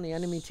blowing down the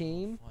enemy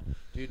team,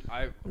 Dude,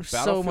 so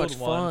Battlefield much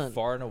 1, fun.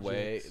 far and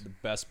away the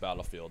best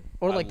Battlefield.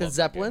 or I like the love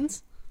that game.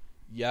 Zeppelins.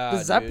 Yeah, The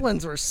dude.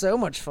 Zeppelins were so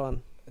much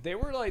fun. They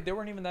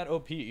weren't even that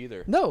OP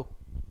either. No,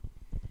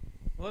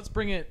 Well, let's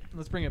bring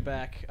it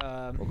back.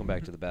 Welcome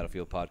back to the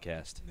Battlefield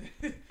podcast.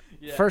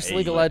 Yeah. first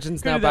League of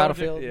Legends, Could've now done it.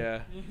 Battlefield.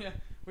 Yeah. Yeah,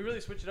 we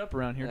really switch it up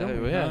around here,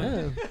 don't we? yeah.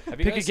 Yeah. Have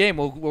you Pick a guys- game.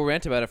 We'll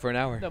rant about it for an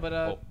hour. No, but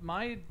Oh.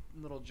 my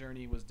little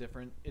journey was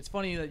different. It's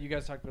funny that you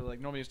guys talked about, like,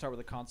 normally you start with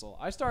a console.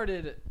 I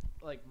started,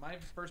 like, my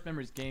first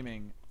memories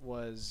gaming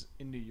was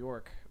in New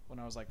York when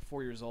I was like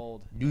 4 years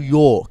old. New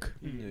York.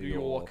 New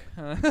York.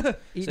 York.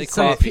 Eating Say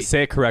some coffee. pi-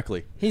 Say it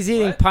correctly. He's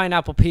eating What?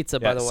 pineapple pizza,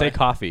 by Yeah, the way. say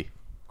coffee.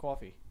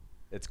 Coffee.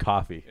 It's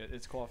coffee.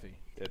 It's coffee.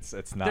 It's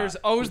not. There's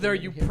O's there,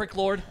 you prick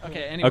lord.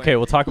 Okay, anyway. Okay,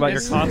 we'll talk about your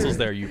It's- consoles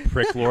there, you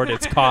prick lord.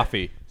 It's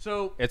coffee.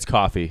 So It's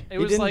coffee. it He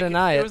was didn't like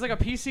deny it it. was like a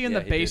PC in Yeah,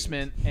 the he didn't.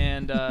 basement,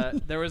 and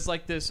there was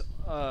like this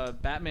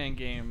Batman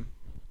game,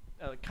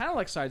 kind of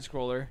like side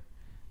scroller.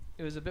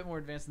 It was a bit more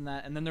advanced than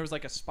that, and then there was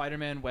like a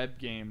Spider-Man web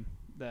game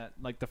that,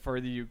 like, the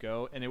further you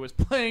go, and it was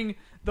playing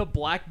the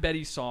Black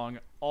Betty song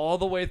all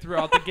the way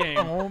throughout the game.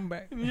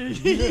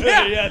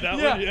 yeah, that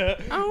one, yeah.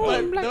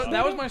 But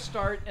that was my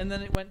start, and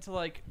then it went to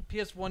like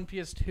PS1,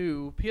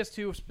 PS2.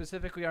 PS2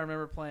 specifically, I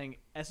remember playing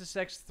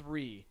SSX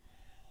 3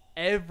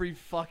 every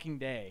fucking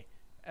day.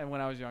 And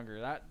when I was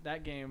younger,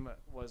 that game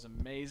was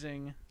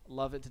amazing.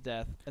 Love it to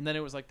death. And then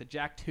it was like the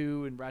Jack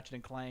 2 and Ratchet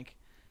and Clank.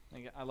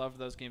 Like, I loved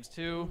those games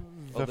too.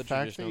 All The the fact that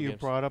traditional you games.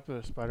 brought up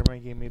the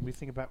Spider-Man game made me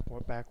think about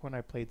back when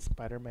I played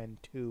Spider-Man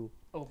 2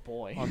 Oh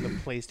boy. on the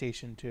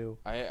PlayStation 2.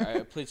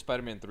 I played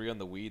Spider-Man 3 on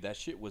the Wii. That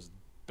shit was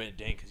dang,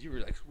 because you were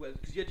like,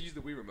 because you had to use the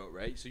Wii remote,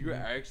 right? So you were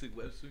actually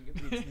web swinging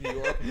through New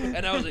York,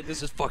 and I was like,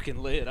 this is fucking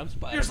lit. I'm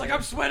Spider-Man. You're just like,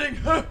 I'm sweating.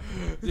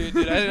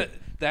 dude.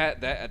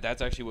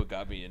 That's actually what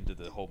got me into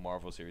the whole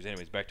Marvel series.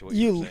 Anyways, back to what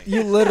you You were saying.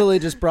 you literally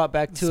just brought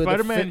back two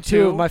Spider-Man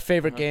two 2. of my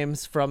favorite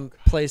games from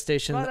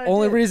PlayStation. But The I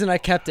only did. reason I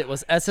kept it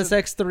was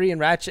SSX 3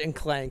 and Ratchet and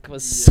Clank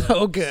was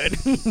so good.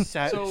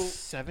 So-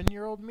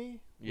 7-year-old me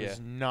Yeah. was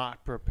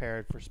not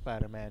prepared for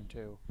Spider-Man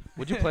 2.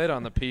 Would you play it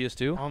on the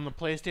PS2? On the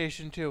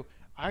PlayStation 2,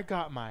 I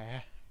got my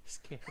ass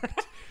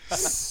kicked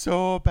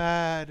so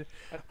bad.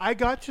 I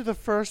got to the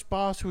first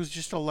boss, who was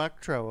just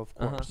Electro, of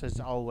course, as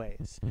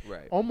always.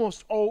 Right.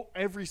 Almost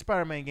every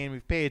Spider-Man game, if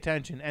you pay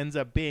attention, ends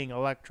up being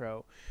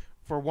Electro.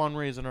 for one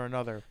reason or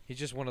another. He's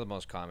just one of the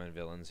most common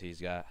villains he's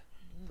got.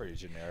 Pretty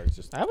generic.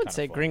 Just I would kinda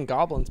say fun. Green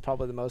Goblin's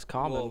probably the most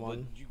common Well,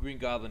 one. but Green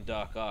Goblin,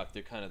 Doc Ock,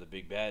 they're kind of the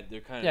big bad. They're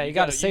kind of Yeah, you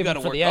gotta save them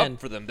gotta for work the up end.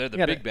 for them. They're the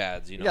You gotta- big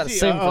bads, you know. gotta See,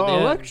 save him for the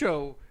end.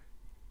 Electro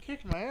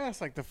kicked my ass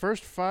like the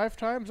first 5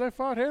 times I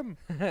fought him.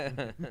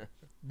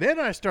 Then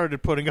I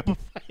started putting up a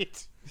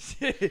fight.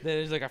 Then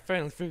he's like, I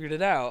finally figured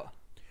it out.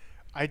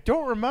 I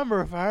don't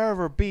remember if I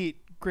ever beat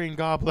Green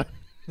Goblin.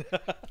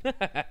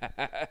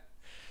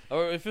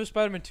 Or if it was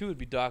Spider-Man 2, it'd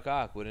be Doc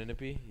Ock, wouldn't it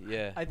be?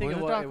 Yeah. I think Was it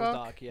it was Doc Doc.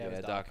 Ock? Yeah, it was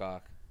yeah, Doc. Doc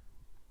Ock.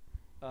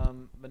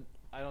 But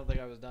I don't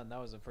think I was done. That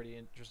was a pretty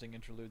interesting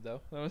interlude,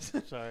 though. That was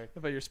Sorry.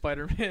 about your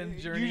Spider-Man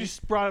journey. You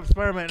just brought up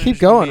Spider-Man. Keep and it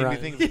just going, made me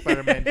Ryan. think of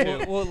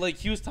Spider-Man 2. Well, like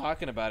he was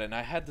talking about it, and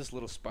I had this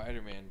little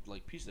Spider-Man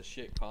like piece of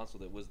shit console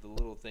that was the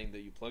little thing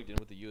that you plugged in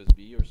with the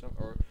USB or something.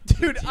 Or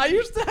Dude, I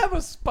used to have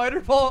a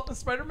Spider-Man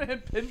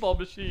pinball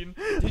machine.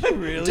 Did you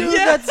really? Dude,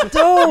 Yeah. that's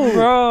dope,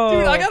 bro.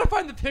 Dude, I gotta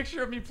find the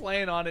picture of me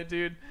playing on it,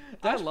 dude.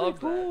 That's I love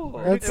pretty that. cool.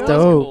 That's It was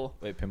dope. cool.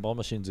 Wait, pinball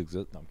machines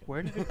exist? No, I'm kidding.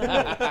 Where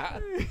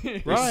did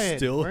it go? Ryan,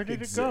 still where did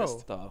it go? exist.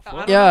 Stuff. I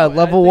don't Yeah, know.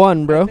 level I think-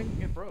 one, bro. I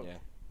think it broke. Yeah.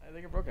 I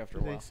think it broke after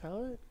a Did they while.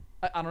 sell it?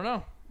 I don't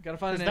know. Gotta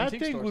find an That antique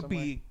thing store would somewhere.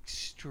 be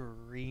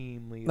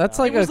extremely That's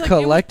valuable. like It was a it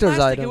was collector's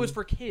plastic. item. It was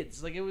for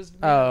kids. Like it was.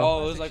 Oh.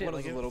 Oh, it was plastic like shit. one of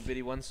Like, those little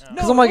bitty ones.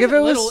 No, 'Cause I'm like, if wasn't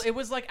it was- little, it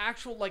was like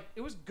actual, like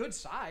it was good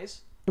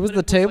size. It was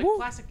but the Like table?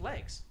 plastic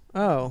legs.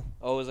 Oh.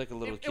 Oh, it was like a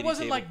little. It kitty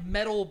wasn't table. like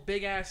metal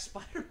big ass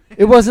Spider-Man.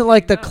 It wasn't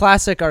like the No.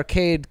 classic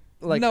arcade,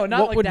 like No, not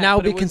what like would that, now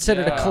but be it was-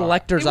 considered yeah. a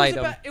collector's It was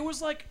item. it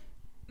was like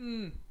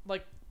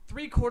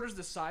 3/4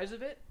 the size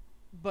of it,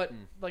 but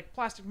like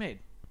plastic made.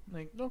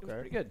 Like it was Okay.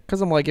 pretty good.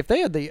 Because I'm like, if they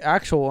had the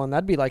actual one,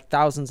 that'd be like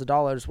thousands of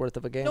dollars worth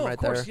of a game No, right of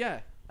course,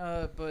 there.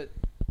 yeah. But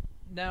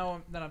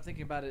now that I'm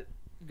thinking about it,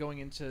 going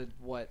into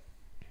what,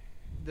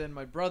 then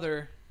my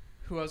brother,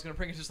 who I was gonna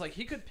bring, is just like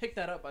he could pick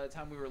that up by the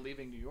time we were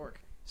leaving New York.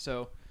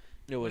 So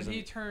It when wasn't.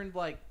 he turned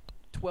like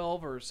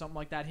 12 or something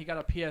like that, he got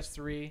a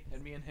PS3,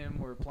 and me and him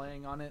were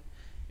playing on it.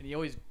 And he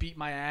always beat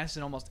my ass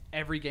in almost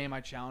every game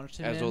I challenged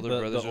him As in. older The,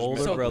 brothers the was older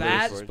meant to brother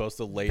that- is supposed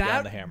to lay that,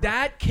 down the hammer.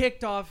 That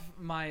kicked off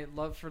my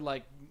love for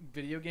like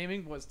video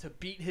gaming, was to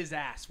beat his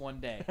ass one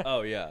day.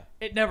 Oh yeah.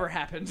 It never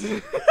happened. See,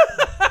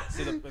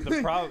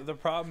 the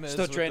problem is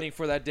Still with training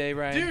for that day,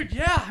 Ryan. Dude,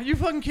 yeah, are you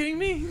fucking kidding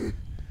me?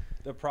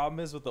 The problem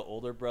is with the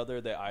older brother,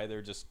 they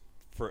either just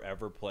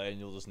forever play and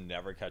you'll just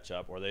never catch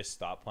up, or they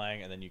stop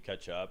playing and then you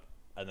catch up,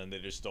 and then they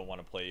just don't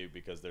want to play you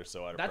because they're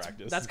so out of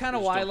practice. That's kind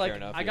of just why don't like care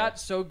enough, I yeah. got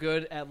so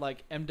good at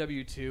like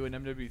MW2 and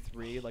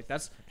MW3. Like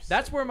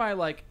that's where my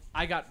like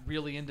I got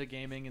really into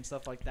gaming and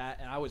stuff like that,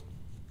 and I was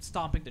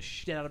stomping the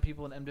shit out of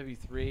people in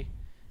MW3.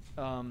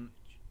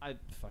 I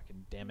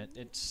fucking damn it,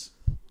 it's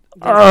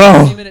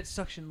Oh. 20-minute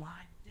suction line.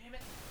 Damn it.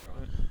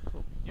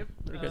 Cool. Yep.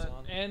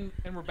 And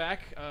we're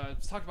back.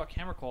 Let's talk about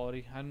camera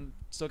quality. I'm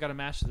still got to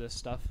master this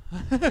stuff.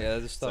 Yeah,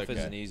 this stuff okay.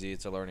 isn't easy.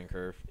 It's a learning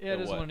curve. Yeah,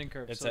 it is a What? learning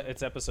curve. It's so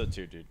it's episode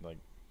 2, dude. Like,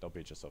 don't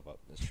beat yourself up.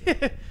 That's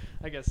true.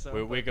 I guess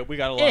so. We but-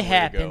 got a long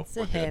way to go.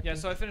 We're good. Yeah,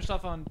 so I finished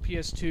off on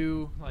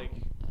PS2, like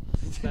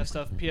that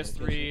stuff.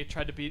 PS3,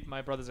 tried to beat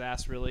my brother's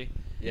ass really,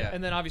 Yeah.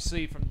 and then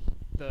obviously from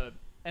the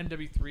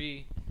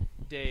MW3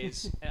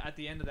 days, at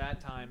the end of that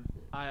time,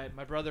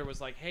 my brother was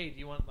like, "Hey, do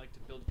you want like to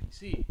build a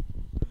PC?"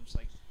 I'm just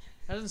like,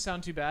 "That doesn't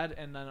sound too bad."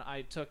 And then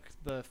I took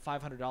the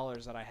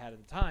 $500 that I had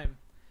at the time,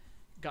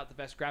 got the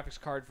best graphics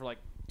card for like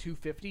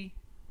 $250,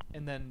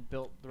 and then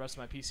built the rest of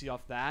my PC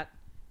off that,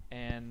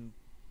 and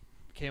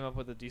came up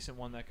with a decent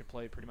one that could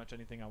play pretty much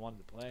anything I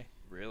wanted to play.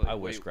 Really? I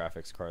wish Wait,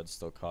 graphics cards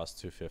still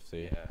cost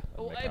 $250. Yeah.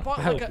 Well, Make I up. bought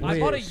I like I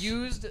bought a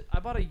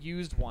wish.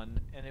 used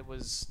one, and it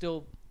was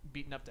still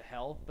beaten up to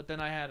hell. But then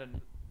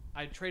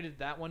I traded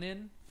that one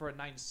in for a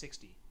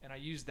 960, and I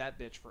used that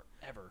bitch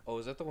forever. Oh,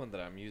 is that the one that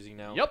I'm using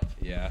now? Yep.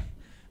 Yeah.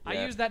 I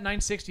Yeah. used that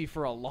 960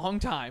 for a long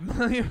time.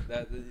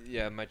 That.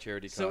 Yeah, my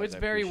charity cause. So it's I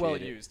very well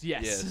appreciate it. used.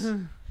 Yes.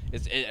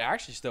 It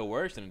actually still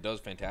works and it does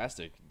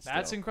fantastic.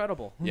 That's still.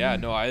 incredible. Yeah,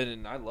 no, I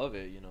love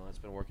it. You know, it's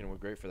been working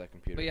great for that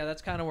computer. But yeah,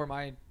 that's kind of where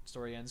my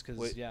story ends. Cause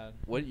Wait. yeah.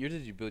 What year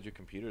did you build your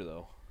computer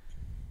though?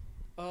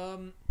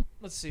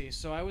 Let's see.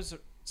 So I was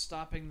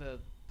stopping the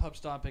pub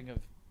stomping of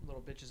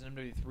little bitches in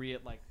MW3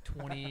 at like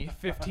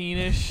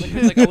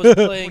 2015ish. Like I was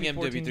playing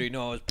 2014. MW3.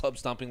 No, I was pub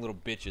stomping little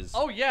bitches.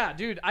 Oh yeah,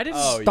 dude. I didn't.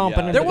 Oh, Stomping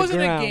yeah. into There the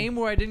wasn't a ground. game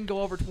where I didn't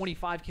go over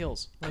 25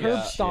 kills. Curb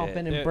Yeah.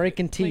 stomping and Shit.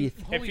 breaking Like,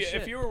 teeth. holy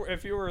shit. If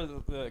you were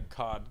the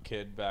COD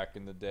kid back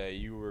in the day,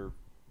 you were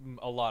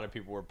a lot of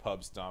people were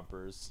pub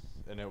stompers,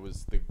 and it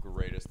was the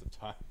greatest of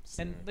times.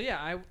 And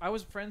yeah, I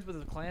was friends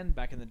with a clan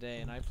back in the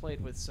day, and I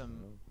played with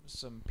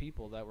some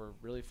people that were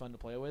really fun to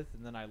play with,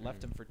 and then I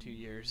left them for 2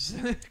 years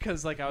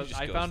because like You just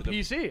I found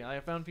ghosted 'em. PC. I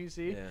found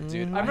PC. Yeah. Mm.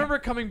 Dude, I remember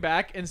coming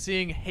back and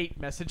seeing hate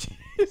messages.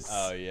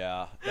 Oh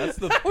yeah, that's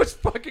the That was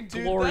fucking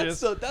dude, glorious.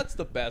 That's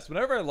the best.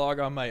 Whenever I log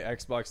on my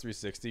Xbox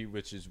 360,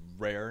 which is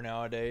rare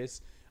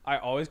nowadays, I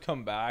always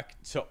come back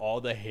to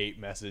all the hate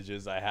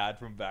messages I had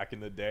from back in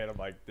the day, and I'm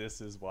like, this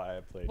is why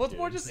I played. Well, it's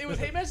more games. just it was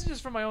hate messages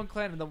from my own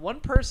clan, and the one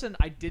person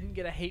I didn't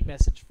get a hate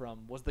message from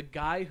was the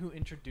guy who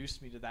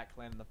introduced me to that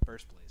clan in the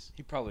first place.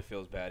 He probably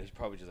feels bad. He's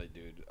probably just like,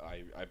 dude,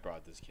 I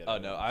brought this kid. Oh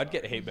up. no, I'm I'd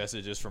get sorry." hate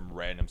messages from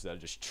randoms that I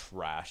just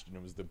trashed, and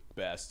it was the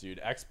best,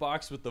 dude.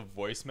 Xbox with the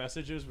voice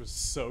messages was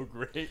so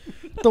great.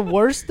 The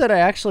worst that I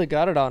actually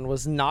got it on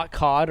was not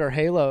COD or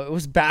Halo. It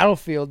was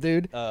Battlefield,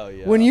 dude. Oh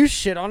yeah. When you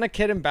shit on a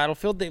kid in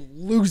Battlefield, they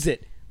lose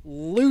it.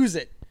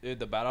 Dude,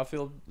 the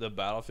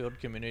Battlefield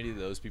community,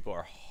 those people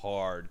are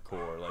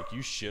hardcore. Like,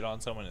 you shit on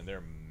someone and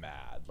they're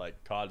mad.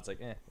 Like, COD, it's like,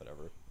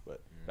 whatever.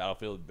 But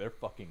Battlefield, they're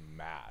fucking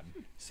mad.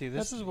 See,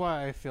 this is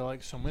why I feel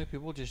like so many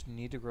people just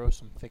need to grow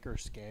some thicker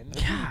skin.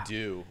 You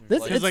do.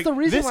 This Like, it's like, the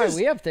reason this why is-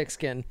 we have thick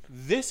skin.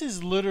 This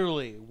is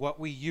literally what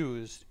we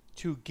used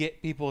to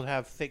get people to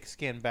have thick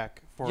skin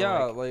back for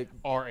Yeah, like, like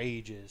our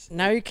ages.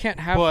 Now you can't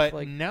have But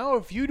like now,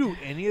 if you do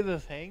any of the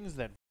things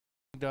that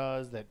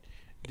does, that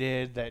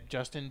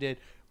Justin did,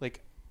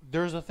 like,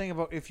 there's a thing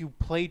about if you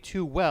play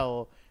too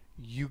well,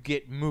 you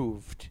get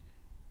moved.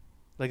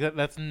 Like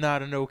that's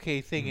not an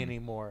okay thing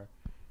anymore.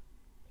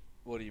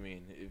 what do you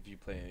mean? If you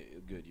play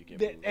good, you get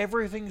That moved.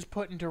 everything's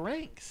put into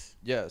ranks.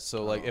 yeah,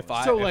 so, like, if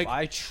So, if like-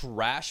 I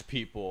trash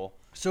people,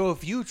 So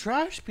if you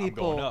trash I'm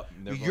people, going up,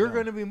 and they're you're going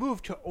going down. to be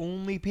moved to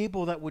only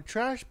people that would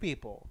trash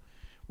people,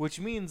 which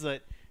means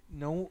that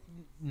no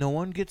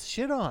one gets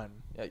shit on.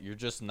 yeah, you're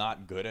just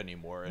not good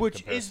anymore. in Which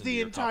is comparison to the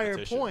your entire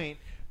competition. point.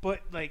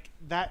 But like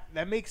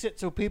that makes it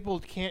so people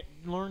can't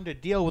learn to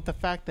deal with the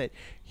fact that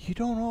you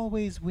don't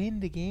always win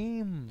the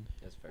game.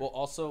 That's fair. Well,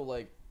 also,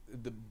 like,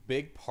 the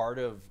big part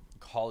of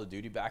Call of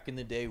Duty back in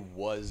the day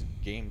was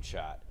game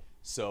chat.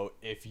 So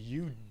if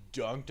you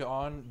dunked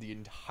on the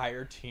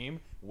entire team,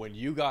 when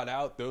you got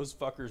out, those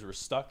fuckers were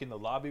stuck in the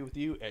lobby with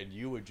you, and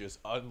you would just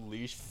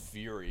unleash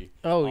fury.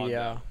 Oh, on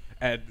yeah. them.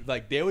 And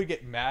like, they would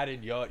get mad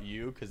and yell at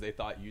you because they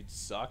thought you'd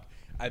suck,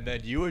 and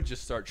then you would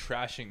just start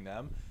trashing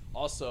them.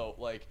 Also,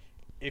 like,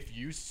 if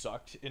you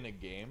sucked in a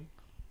game,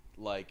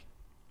 like,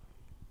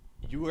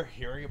 you were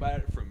hearing about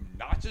it from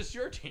not just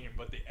your team,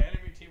 but the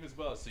enemy team as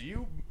well. So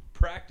you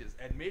practiced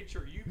and made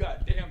sure you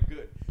got damn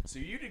good. So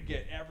you did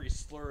get every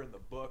slur in the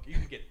book. You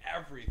could get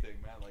everything,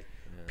 man. Like,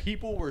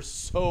 people were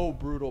so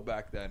brutal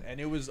back then. And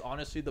it was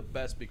honestly the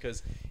best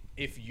because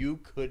if you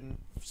couldn't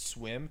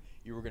swim,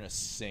 you were going to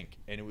sink.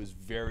 And it was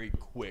very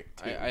quick,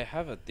 too. I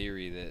have a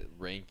theory that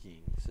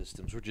ranking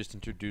systems were just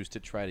introduced to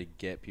try to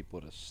get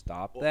people to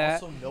stop Well,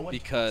 that also, no one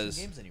talks because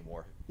in games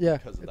anymore. yeah,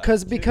 because of that,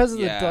 because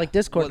too. of the like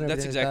Discord. Well, and that's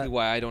everything like exactly that.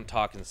 why I don't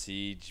talk in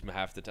Siege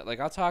half the time. Like,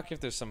 I'll talk if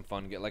there's some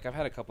fun. Like, I've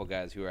had a couple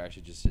guys who are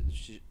actually just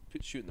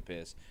shooting the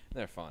piss. And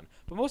they're fun.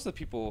 But most of the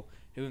people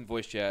who in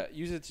voice chat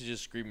use it to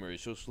just scream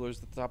racial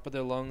slurs at the top of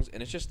their lungs,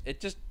 and it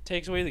just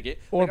takes away the game.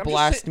 Or Like, I'm just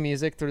blast sit-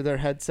 music through their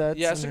headsets.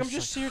 Yeah, and it's like I'm it's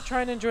just here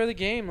trying to enjoy the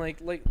game.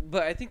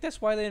 But I think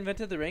that's why they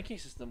invented the ranking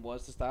system,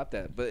 was to stop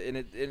that. But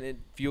it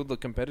fueled the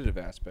competitive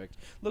aspect.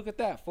 Look at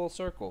that, full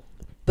circle.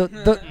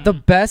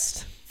 the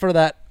best for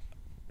that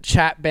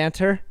chat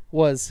banter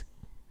was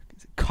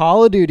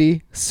Call of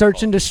Duty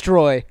Search and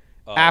Destroy.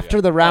 Oh, After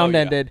yeah. the round Oh,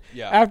 yeah. ended,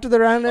 Yeah. after the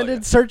round Oh, ended,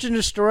 yeah. Search and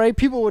Destroy,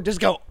 people would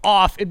just go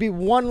off. It'd be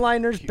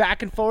one-liners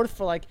back and forth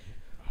for like,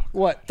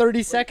 what,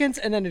 30 seconds,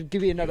 and then it'd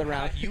give you another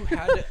round. You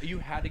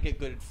had to get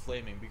good at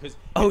flaming because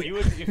Oh,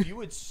 if you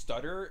would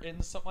stutter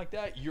in something like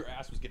that, your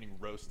ass was getting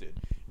roasted,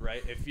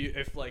 right?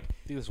 If like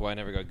I think that's why I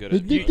never got good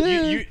at you,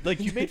 it.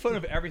 you made fun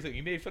of everything.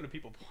 You made fun of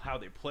people how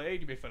they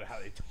played. You made fun of how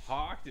they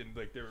talked and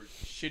like their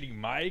shitty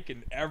mic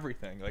and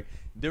everything. Like,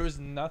 there was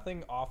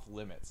nothing off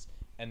limits,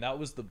 and that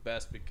was the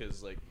best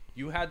because like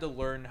you had to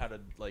learn how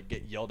to like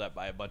get yelled at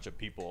by a bunch of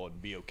people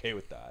and be okay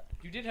with that.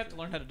 You did have to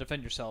learn how to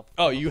defend yourself.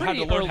 Oh, from a you had to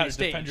pretty learn how early to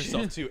defend stage.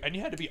 yourself too, and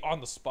you had to be on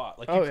the spot.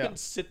 Like, Oh, you yeah. couldn't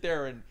sit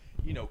there and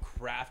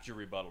craft your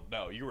rebuttal.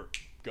 No, you were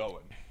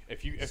going.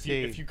 If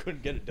you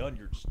couldn't get it done,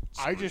 you're just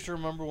I screwed. just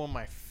remember one of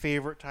my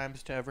favorite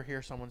times to ever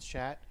hear someone's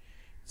chat.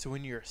 So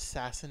when you're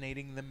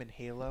assassinating them in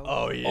Halo.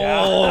 Oh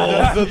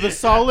yeah. The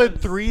solid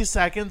 3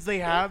 seconds they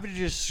have to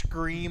just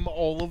scream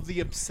all of the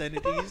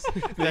obscenities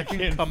that can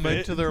can't come fit,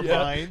 into their yeah.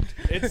 mind.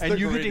 It's And the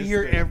you get to greatest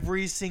hear thing.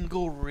 every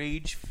single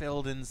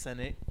rage-filled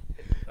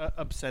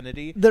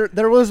obscenity.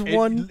 There was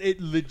one. It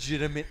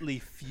legitimately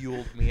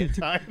fueled me at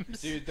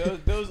times. Dude,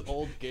 those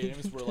old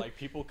games where like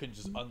people can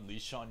just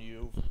unleash on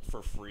you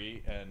for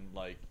free and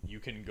like you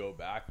can go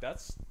back.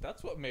 That's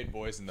what made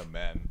Boys and the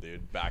Men,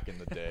 dude, back in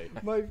the day.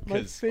 My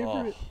 'Cause,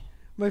 favorite oh.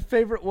 my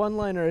favorite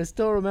one-liner I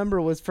still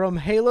remember was from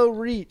Halo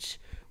Reach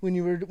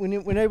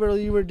whenever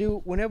you were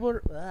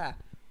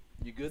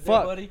You good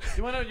Fuck. buddy?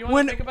 You want to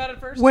When- think about it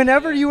first?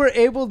 whenever you were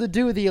able to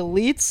do the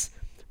elites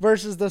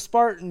versus the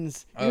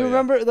Spartans. Oh, You yeah.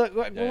 remember what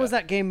Yeah, was yeah.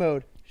 that game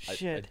mode? I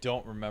Shit.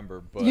 don't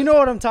remember, but You know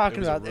what I'm it talking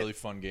was about. a really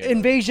fun game.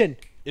 Invasion.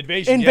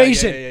 Invasion.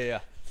 Invasion. Yeah.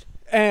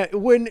 And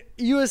when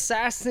you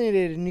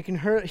assassinated and you can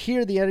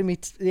hear the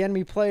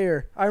enemy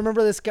player. I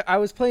remember this guy. I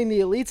was playing the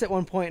elites at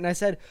one point,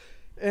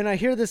 and I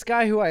hear this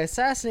guy who I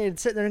assassinated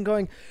sitting there and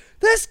going,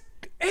 "This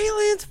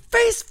aliens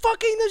face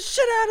fucking the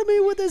shit out of me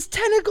with his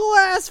tentacle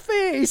ass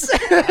face.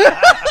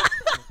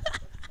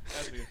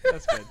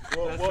 That's good.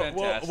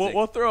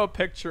 We'll throw a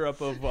picture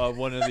up of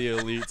one of the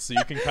elites so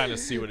you can kind of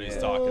see what he's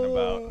talking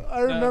about.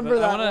 I remember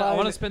that. I want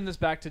to line. spin this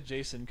back to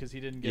Jason because he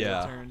didn't get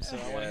Yeah. a turn. So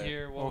I want to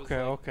hear what Okay,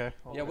 was like. okay.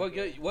 Yeah,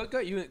 what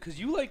got you? Because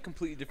you like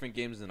completely different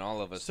games than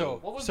all of us. So,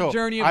 What was so the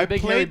journey of the I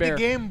big hairy played the bear?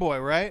 Game Boy,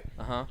 right?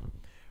 uh huh.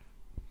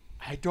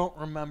 I don't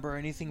remember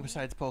anything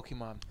besides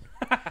Pokemon.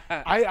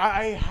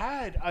 I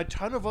had a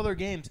ton of other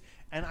games,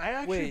 and I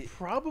actually Wait.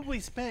 probably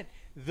spent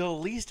the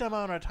least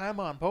amount of time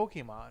on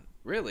Pokemon.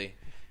 Really?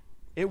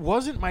 It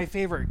wasn't my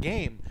favorite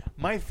game.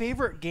 My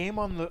favorite game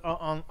on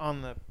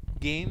the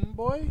Game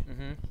Boy.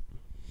 Mm-hmm.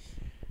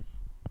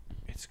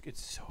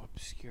 It's so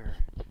obscure.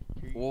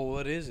 Well,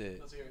 what is it?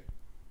 Let's hear it.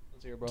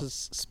 Let's hear it, bro.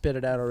 Just spit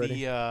it out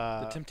already.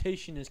 The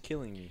temptation is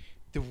killing me.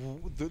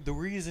 The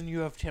reason you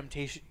have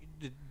temptation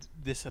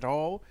this at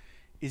all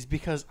is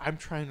because I'm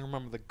trying to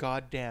remember the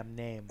goddamn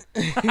name.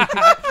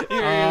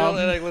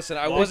 Like, listen,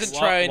 I wasn't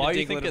trying While to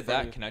you think think it of for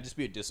that, you. can I just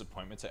be a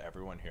disappointment to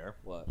everyone here?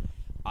 What?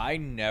 I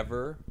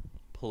never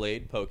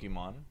played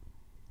Pokemon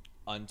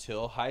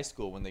until high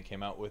school when they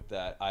came out with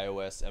that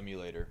iOS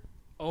emulator.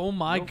 Oh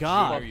my No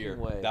god. fucking Year.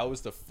 way. That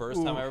was the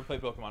first time I ever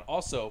played Pokemon.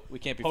 Also, We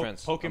can't be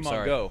friends. I'm Pokemon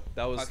sorry. Go.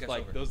 That was Podcast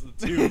like over. those are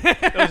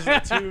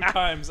the two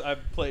times I've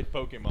played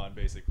Pokemon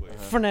basically.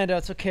 Fernando,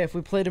 it's okay if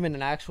we played him in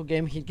an actual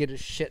game, he'd get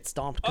his shit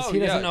stomped because Oh, he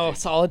doesn't yeah, know a dude.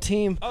 solid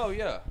team. Oh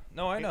yeah,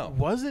 no, I know. It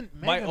wasn't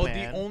Mega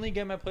Man. The only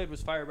game I played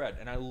was Fire Red,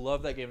 and I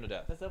love that game to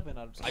death. That's definitely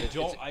not. I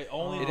don't. I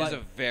only. It like, is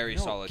a very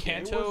solid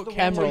game. It Kanto was the one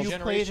Kanto where you played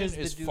generation as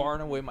the is dude- far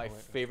and away my Oh,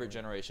 wait, favorite okay.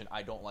 generation.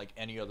 I don't like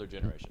any other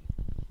generation.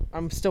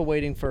 I'm still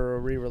waiting for a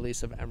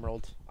re-release of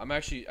Emerald. I'm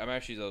actually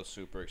though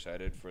super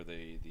excited for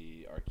the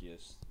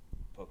Arceus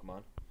Pokemon. Hold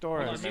on,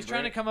 Doris, he's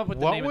trying to come up with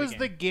the what name was of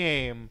the the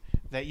game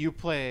that you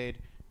played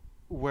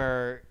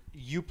where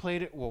you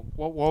played it? Well,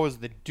 what was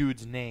the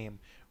dude's name?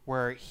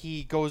 Where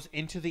he goes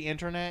into the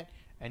internet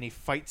and he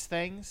fights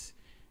things?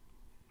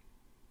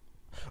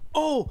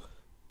 Oh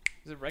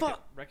Is it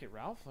Wreck-It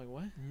Ralph? Like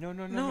what?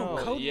 No.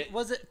 Code, yeah.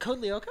 was it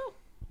Code Lyoko?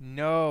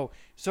 No.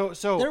 So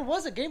There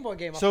was a Game Boy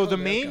game. So of the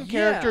Code main Lyoko.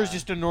 character is Yeah.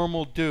 just a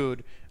normal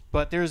dude,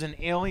 but there's an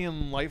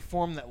alien life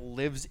form that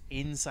lives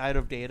inside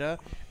of Data,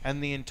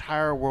 and the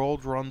entire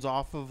world runs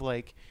off of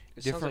like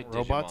It sounds different like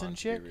robots Digimon, and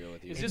to be shit. real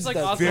with you. Is this It's like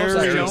that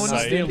Osmosis very Jones?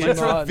 exciting. The Digimon. It's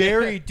Electro?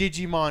 very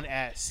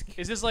Digimon-esque.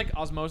 Is this like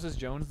Osmosis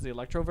Jones, the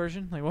Electro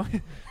version? Like what?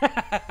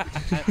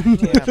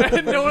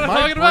 Damn. know what I'm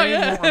My talking about, brain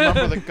yeah. won't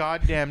remember the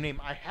goddamn name.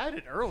 I had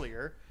it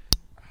earlier.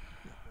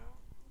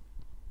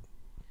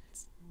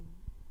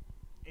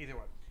 Either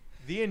one.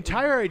 The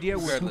entire idea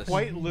was Regardless.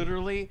 quite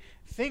literally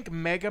think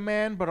Mega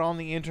Man, but on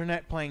the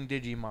internet playing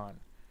Digimon.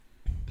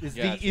 Is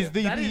Gotcha.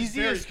 the That is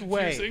very easiest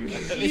way.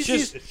 confusing. It's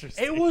just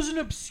it was an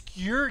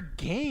obscure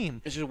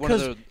game. It's just one of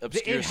 'cause the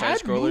obscure it had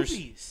side-scrollers.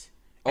 movies.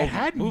 Oh, It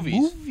had movies.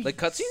 movies. Like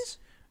cutscenes?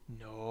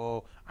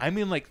 No, I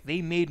mean like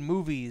they made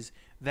movies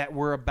that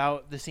were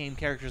about the same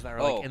characters that are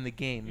Oh. like in the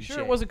game. You and sure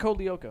shit. it wasn't Code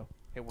Lyoko?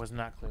 It was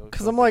not Cleo.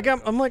 Because I'm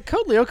like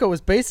Code Lyoko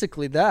was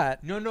basically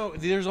that. No.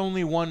 There's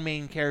only one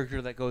main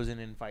character that goes in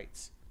and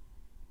fights.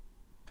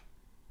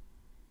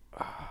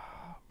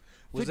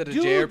 Was the it a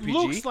dude JRPG?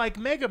 looks like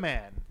Mega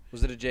Man.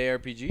 Was it a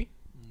JRPG?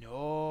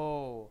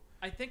 No.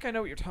 I think I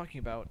know what you're talking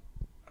about.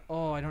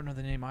 Oh, I don't know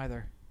the name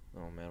either.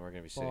 Oh man, we're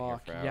gonna be sitting here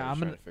Fuck, for yeah, hours I'm trying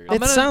gonna- to figure I'm It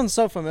this gonna- sounds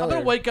so I'm familiar.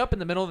 gonna wake up in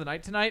the middle of the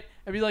night tonight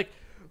and be like,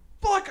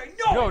 "Fuck, I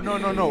know."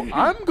 No.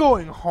 I'm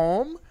going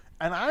home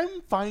and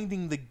I'm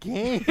finding the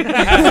game. Here,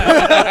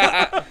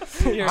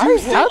 I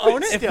have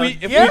own it it? still.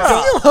 If we Yeah.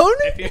 Still own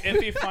it?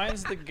 If he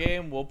finds the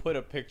game, we'll put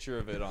a picture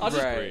of it on I'll the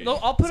just, Right. screen.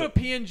 I'll put a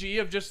PNG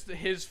of just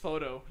his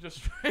photo,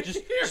 just right just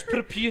here. just put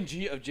a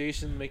PNG of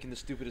Jason making the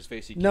stupidest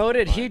face he can.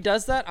 Noted. He find.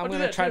 does that. I'm I'll do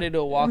gonna that try too. to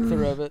do a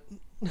walkthrough of it.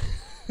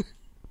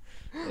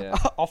 Yeah.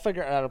 I'll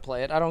figure out how to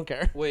play it. I don't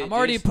care. Wait, I'm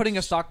already Jason, putting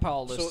a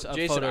stockpile list so of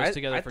Jason, photos I,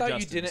 together I for thought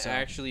Justin. you didn't so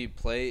actually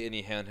play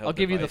any handheld. I'll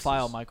give you the devices.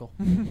 file, Michael.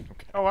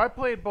 Oh, I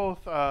played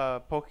both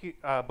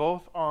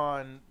both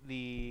on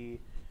the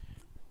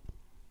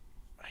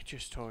I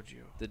just told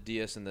you. The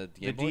DS and the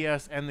The Game Boy?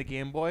 DS and the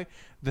Game Boy.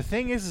 The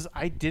thing is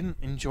I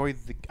enjoyed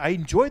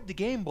the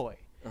Game Boy.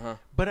 Uh-huh.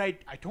 But I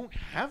don't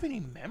have any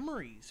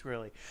memories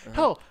really. Uh-huh.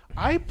 Hell,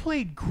 I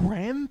played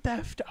Grand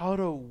Theft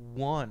Auto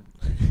 1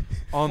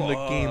 on the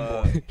Game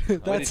Boy. Way to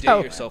That's date how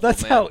yourself,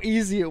 that's old man. how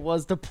easy it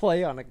was to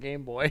play on a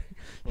Game Boy.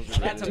 Those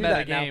are That's a good. do meta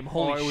that now. game.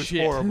 Holy Oh, it was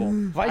shit! horrible.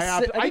 Vice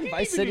I Ci- I think didn't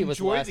Vice even City was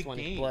the enjoy last the one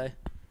you game. could play.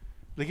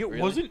 Like it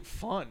Really? wasn't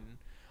fun.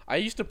 I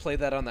used to play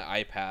that on the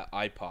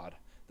iPod.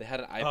 They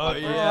had an iPod Oh,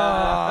 version,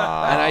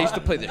 yeah. and I used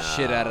to play the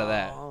shit out of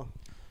that. Oh.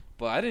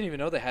 But I didn't even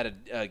know they had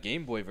a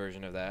Game Boy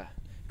version of that.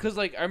 Cause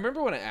like I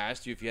remember when I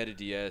asked you if you had a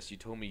DS, you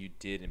told me you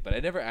didn't. But I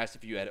never asked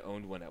if you had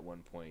owned one at one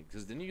point.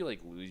 Cause didn't you like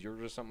lose yours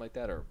or something like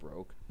that, or it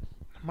broke?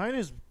 Mine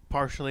is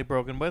partially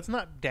broken, but it's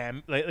not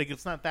like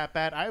it's not that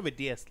bad. I have a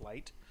DS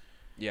Lite,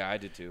 Yeah, I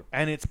did too.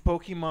 and it's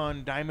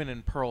Pokemon Diamond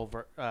and Pearl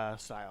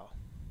style.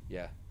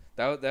 Yeah,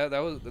 that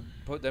was the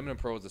Diamond and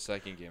Pearl was the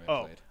second game I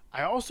Oh, played.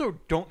 I also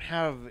don't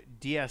have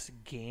DS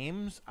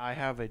games. I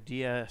have a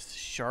DS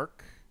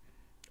Shark.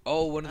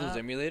 Oh, one of those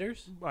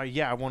emulators?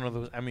 Yeah, one of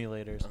those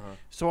emulators. Uh-huh.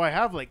 So I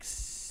have like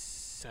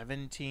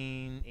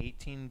 17,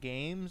 18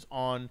 games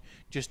on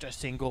just a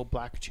single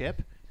black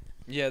chip.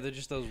 Yeah, they're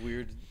just those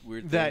weird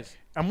That things.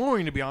 I'm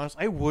willing to be honest,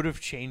 I would have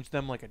changed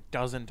them like a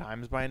dozen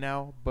times by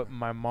now, but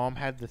my mom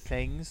had the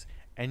things,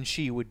 and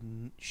she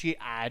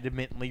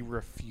adamantly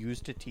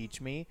refused to teach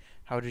me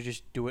how to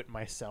just do it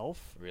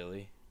myself.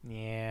 Really?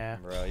 Yeah.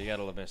 Bro, you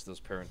gotta miss those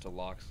parental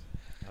locks.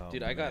 Oh,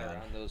 Dude, I got man.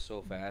 around those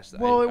so fast.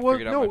 Well, I it was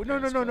figured out my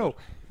parents' no. code.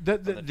 The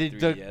On the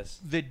 3DS.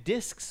 the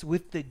discs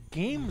with the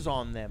games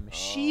on them,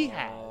 she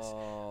has.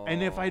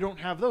 And if I don't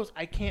have those,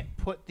 I can't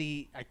put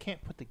the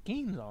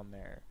games on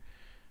there.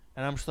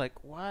 And I'm just like,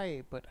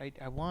 why? But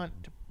I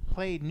want to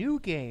play new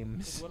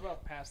games. What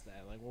about past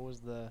that? Like, what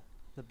was the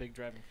big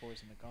driving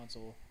force in the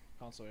console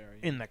area?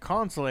 In the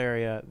console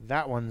area,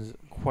 that one's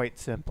quite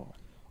simple.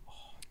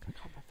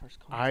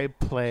 I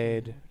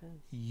played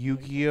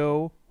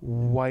Yu-Gi-Oh!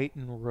 White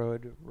and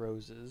Red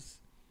Roses.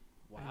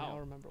 Wow,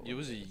 It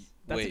was a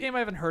that's wait, a game I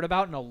haven't heard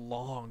about in a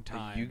long the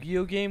time.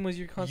 Yu-Gi-Oh game was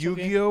your console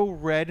game? Yu-Gi-Oh!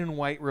 Red and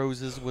White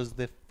Roses was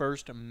the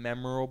first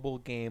memorable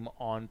game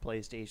on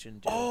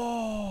PlayStation 2.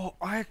 Oh,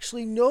 I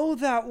actually know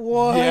that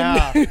one.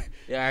 Yeah.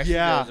 Yeah, actually,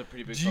 Yeah. that was a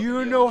pretty big Do fucking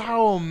you deal. know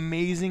how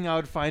amazing I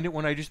would find it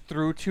when I just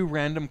threw 2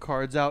 random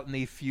cards out and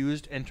they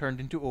fused and turned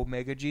into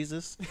Omega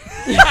Jesus?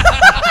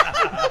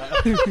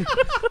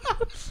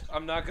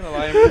 I'm not gonna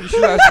lie, I'm pretty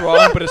sure that's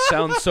wrong, but it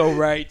sounds so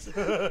right.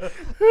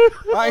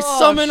 I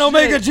summon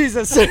Omega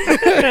Jesus. you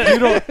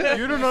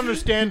don't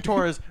understand,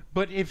 Torres.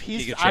 But if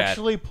he's Giga Chad.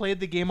 actually played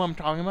the game I'm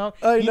talking about,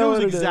 I he know knows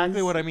what it exactly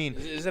is. what I mean.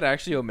 Is it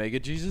actually Omega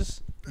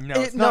Jesus? No,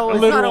 It's not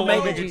literal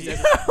Omega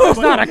Jesus. It's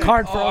not a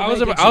card for I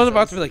was Omega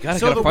about to Jesus. be like, God, I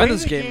So gotta the find way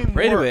this the game. game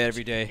Pray to it worked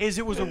every day. Is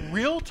it was a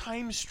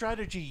real-time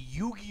strategy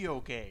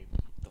Yu-Gi-Oh game.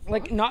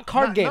 Like, not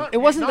card Not- game. not- It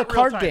wasn't the not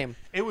card real-time. game.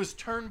 It was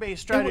turn-based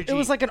It, strategy. it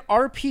was like an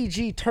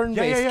RPG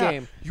turn-based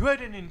game. You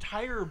had an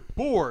entire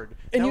board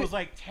And that you- was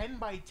like 10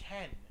 by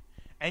 10,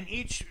 and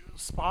each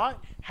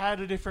spot had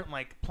a different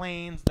like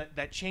planes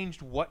that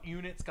changed what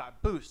units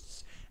got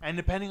boosts, and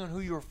depending on who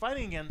you were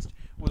fighting against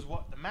was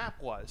what the map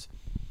was.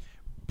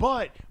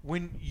 But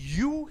when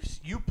you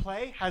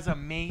play has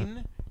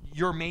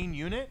your main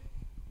unit,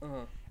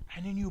 Uh-huh.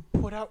 and then you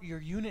put out your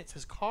units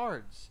as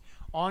cards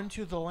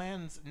onto the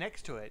lands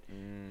next to it.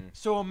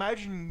 So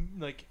imagine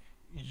like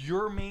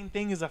your main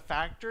thing is a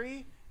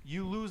factory.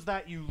 You lose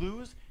that, you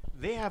lose.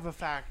 They have a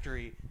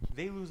factory.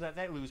 They lose that,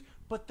 they lose.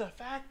 But the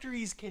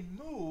factories can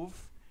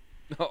move,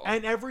 Oh,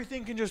 and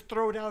everything can just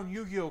throw down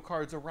Yu-Gi-Oh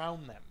cards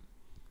around them.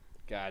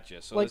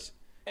 gotcha. So Like,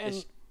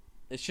 it's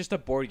just a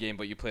board game,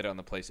 but you played it on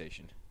the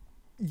PlayStation.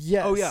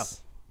 Yes. Oh, yeah.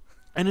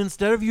 And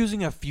instead of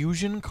using a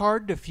fusion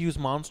card to fuse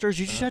monsters,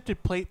 you just have to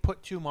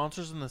put 2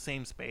 monsters in the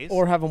same space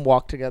Or have them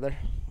walk together.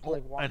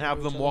 Like, walk and have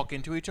into them each other. walk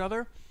into each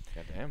other.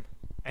 God damn.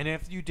 And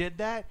if you did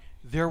that,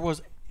 there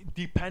was,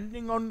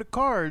 depending on the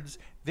cards,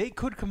 they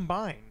could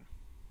combine.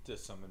 To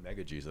summon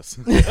Mega Jesus.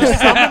 Summon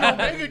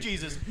Omega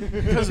Jesus.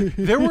 Because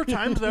there were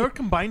times that I would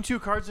combine 2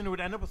 cards and it would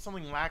end up with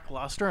something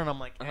lackluster, and I'm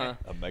like, eh. Uh-huh.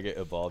 A Mega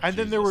Evolved And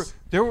then Jesus.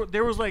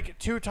 there was like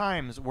 2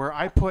 times where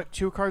I put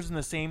 2 cards in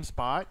the same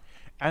spot,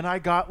 and I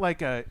got like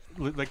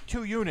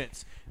 2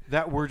 units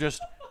that were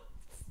just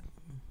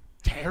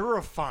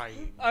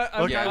terrifying.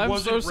 I'm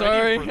wasn't so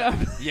ready sorry. for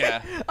that.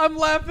 Yeah. I'm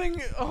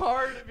laughing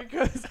hard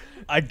because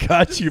I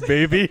got you,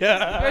 baby.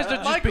 guys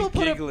are just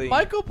been giggling.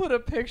 Michael put a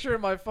picture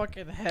in my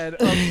fucking head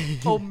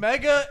of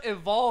Omega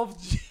Evolved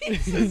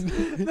Jesus.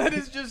 That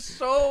is just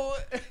so,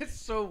 it's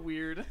so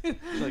weird.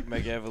 It's like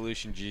Mega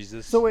Evolution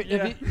Jesus. So wait,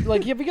 Yeah.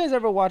 have you guys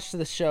ever watched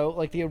the show,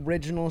 like the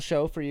original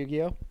show for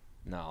Yu-Gi-Oh?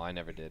 No, I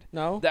never did.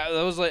 No. That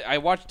was like I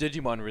watched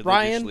Digimon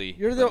Ryan, religiously.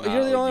 you're the but not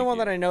you're the like only one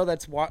that Yu-Gi-Oh. I know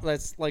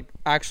that's like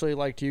actually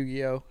liked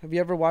Yu-Gi-Oh. Have you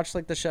ever watched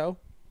like the show?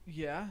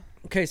 Yeah.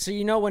 Okay, so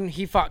you know when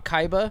he fought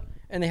Kaiba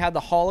and they had the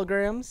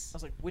holograms, I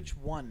was like, which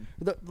one?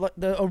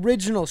 the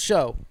original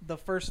show, The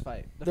first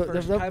fight. the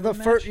Kaiba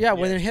first, match? yeah,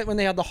 when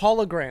they had the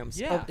holograms.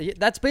 Yeah.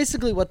 That's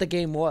basically what the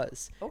game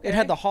was. It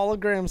had Okay. the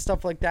hologram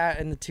stuff like that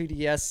and the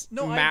 2DS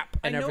No, map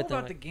I and know everything.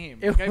 about the game.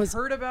 It Like, I've was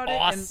heard about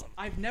awesome. it, and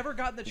I've never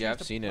gotten the chance Yeah, I've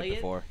to seen play it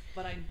before.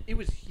 But it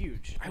was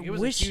huge. I Like, it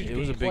was wish a huge It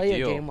was you a could big play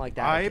deal. a game like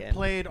that I again.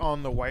 played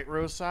on the White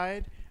Rose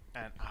side,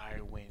 and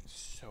I went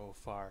so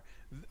far.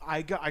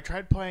 I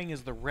tried playing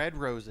as the Red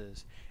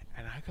Roses,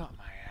 and I got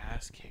my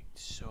ass kicked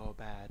so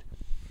bad.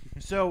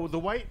 So the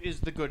white is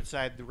the good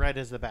side, the red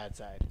is the bad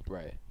side.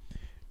 Right.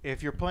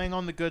 If you're playing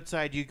on the good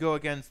side, you go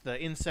against the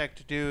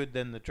insect dude,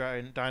 then the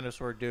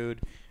dinosaur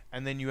dude,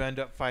 and then you end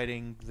up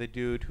fighting the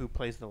dude who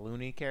plays the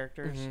loony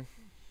characters. Mhm.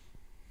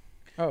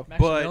 Oh,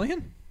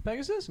 Maximilian?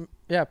 Pegasus?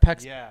 yeah,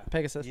 Yeah.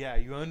 Pegasus. Yeah,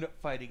 you end up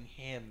fighting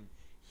him.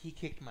 He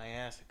kicked my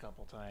ass a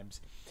couple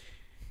times.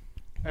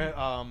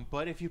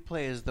 But if you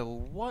play as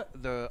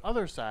the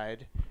other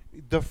side,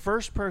 the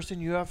first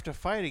person you have to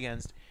fight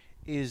against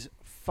is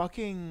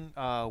fucking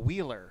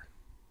Wheeler.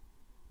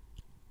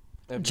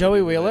 I have no Joey idea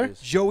who that Wheeler?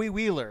 is. Joey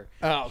Wheeler.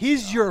 Oh,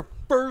 He's your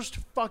first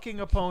fucking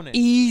opponent.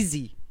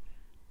 Easy.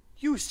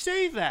 You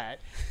say that,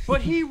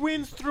 but he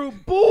wins through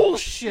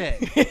bullshit.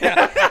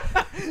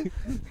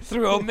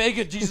 Through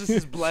Omega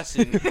Jesus'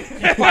 blessing,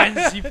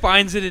 he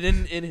finds it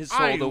in his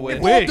soul I to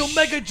win. wish.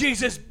 Omega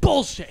Jesus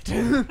bullshit.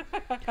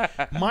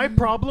 My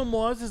problem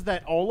is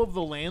that all of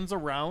the lands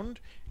around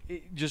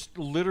it just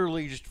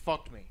literally just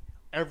fucked me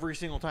every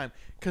single time.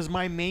 Because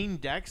my main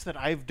decks that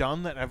I've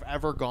done that have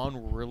ever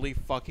gone really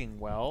fucking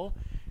well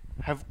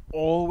have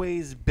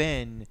always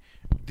been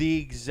the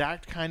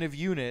exact kind of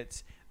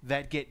units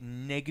that get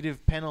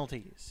negative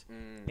penalties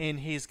in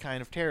his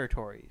kind of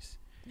territories.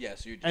 Yeah,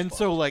 so you're just And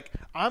so, like,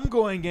 I'm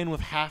going in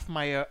with half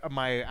my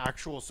my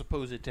actual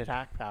supposed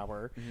attack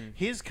power.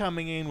 He's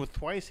coming in with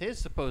twice his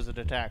supposed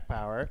attack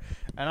power,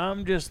 and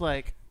I'm just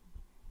like,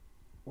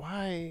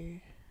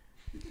 why?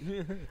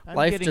 I'm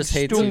Life getting just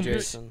hates you, stoned.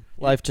 Jason.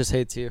 Life just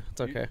hates you.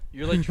 It's okay.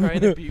 You're like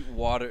trying to beat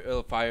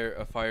a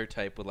fire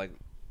type with like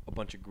a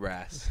bunch of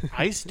grass.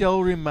 I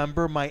still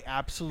remember my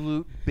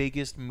absolute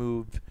biggest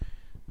move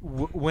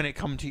when it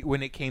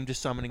came to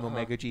summoning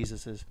Omega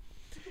Jesuses.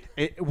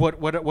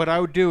 What I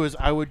would do is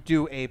I would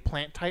do a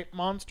plant type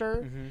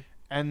monster,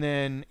 and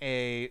then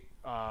a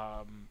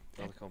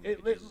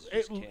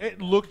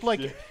it looked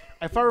like,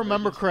 if I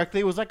remember correctly,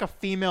 it was like a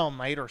female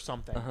knight or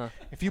something.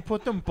 If you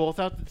put them both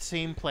out at the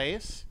same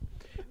place,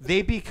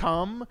 they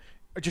become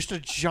just a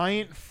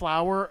giant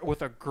flower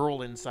with a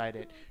girl inside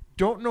it.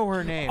 Don't know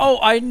her name. Oh,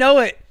 I know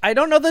it. I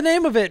don't know the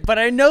name of it, but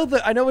I know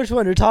which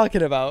one you're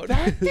talking about.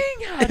 That thing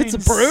had It's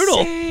brutal.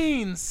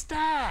 insane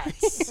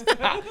stats.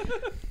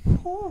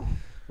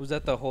 Was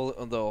that the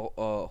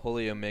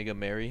Holy Omega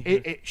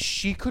Mary?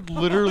 She could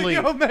literally.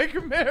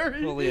 Omega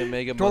Mary. Holy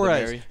Omega Mother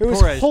Torres. Mary. It was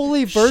Torres,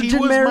 Holy she Virgin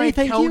was Mary, my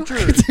thank you.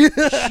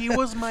 counter. She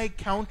was my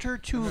counter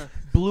to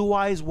Blue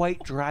Eyes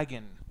White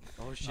Dragon.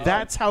 Oh shit!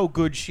 That's how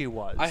good she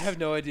was. I have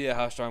no idea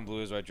how strong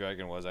Blue Eyes White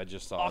Dragon was. I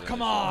just saw. Oh, it in come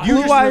the on. You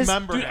Blue just Eyes-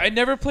 remember Dude, it. I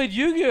never played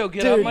Yu-Gi-Oh!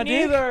 Get Dude, off my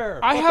dick.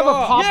 I have a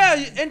pop.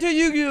 Yeah, enter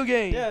Yu-Gi-Oh!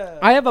 Game. Yeah.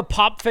 I have a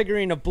pop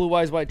figurine of Blue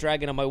Eyes White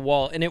Dragon on my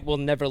wall, and it will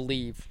never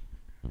leave.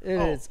 It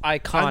is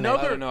iconic.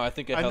 I don't know. I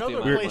think I helped you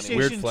Another amount of money.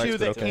 Weird PlayStation flex, 2 but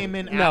that okay. came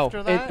in no,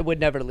 after that. it would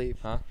never leave.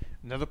 Huh?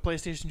 Another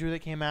PlayStation 2 that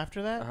came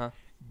after that. Uh-huh.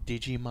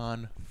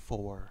 Digimon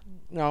 4.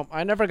 No,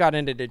 I never got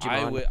into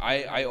Digimon.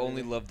 I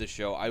only love the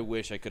show. I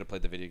wish I could have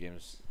played the video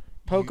games.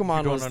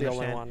 Pokemon don't was the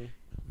only understand.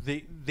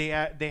 one.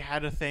 They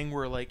had a thing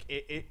where, like,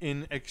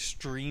 in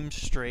extreme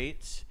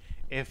straits,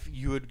 if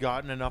you had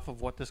gotten enough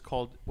of what's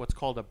called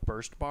a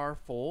burst bar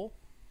full,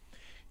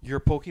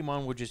 your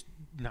Pokemon would just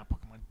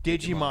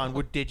Digimon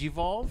would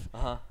digivolve,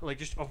 like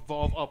just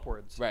evolve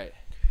upwards. Right.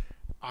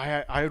 I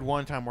had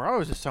one time where I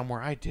was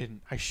somewhere I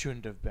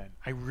shouldn't have been.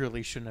 I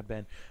really shouldn't have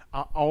been.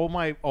 All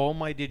my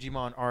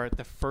Digimon are at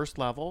the first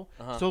level,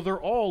 so they're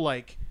all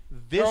like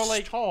this all,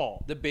 like,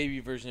 tall. The baby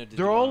version of Digimon.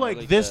 They're all or,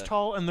 like this the-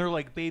 tall, and they're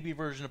like baby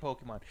version of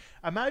Pokemon.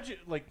 Imagine,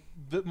 like,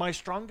 my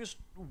strongest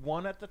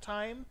one at the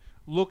time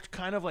looked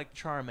kind of like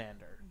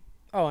Charmander.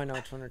 Oh, I know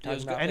which one you're Yeah, it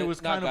was talking about. And it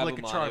was not kind of like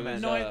a Gabumon, it Charmander.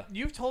 was, No,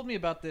 you've told me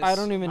about this. I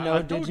don't even know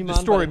I know the Digimon,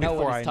 story but I know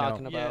before what I he's know.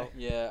 talking about.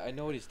 Yeah, I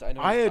know what he's. I what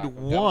he's had talking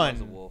about. one.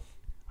 Gabumon's a wolf.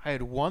 I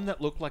had one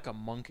that looked like a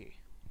monkey.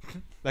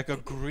 Like a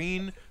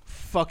green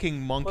fucking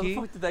monkey.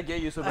 did that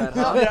get you so bad,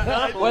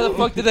 huh? Why the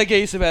fuck did that get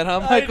you so bad, huh,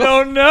 Michael?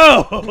 don't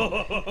know.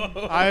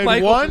 I had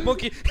Michael, one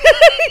monkey.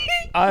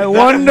 I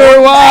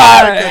wonder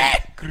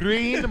why.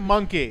 green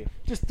monkey.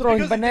 Just throwing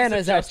Because he thinks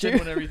bananas of at Justin you.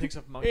 Whenever he thinks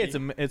of monkey.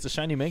 It's a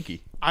shiny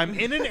Mankey. I'm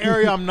in an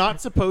area I'm not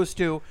supposed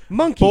to.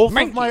 Monkey. Both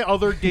monkey. of my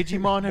other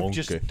Digimon have Monkey.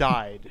 just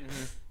died.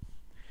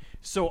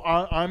 So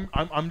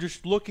I'm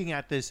just looking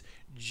at this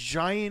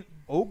giant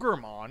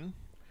Ogremon,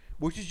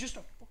 which is just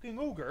a fucking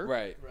ogre,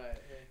 Right.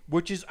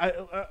 which is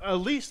at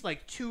least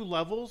like 2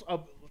 levels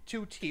of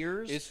 2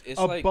 tiers It's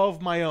above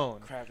like- my own.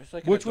 Crap, it's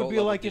like an Which would adult be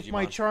level like if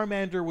my Digimon.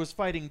 Charmander was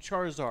fighting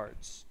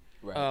Charizards.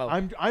 Right. Oh.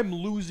 I'm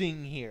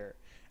losing here.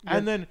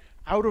 And then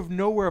out of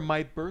nowhere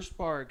my burst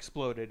bar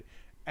exploded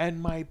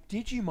and my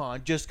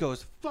Digimon just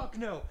goes, "Fuck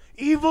no.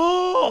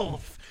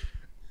 Evolve!"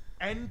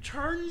 and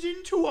turns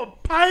into a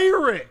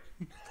pirate.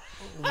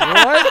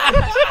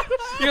 What?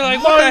 You're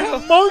like, what the My hell?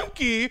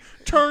 monkey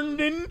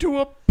turned into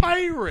a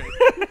pirate.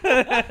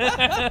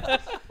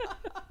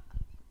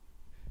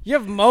 You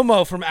have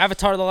Momo from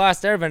Avatar: The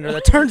Last Airbender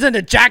that turns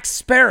into Jack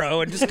Sparrow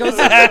and just goes,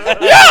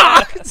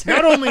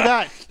 Not only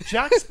that,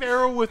 Jack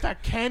Sparrow with a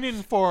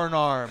cannon for an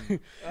arm.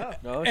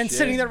 No and shit.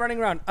 sitting there running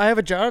around. I have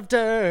a jar of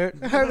dirt.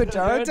 I have a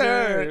jar of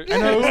dirt.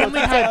 And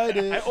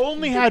I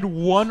only had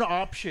one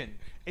option.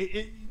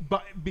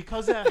 But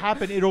because that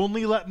happened, it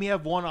only let me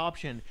have one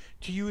option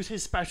to use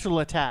his special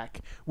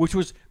attack, which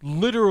was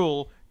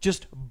literal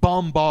just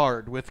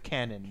bombard with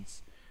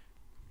cannons.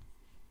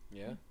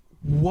 Yeah.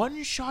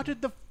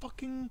 One-shotted the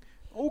fucking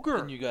ogre.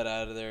 And you got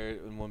out of there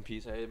in one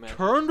piece, I imagine.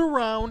 Turned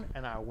around,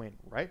 and I went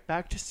right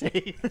back to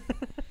save.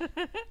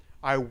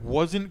 I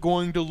wasn't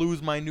going to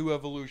lose my new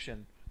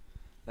evolution.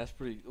 That's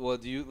pretty. Well,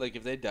 do you like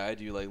if they die?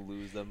 Do you like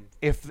lose them?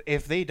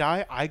 If they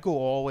die, I go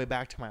all the way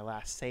back to my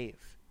last save.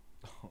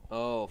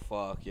 Oh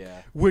fuck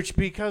yeah. Which,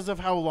 because of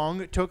how long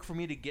it took for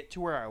me to get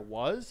to where I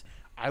was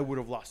I would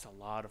have lost a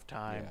lot of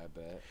time. Yeah, I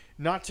bet.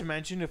 Not to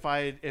mention if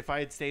I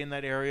had stayed in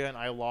that area and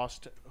I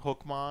lost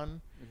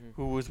Hookmon,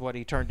 who was what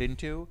he turned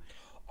into,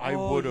 I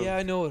would have. Yeah,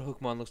 I know what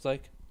Hookmon looks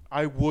like.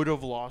 I would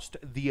have lost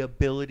the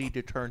ability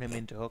to turn him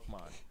into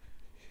Hookmon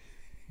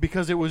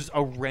because it was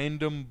a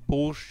random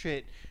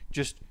bullshit.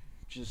 Just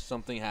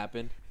something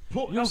happened.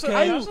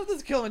 I have something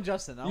killing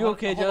Justin. You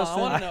okay, Justin?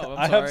 I want to know.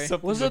 I I'm have sorry.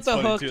 something Was it that's the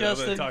funny hook, too that I'm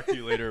Justin? gonna talk to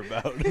you later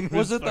about.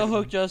 Was it the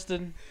hook,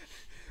 Justin?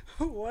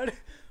 What?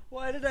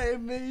 Why did I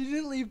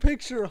immediately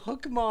picture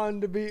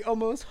Hookmon to be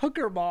almost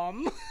Hooker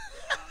Mom?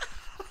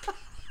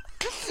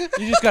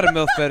 You just got a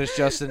milk fetish,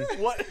 Justin.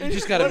 What? You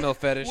just got a milk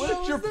fetish.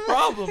 What's your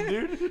problem,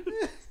 dude?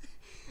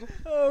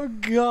 Oh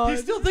God!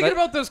 He's still thinking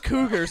about those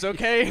cougars,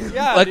 okay?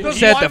 Yeah, Like dude, we those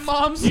said, wine the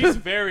moms. he's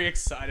very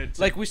excited.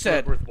 To Like we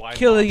said, work with wine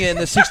killing moms. it in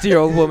the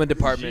 60-year-old woman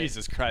department.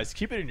 Jesus Christ,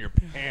 keep it in your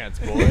pants,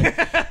 boy.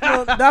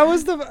 No, that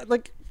was the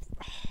like.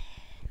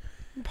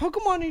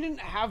 Pokemon, you didn't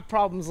have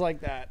problems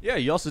like that. Yeah,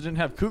 you also didn't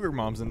have cougar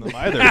moms in them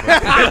either.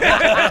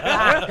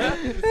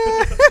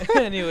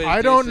 Anyways,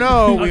 I don't Jason.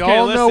 know. We Okay,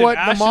 all know listen, what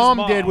Ash's the mom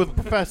mom. did with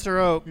Professor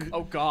Oak.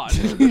 Oh God.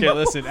 Okay,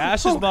 listen.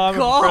 Ash's mom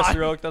and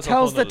Professor Oak. That's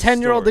Tells a the whole nother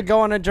 10-year-old to story. go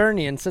on a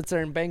journey and sits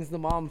there and bangs the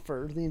mom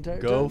for the entire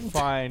Go time.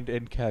 find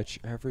and catch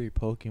every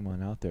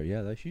Pokemon out there.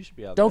 Yeah, you should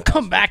be out. Don't there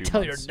come for a back few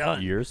till you're months,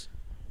 done. Years.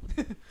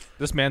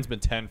 This man's been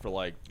 10 for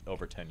like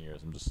over 10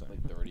 years. I'm just saying.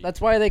 Like 30. That's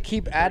why they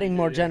keep adding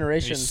more He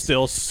generations.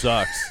 still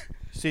sucks.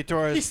 See,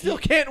 Torres, He still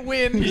can't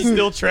win. He's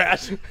still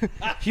trash.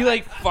 He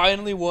like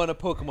finally won a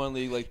Pokemon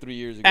League like 3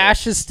 years ago.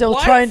 Ash is still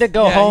What? trying to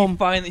go Yeah, home.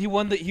 He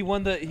won the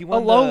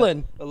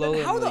Alolan.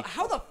 Alolan How the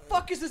League.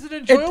 fuck is this an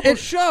enjoyable it-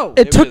 show?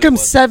 It took really him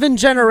wasn't. 7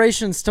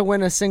 generations to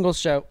win a single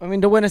show. I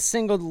mean, to win a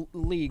single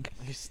league.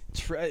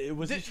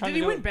 Did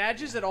he win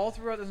badges at all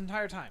throughout this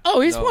entire time?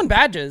 Oh, he's No. won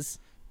badges.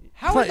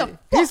 How Pl- the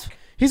fuck?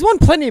 He's won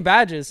plenty of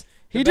badges.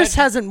 He just badges-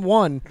 hasn't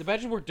won. The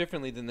badges work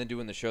differently than they do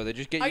in the show. They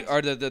just get you, I-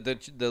 or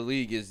the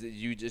league is that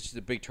you just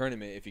a big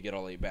tournament if you get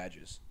all 8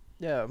 badges.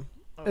 Yeah.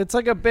 It's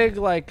like a big,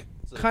 like,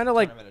 kind of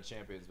like, of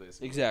champions,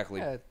 basically. Exactly.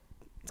 yeah,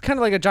 it's kind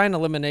of like a giant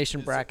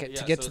elimination It's- bracket yeah,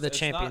 to get so to the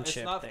it's not-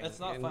 championship it's thing.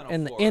 not in, Final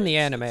in the, Four, in the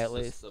it's- anime, it's at just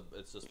least.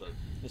 it's just a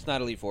It's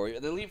not Elite Four.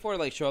 The Elite Four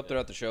like show up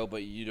throughout the show,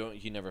 but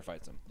he never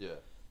fights them. yeah.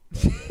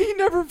 He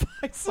never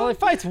fights. Well, he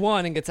fights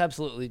one and gets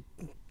absolutely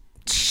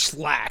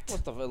slacked.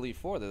 What's the Elite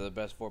Four? They're the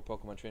best 4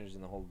 Pokemon trainers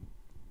in the whole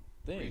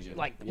thing.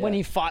 Like Yeah. when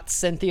he fought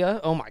Cynthia.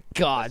 Oh my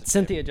God,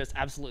 Cynthia just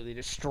absolutely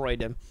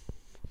destroyed him.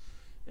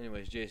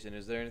 Anyways, Jason,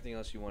 is there anything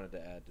else you wanted to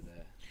add to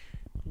that?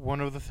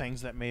 one of the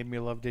things that made me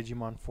love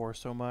Digimon 4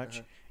 so much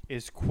Uh-huh.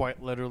 is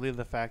quite literally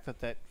the fact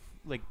that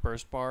like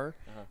burst bar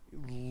Uh-huh.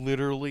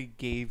 literally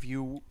gave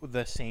you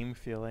the same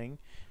feeling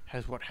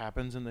as what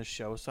happens in the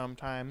show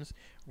sometimes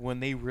when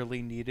they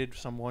really needed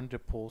someone to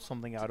pull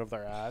something out of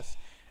their ass,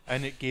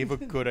 and it gave a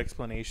good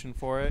explanation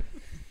for it.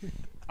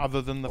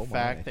 Other than the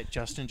fact that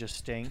Justin just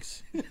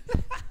stinks.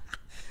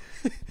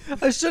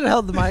 I should have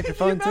held the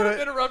microphone The to amount of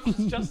it.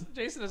 interruptions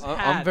Jason has I'm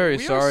had. very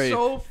we sorry. Are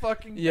so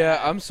fucking Yeah,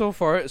 bad. I'm so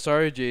far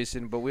sorry,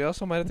 Jason, but we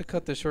also might have to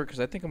cut this short because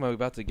I think I'm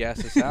about to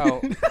gas this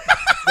out.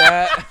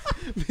 That.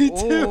 Me too.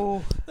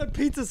 Oh, That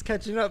pizza's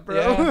catching up, bro.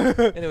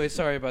 yeah. Anyway,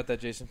 sorry about that,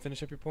 Jason.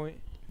 Finish up your point.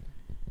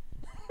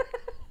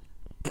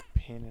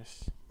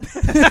 Penis.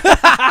 All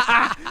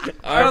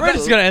right, We're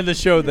just gonna end the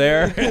show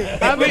there.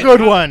 Have a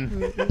good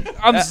one.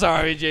 I'm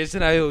sorry,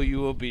 Jason. I owe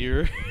you a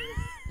beer.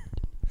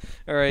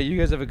 All right, you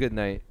guys have a good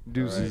night.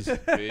 Deuces.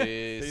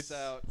 Peace.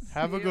 out.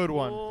 Have a good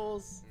one.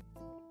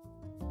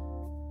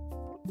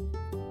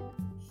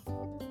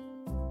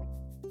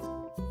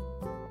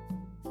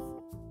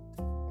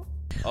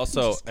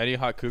 Also, any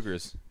hot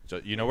cougars,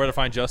 you know where to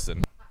find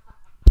Justin.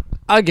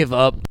 I give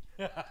up.